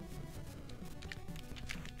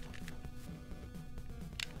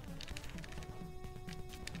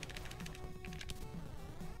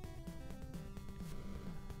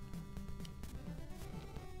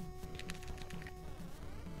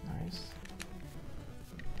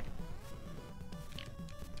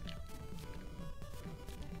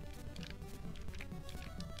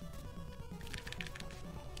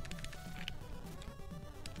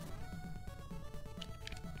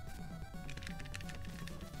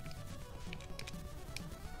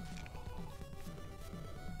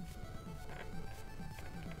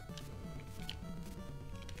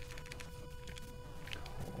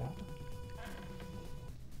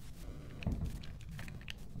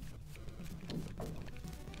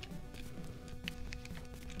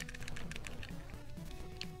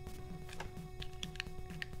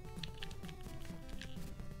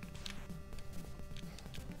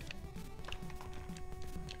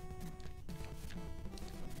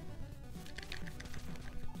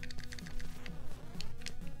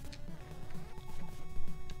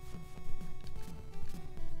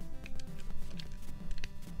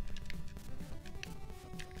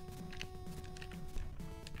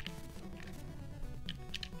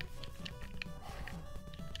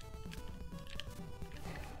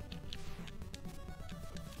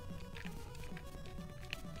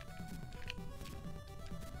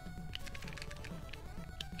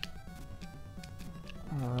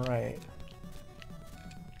 right.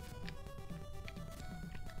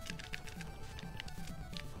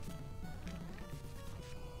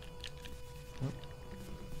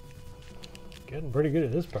 Getting pretty good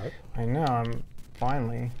at this part. I know, I'm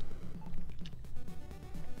finally.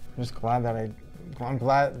 I'm just glad that I'm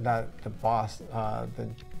glad that the boss, the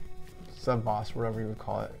sub-boss, whatever you would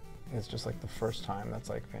call it, is just like the first time. That's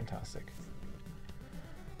like fantastic.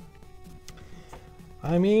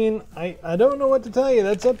 I mean, I don't know what to tell you.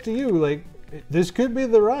 That's up to you. Like, this could be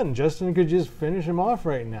the run. Justin could just finish him off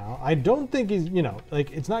right now. I don't think he's, you know,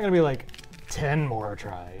 like, it's not going to be like 10 more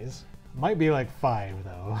tries. Might be like 5,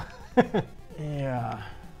 though. Yeah.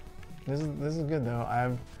 This is good,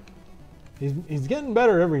 though. He's getting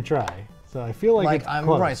better every try. So I feel like it's I'm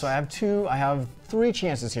close. right. So I have 3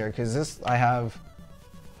 chances here because I'm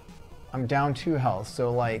down 2 health.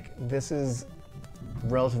 So like this is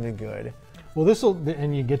relatively good. Well,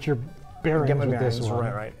 and you get your bearings with this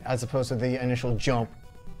one. Right. As opposed to the initial jump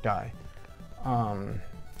die.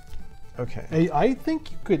 Okay. I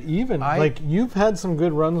think you could even, like, you've had some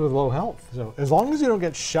good runs with low health. So as long as you don't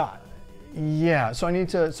get shot. Yeah. So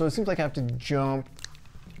it seems like I have to jump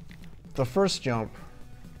the first jump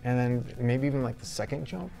and then maybe even like the second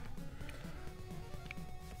jump.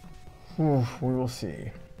 Whew, we will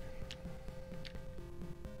see.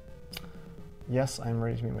 Yes, I'm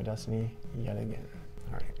ready to meet my destiny yet again.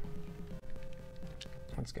 All right.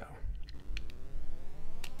 Let's go.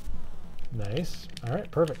 Nice. All right,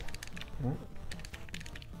 perfect. I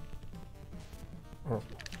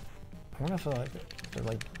wonder if they're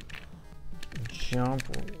like jump.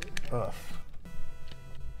 Ugh.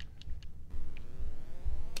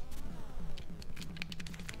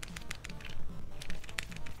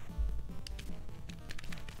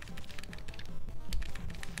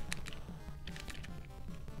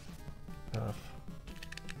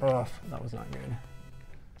 Ugh, that was not good.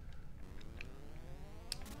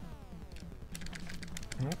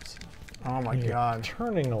 Oops. Oh my God.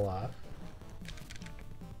 Turning a lot.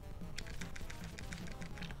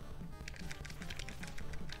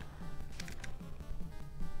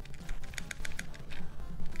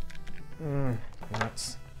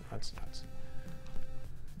 Nuts.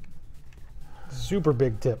 Super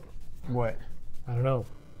big tip. What? I don't know.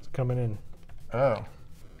 It's coming in. Oh.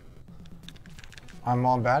 I'm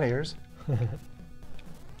all bad ears.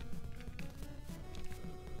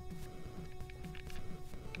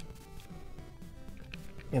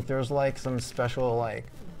 If there's like some special like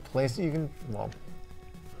place that you can, well,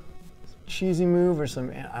 cheesy move or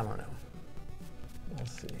some, I don't know. We'll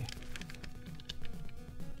see.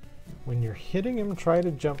 When you're hitting him, try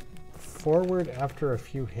to jump forward after a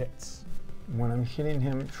few hits. When I'm hitting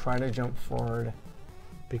him, try to jump forward.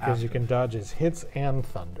 Because you can dodge his hits and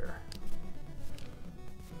thunder.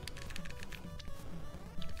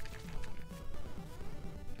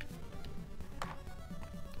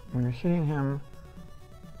 When you're hitting him,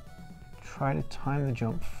 try to time the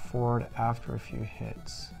jump forward after a few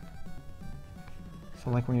hits. So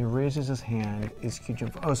like when he raises his hand, is Q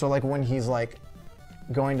jump? Oh, so like when he's like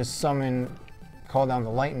going to summon, call down the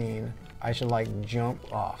lightning, I should like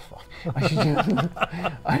jump off. I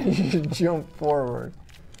should jump forward.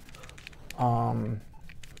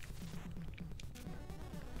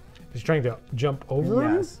 He's trying to jump over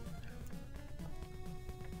him? Yes.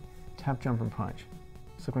 Tap, jump, and punch.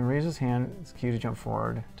 So when he raises his hand, it's Q to jump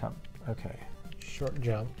forward. Tap. Okay. Short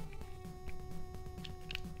jump.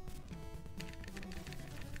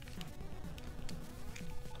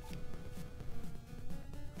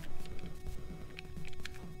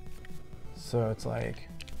 So it's like,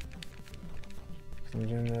 I'm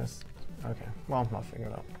doing this. Okay, well, I'll figure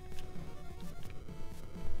it out.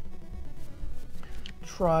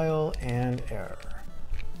 Trial and error.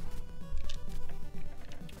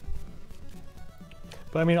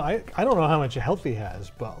 But I mean, I don't know how much health he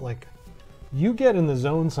has, but like, you get in the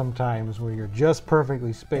zone sometimes where you're just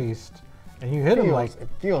perfectly spaced, and you hit him like, it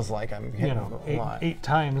feels like I'm hitting him a lot. 8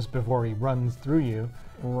 times before he runs through you.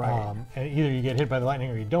 Right. And either you get hit by the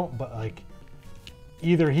lightning or you don't. But like,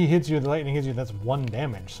 either he hits you, or the lightning hits you. That's 1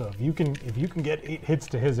 damage. So if you can get 8 hits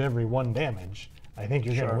to his every 1 damage, I think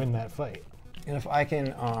you're gonna win that fight. And if I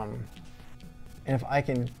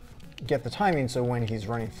can get the timing, so when he's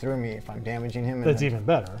running through me, if I'm damaging him, that's even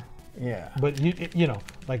better. Yeah. But you know,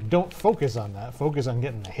 like, don't focus on that. Focus on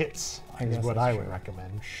getting the hits. Is what I would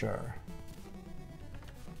recommend. Sure.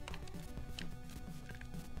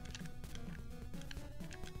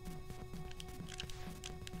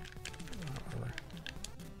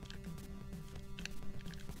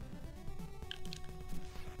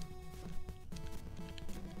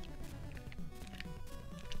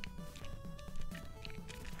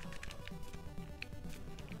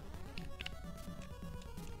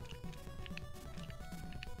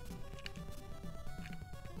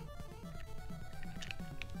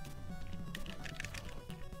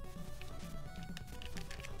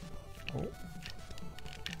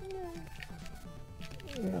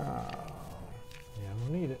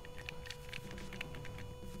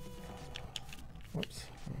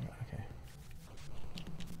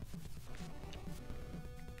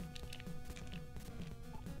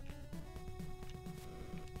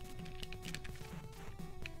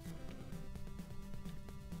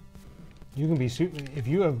 You can be if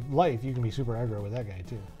you have life, you can be super aggro with that guy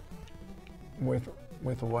too. With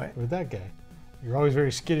what? With that guy. You're always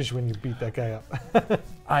very skittish when you beat that guy up.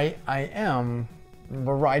 I am,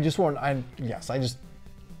 but I just don't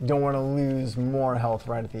want to lose more health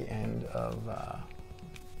right at the end of.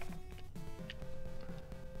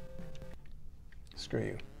 Screw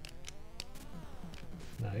you.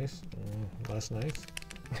 Nice. Less nice.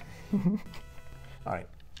 All right.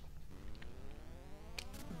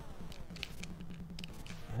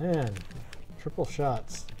 Man, triple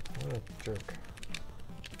shots. What a jerk.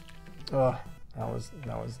 Ugh, that was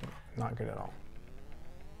not good at all.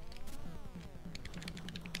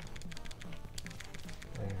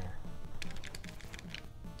 There.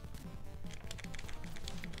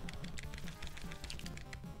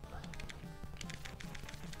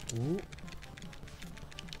 Ooh.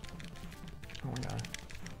 Oh my god.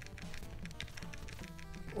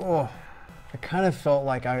 Oh, I kind of felt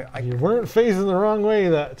like You weren't facing the wrong way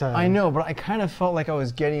that time. I know, but I kind of felt like I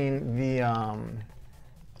was getting the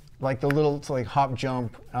like the little like hop,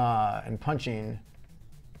 jump, and punching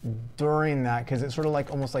during that, because it sort of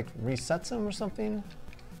like almost like resets him or something.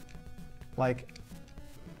 Like,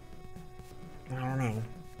 I don't know.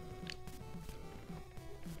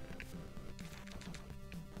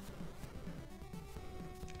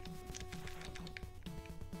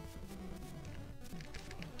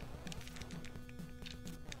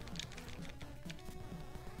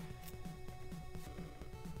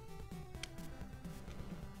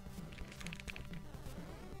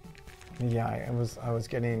 Yeah, I was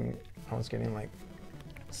getting like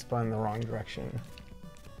spun the wrong direction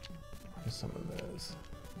on some of those.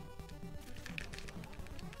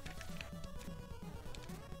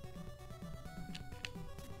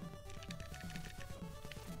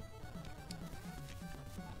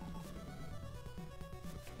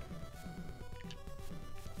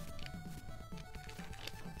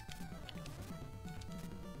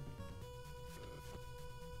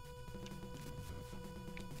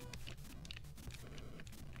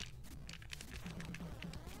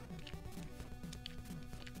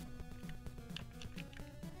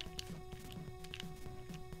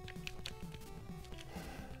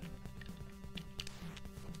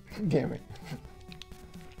 Damn it.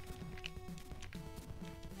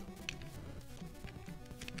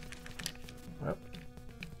 Well,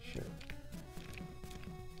 sure.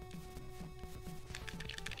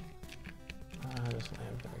 Just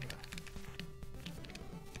land, there we go.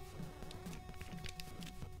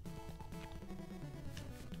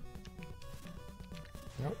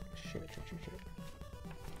 Nope, shoot.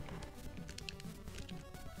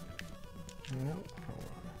 Nope, hold on.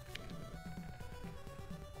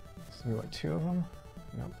 So we got 2 of them?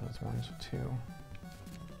 Nope, that's 1, so 2.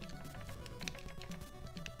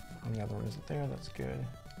 And the other one isn't there, that's good.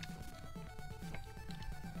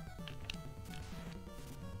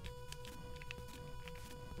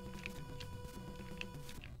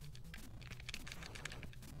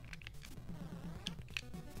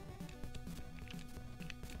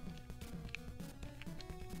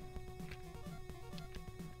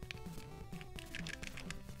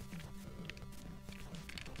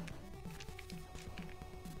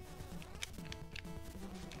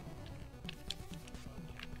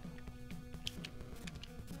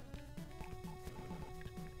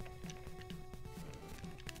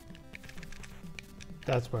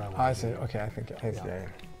 That's what I want. I see. Okay, I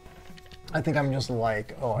think I'm just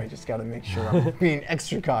like, oh, I just got to make sure I'm being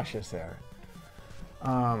extra cautious there.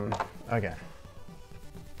 Okay.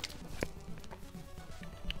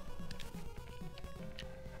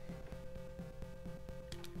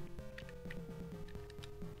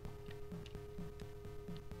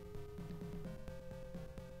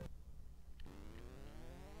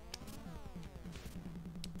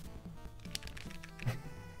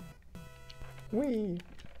 Whee!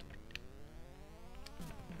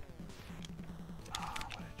 Oh,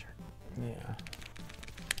 what a jerk. Yeah.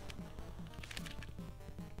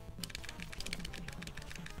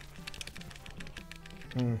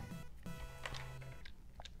 Hmm.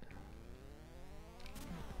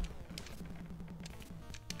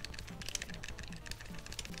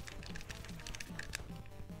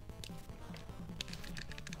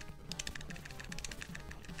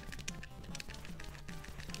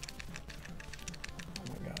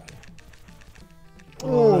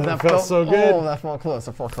 Oh, that felt so good. Oh, that felt close.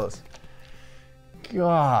 That felt close.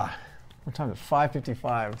 God. What time is it?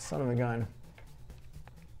 5:55. Son of a gun.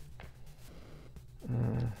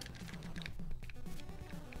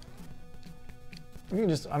 You can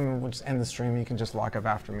just, we'll just end the stream. You can just lock up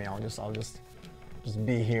after me. I'll just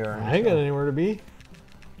be here. I ain't got anywhere to be.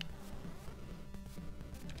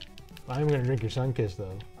 I'm going to drink your sun kiss,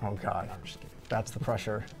 though. Oh, God. I'm just kidding. That's the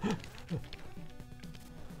pressure.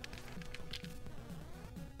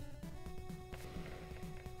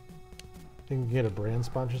 Think we can get a brand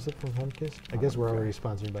sponsorship from Sunkiss? I guess we're already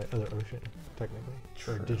sponsored by Other Ocean, technically.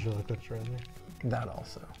 True. Or Digital Eclipse, rather. That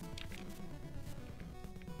also.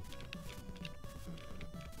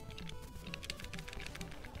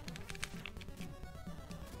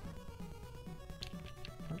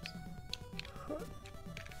 Oops.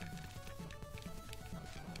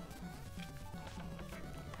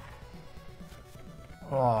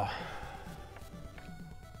 Oh.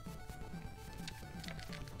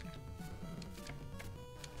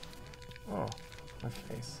 Oh, my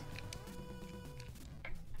face.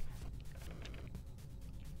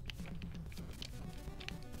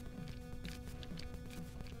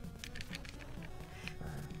 Sure.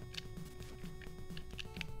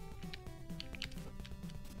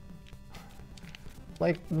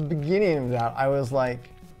 Like the beginning of that, I was like,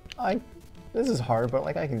 this is hard, but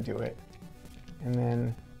like I can do it. And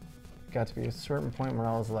then it got to be a certain point where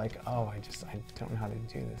I was like, oh, I don't know how to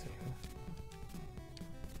do this anymore.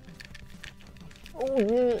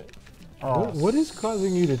 Oh, what is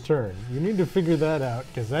causing you to turn? You need to figure that out,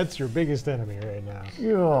 because that's your biggest enemy right now.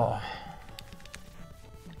 Yeah.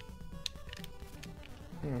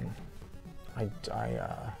 I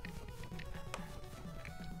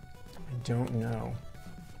don't know.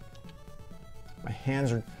 My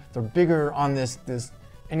hands they're bigger on this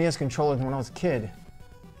NES controller than when I was a kid.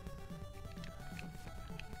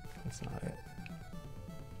 That's not it.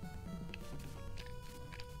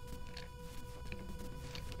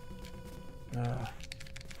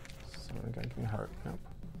 Someone gotta give me a heart. Nope.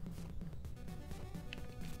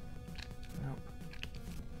 Nope.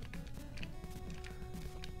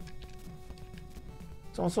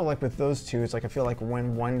 It's also like with those two, it's like I feel like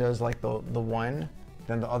when one does like the one,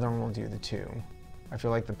 then the other one will do the two. I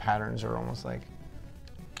feel like the patterns are almost like.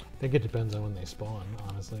 I think it depends on when they spawn,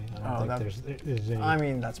 honestly. I don't think there's any. I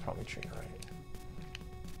mean, that's probably true, right?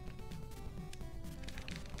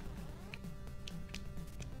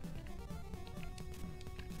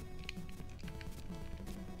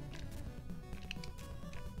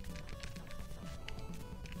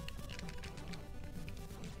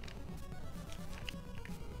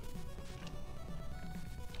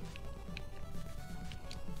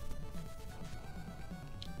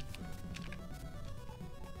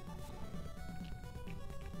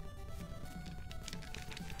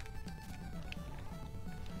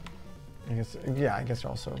 I guess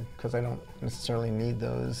also because I don't necessarily need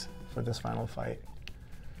those for this final fight.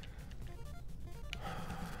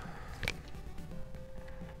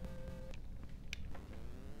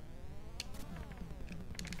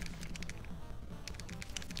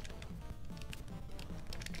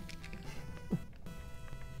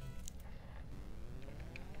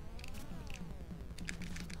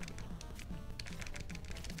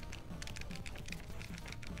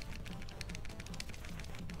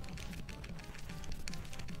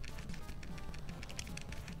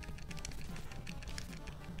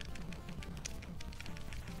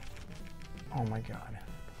 Oh my God.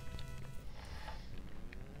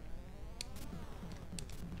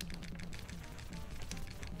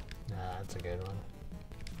 Nah, that's a good one.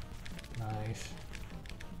 Nice.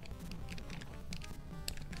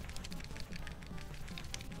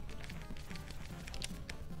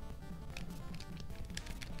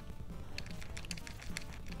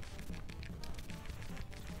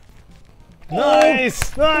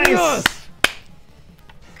 Nice! Nice! Yes!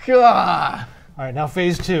 God! All right, now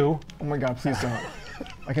phase two. Oh my God, please don't.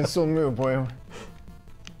 I can still move, boy.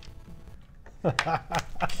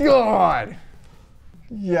 God!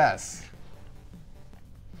 Yes.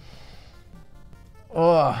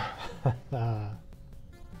 Oh.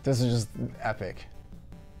 This is just epic.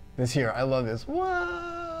 This here, I love this.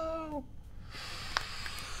 Whoa!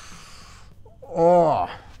 Oh.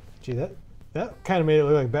 Gee, that kind of made it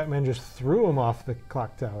look like Batman just threw him off the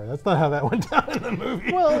clock tower. That's not how that went down in the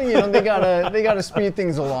movie. Well, you know, they gotta speed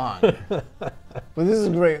things along. But this is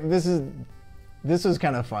great. This was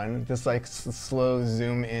kind of fun. This like slow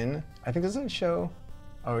zoom in. I think this doesn't show.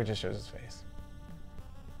 Oh, it just shows his face.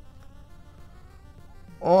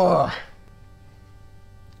 Oh.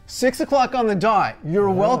 6 o'clock on the dot. You're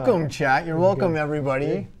welcome, chat. You're welcome,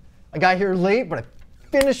 everybody. I got here late, but I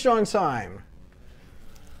finished on time.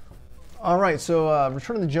 All right, so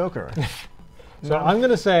Return of the Joker. So I'm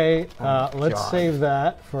going to say, let's save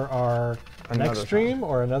that for our next stream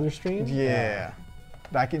or another stream. Yeah.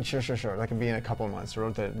 That can, sure. That could be in a couple of months or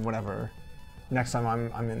whatever. Next time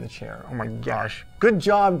I'm in the chair. Oh my gosh. Good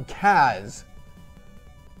job, Kaz.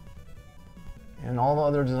 and all the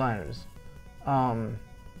other designers. I'm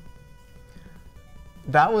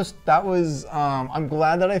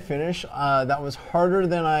glad that I finished. That was harder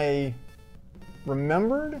than I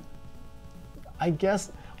remembered, I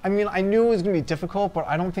guess. I mean, I knew it was going to be difficult, but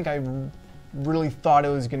I don't think I really thought it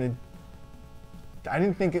was going to... I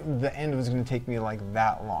didn't think the end was going to take me like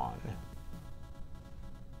that long.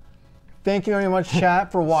 Thank you very much,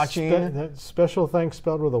 chat, for watching. Special thanks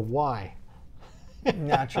spelled with a Y.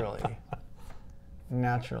 Naturally.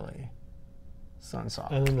 Naturally.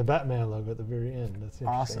 Sunsoft. And then the Batman logo at the very end. That's interesting.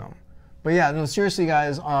 Awesome. But yeah, no, seriously,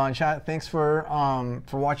 guys, chat, thanks for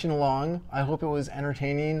watching along. I hope it was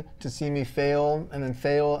entertaining to see me fail and then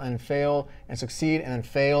fail and fail and succeed and then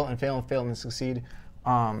fail and fail and fail and then succeed.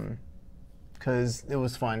 Because it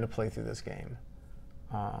was fun to play through this game.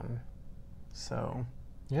 So...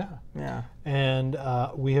 Yeah. Yeah. And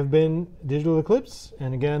we have been Digital Eclipse.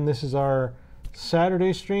 And again, this is our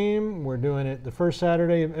Saturday stream. We're doing it the first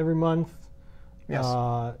Saturday of every month. Yes.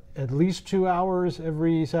 At least 2 hours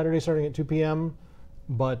every Saturday starting at 2 p.m.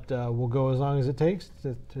 But we'll go as long as it takes.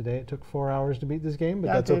 Today it took 4 hours to beat this game,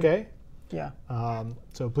 but that's okay. Yeah.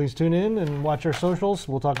 So please tune in and watch our socials.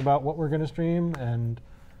 We'll talk about what we're going to stream and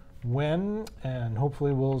when, and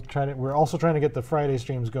hopefully we'll try to. We're also trying to get the Friday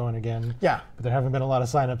streams going again. Yeah. But there haven't been a lot of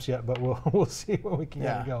signups yet, but we'll see when we can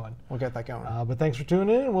get it going. We'll get that going. But thanks for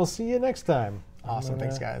tuning in, and we'll see you next time. Awesome.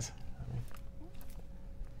 Thanks, guys.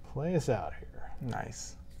 Play us out here.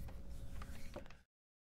 Nice.